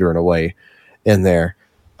computer in a way in there,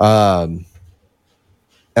 and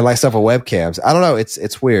like stuff with webcams. I don't know.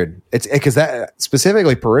 It's weird. It's because that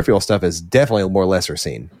specifically peripheral stuff is definitely more lesser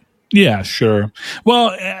seen. Yeah, sure.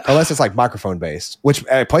 Well, unless it's like microphone based, which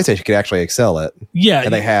PlayStation could actually excel at. Yeah,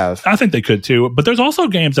 and they have. I think they could too. But there's also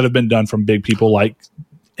games that have been done from big people. Like,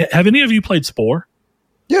 have any of you played Spore?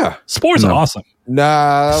 Yeah, Spore's awesome.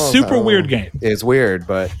 Super weird game. It's weird,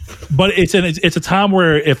 but it's a time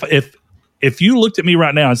where if you looked at me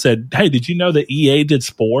right now and said, "Hey, did you know that EA did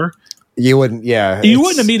Spore?" You wouldn't. Yeah, you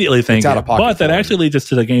wouldn't immediately think it. But that actually leads us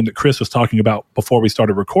to the game that Chris was talking about before we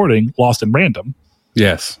started recording, Lost in Random.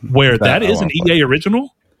 Yes. Where that is an EA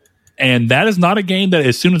original, and that is not a game that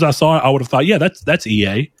as soon as I saw it, I would have thought, yeah, that's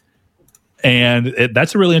EA. And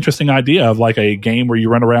that's a really interesting idea of like a game where you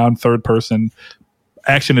run around third person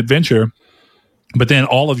action adventure, but then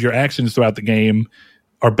all of your actions throughout the game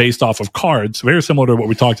are based off of cards, very similar to what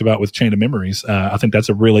we talked about with Chain of Memories. I think that's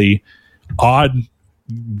a really odd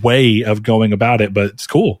way of going about it, but it's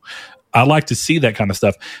cool. I like to see that kind of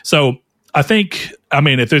stuff. So I think,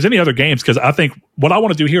 if there's any other games, because I think what I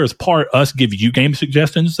want to do here is us give you game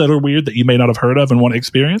suggestions that are weird that you may not have heard of and want to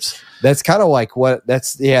experience. That's kind of like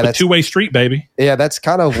that's a two-way street, baby. Yeah, that's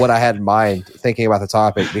kind of what I had in mind thinking about the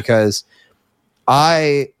topic, because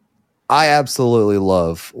I absolutely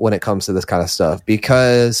love when it comes to this kind of stuff,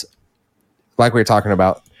 because like we were talking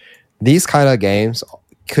about, these kind of games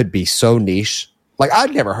could be so niche. Like,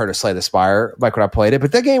 I'd never heard of Slay the Spire like when I played it,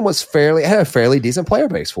 but that game was had a fairly decent player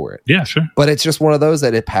base for it. Yeah, sure. But it's just one of those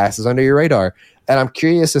that it passes under your radar. And I'm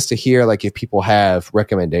curious as to hear like if people have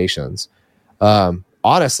recommendations.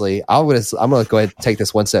 Honestly, I'm going to go ahead and take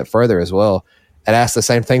this one step further as well and ask the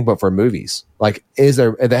same thing, but for movies. Like,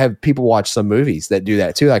 have people watch some movies that do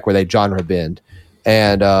that too, like where they genre bend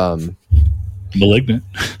and Malignant.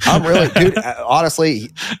 I'm really, dude. Honestly,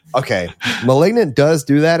 okay. Malignant does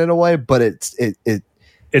do that in a way, but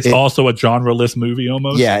it's also a genre-less movie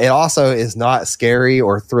almost. Yeah, it also is not scary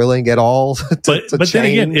or thrilling at all. But then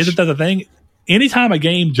again, isn't that the thing? Anytime a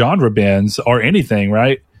game genre bends or anything,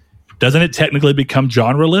 right? Doesn't it technically become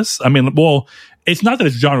genre-less? I mean, well, it's not that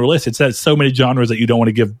it's genre-less. It's that so many genres that you don't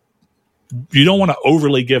want to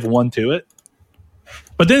overly give one to it.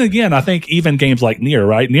 But then again, I think even games like Nier,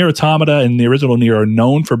 right? Nier Automata and the original Nier are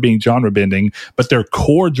known for being genre bending, but their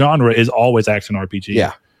core genre is always action RPG.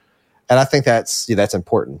 Yeah. And I think that's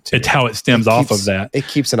important too. It's how it stems off of that. It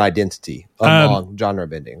keeps an identity among genre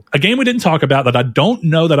bending. A game we didn't talk about that I don't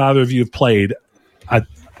know that either of you have played. I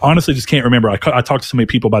honestly just can't remember. I talked to so many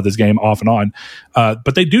people about this game off and on,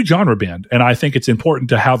 but they do genre bend, and I think it's important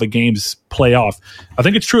to how the games play off. I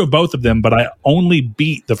think it's true of both of them, but I only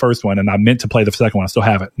beat the first one, and I meant to play the second one. I still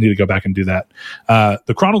haven't. Need to go back and do that.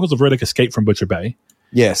 The Chronicles of Riddick: Escape from Butcher Bay.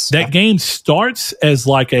 Yes, that game starts as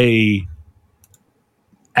like a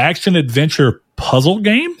action adventure puzzle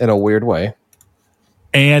game in a weird way.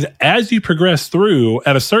 And as you progress through,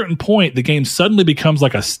 at a certain point, the game suddenly becomes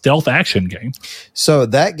like a stealth action game. So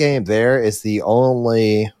that game there is the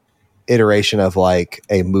only iteration of like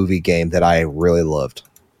a movie game that I really loved.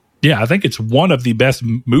 Yeah, I think it's one of the best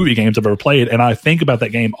movie games I've ever played. And I think about that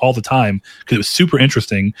game all the time because it was super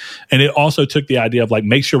interesting. And it also took the idea of like,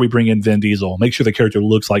 make sure we bring in Vin Diesel, make sure the character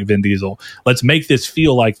looks like Vin Diesel. Let's make this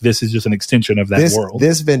feel like this is just an extension of that world.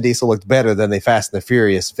 This Vin Diesel looked better than the Fast and the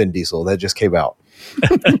Furious Vin Diesel that just came out.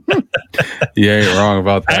 You ain't wrong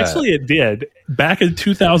about that. Actually, it did. Back in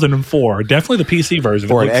 2004, definitely the PC version.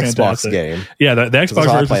 For an looked Xbox fantastic. game. Yeah, the Xbox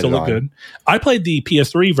how I version played still it looked on. good. I played the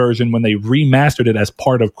PS3 version when they remastered it as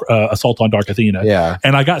part of Assault on Dark Athena. Yeah.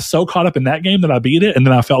 And I got so caught up in that game that I beat it, and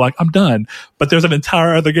then I felt like I'm done. But there's an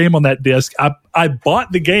entire other game on that disc. I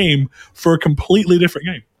bought the game for a completely different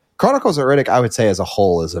game. Chronicles of Riddick, I would say as a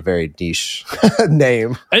whole, is a very niche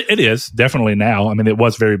name. It is, definitely now. I mean, it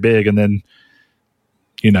was very big, and then,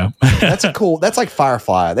 That's a cool. That's like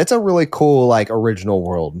Firefly. That's a really cool, like, original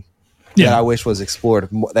world that I wish was explored.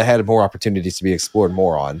 That had more opportunities to be explored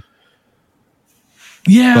more on.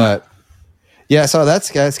 Yeah. But yeah, so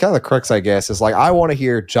that's kind of the crux, I guess. Is like I want to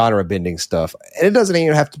hear genre bending stuff, and it doesn't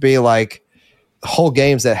even have to be like whole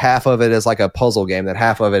games that half of it is like a puzzle game, that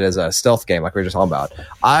half of it is a stealth game, like we were just talking about.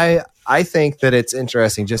 I think that it's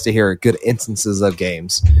interesting just to hear good instances of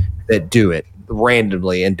games that do it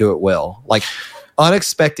randomly and do it well. Like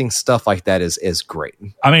unexpected stuff like that is great.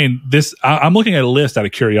 I mean, I'm looking at a list out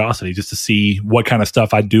of curiosity just to see what kind of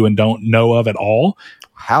stuff I do and don't know of at all.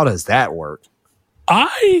 How does that work?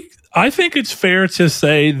 I think it's fair to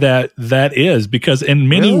say that is because in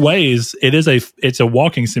many ways it's a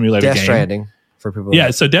walking simulator Death game. Stranding for people. Yeah,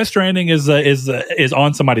 so Death Stranding is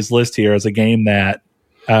on somebody's list here as a game that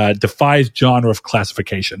defies genre of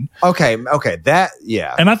classification. Okay, that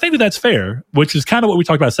and I think that's fair, which is kind of what we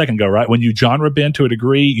talked about a second ago, right? When you genre bend to a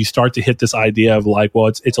degree, you start to hit this idea of like, well,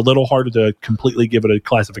 it's a little harder to completely give it a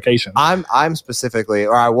classification. I'm specifically,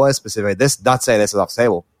 or I was specifically, this not saying this is off the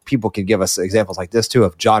table. People can give us examples like this too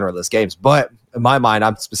of genre-less games, but in my mind,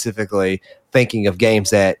 I'm specifically thinking of games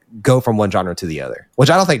that go from one genre to the other, which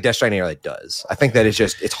I don't think Death Stranding really does. I think that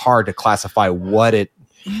it's hard to classify what it.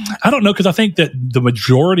 I don't know, because I think that the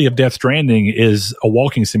majority of Death Stranding is a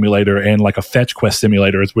walking simulator and like a fetch quest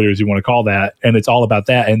simulator, as weird as you want to call that, and it's all about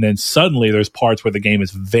that. And then suddenly there's parts where the game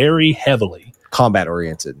is very heavily combat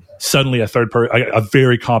oriented. Suddenly a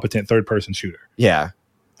very competent third person shooter. Yeah.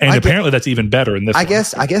 And apparently that's even better in this. I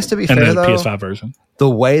guess to be fair, though, PS5 version, the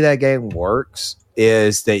way that game works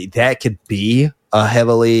is that could be a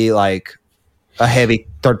heavy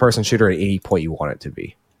third person shooter at any point you want it to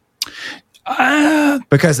be.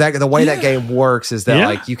 Because the way that game works is that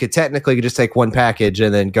like you could technically just take one package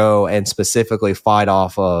and then go and specifically fight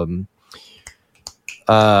off guys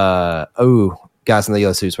in the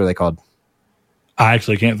yellow suits. What are they called? I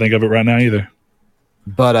actually can't think of it right now either.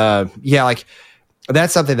 But like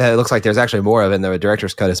that's something that it looks like there's actually more of in the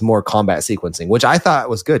director's cut is more combat sequencing, which I thought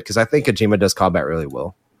was good because I think Kojima does combat really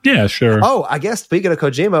well. Yeah, sure. Oh, I guess speaking of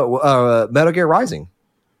Kojima, Metal Gear Rising.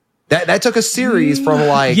 That took a series from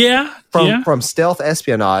like from stealth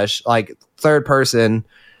espionage, like third person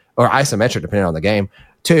or isometric, depending on the game,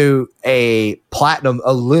 to a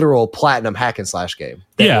literal platinum hack and slash game.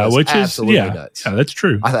 Which is absolutely nuts. Yeah, that's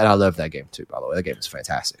true. I love that game too. By the way, that game is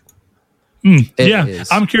fantastic.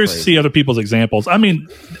 I'm curious to see other people's examples. I mean,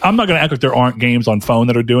 I'm not going to act like there aren't games on phone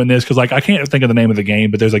that are doing this because, like, I can't think of the name of the game,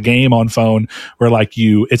 but there's a game on phone where, like,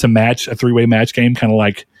 it's a three-way match game, kind of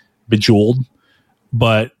like Bejeweled,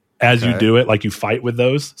 but as you do it, like, you fight with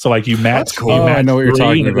those. So, like, you match. That's cool. I know what you're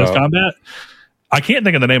talking about. Combat. I can't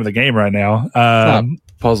think of the name of the game right now. It's not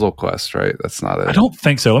Puzzle Quest, right? That's not it. I don't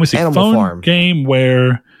think so. Let me see. Animal Phone Farm. Game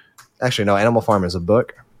where actually no, Animal Farm is a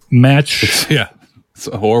book. Match. It's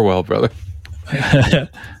Orwell, brother.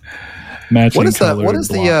 Matching what is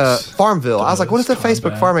the Farmville? I was like, what is the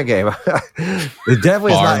Facebook farming game? It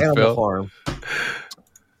definitely is not Animal Farm. All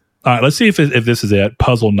right, let's see if this is it.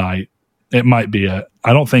 Puzzle Night. It might be it.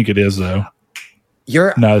 I don't think it is though.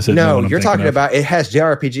 You're talking about it has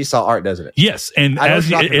JRPG style art, doesn't it? Yes, and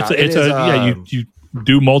you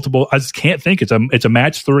do multiple. I just can't think. It's a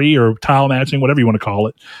match 3 or tile matching, whatever you want to call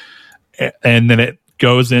it, and then it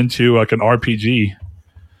goes into like an RPG.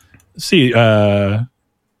 Let's see,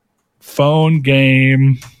 phone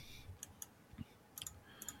game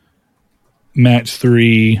match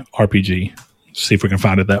 3 RPG. Let's see if we can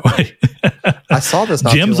find it that way. I saw this.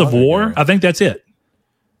 Gems of War. I think that's it.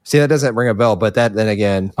 See, that doesn't ring a bell, but then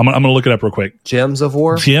again, I'm gonna look it up real quick. Gems of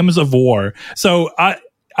War. Gems of War. So I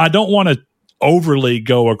don't want to overly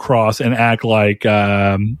go across and act like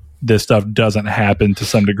this stuff doesn't happen to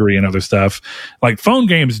some degree in other stuff. Like phone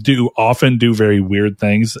games often do very weird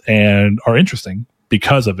things and are interesting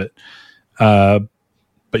because of it. But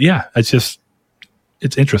yeah, it's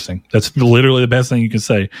interesting. That's literally the best thing you can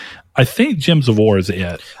say. I think Gems of War is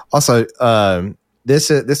it. Also,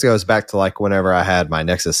 this goes back to like whenever I had my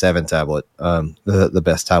Nexus 7 tablet, the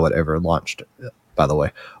best tablet ever launched, by the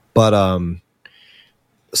way. But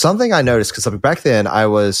something I noticed, because back then I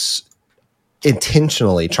was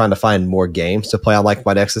intentionally trying to find more games to play on like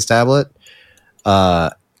my Nexus tablet,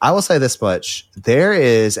 I will say this much: there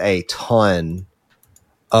is a ton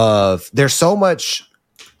of there's so many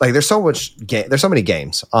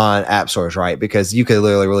games on app stores, right? Because you could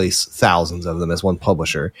literally release thousands of them as one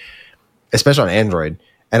publisher, especially on Android,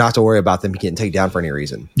 and not have to worry about them getting taken down for any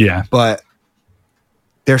reason. Yeah, but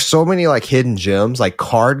there's so many like hidden gems, like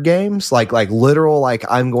card games, like literal, like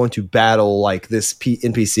I'm going to battle like this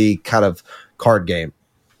NPC kind of card game,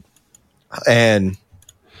 and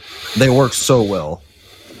they work so well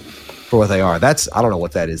for what they are. I don't know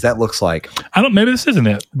what that is. That looks like maybe this isn't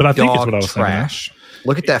it, but I think it's what I was trash. Thinking.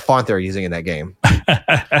 Look at that font they're using in that game.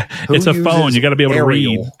 It's a phone. You got to be able to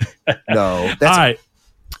read. No. All right.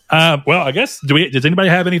 Well, I guess does anybody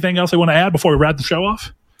have anything else they want to add before we wrap the show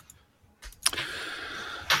off?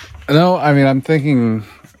 No, I mean, I'm thinking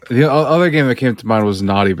the other game that came to mind was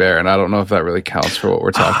Naughty Bear, and I don't know if that really counts for what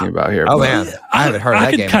we're talking about here. Oh man, I haven't heard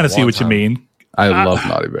that game. I can kind of see what you mean. I love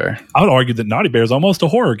Naughty Bear. I would argue that Naughty Bear is almost a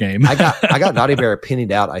horror game. I got Naughty Bear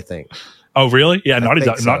pennied out, I think. Oh, really? Yeah, Naughty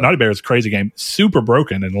so. Bear is a crazy game. Super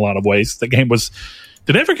broken in a lot of ways. That game was...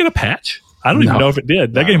 Did it ever get a patch? I don't even know if it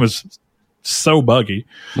did. That game was so buggy.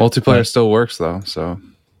 Multiplayer still works, though, so...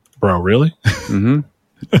 Bro, really? Mm-hmm.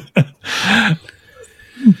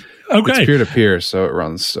 Okay. It's peer-to-peer, so it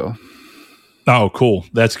runs still. Oh, cool.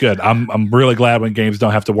 That's good. I'm really glad when games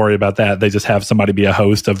don't have to worry about that. They just have somebody be a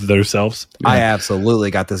host of themselves. Yeah. I absolutely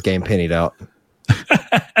got this game pennied out.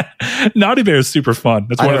 Naughty Bear is super fun.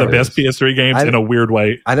 That's one of the best PS3 games in a weird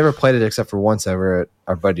way. I never played it except for once ever at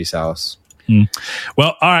our buddy's house.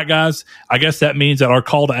 Well, all right, guys. I guess that means that our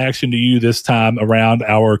call to action to you this time around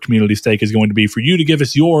our community stake is going to be for you to give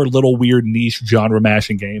us your little weird niche genre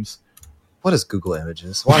mashing games. What is Google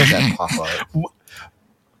Images? Why does that pop up?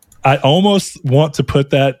 I almost want to put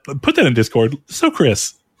that in Discord. So,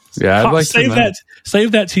 Chris, yeah, I'd like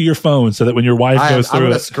save that to your phone so that when your wife goes through I'm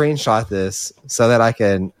going to screenshot this so that I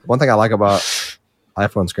can. One thing I like about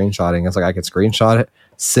iPhone screenshotting is like I can screenshot it,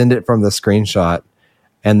 send it from the screenshot,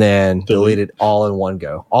 and then delete it all in one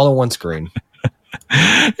go, all in one screen.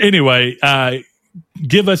 Anyway,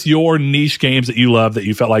 give us your niche games that you love that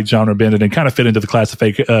you felt like genre bended and kind of fit into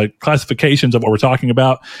the classifications of what we're talking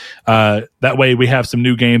about. That way we have some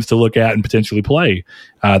new games to look at and potentially play.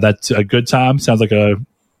 That's a good time. Sounds like a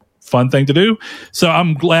fun thing to do. So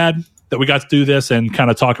I'm glad that we got to do this and kind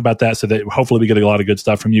of talk about that so that hopefully we get a lot of good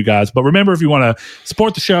stuff from you guys. But remember, if you want to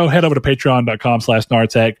support the show, head over to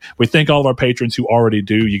patreon.com/Nartech. We thank all of our patrons who already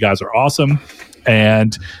do. You guys are awesome.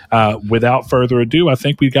 And without further ado, I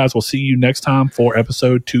think we guys will see you next time for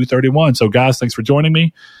episode 231. So guys, thanks for joining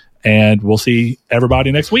me, and we'll see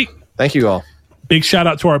everybody next week. Thank you all. Big shout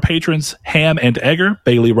out to our patrons, Ham and Egger,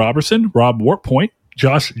 Bailey Robertson, Rob Wartpoint,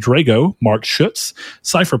 Josh Drago, Mark Schutz,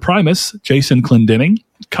 Cypher Primus, Jason Clendenning,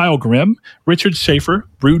 Kyle Grimm, Richard Schaefer,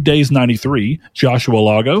 Brood Days 93, Joshua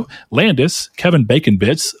Lago, Landis, Kevin Bacon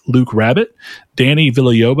Bits, Luke Rabbit, Danny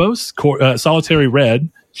Villalobos, Solitary Red,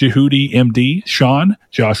 Jehudi MD, Sean,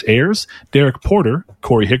 Josh Ayers, Derek Porter,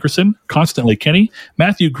 Corey Hickerson, Constantly Kenny,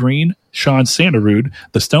 Matthew Green, Sean Sanderud,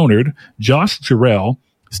 The Stonard, Josh Jarrell,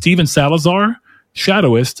 Steven Salazar,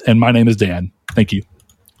 Shadowist, and my name is Dan. Thank you.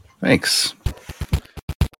 Thanks.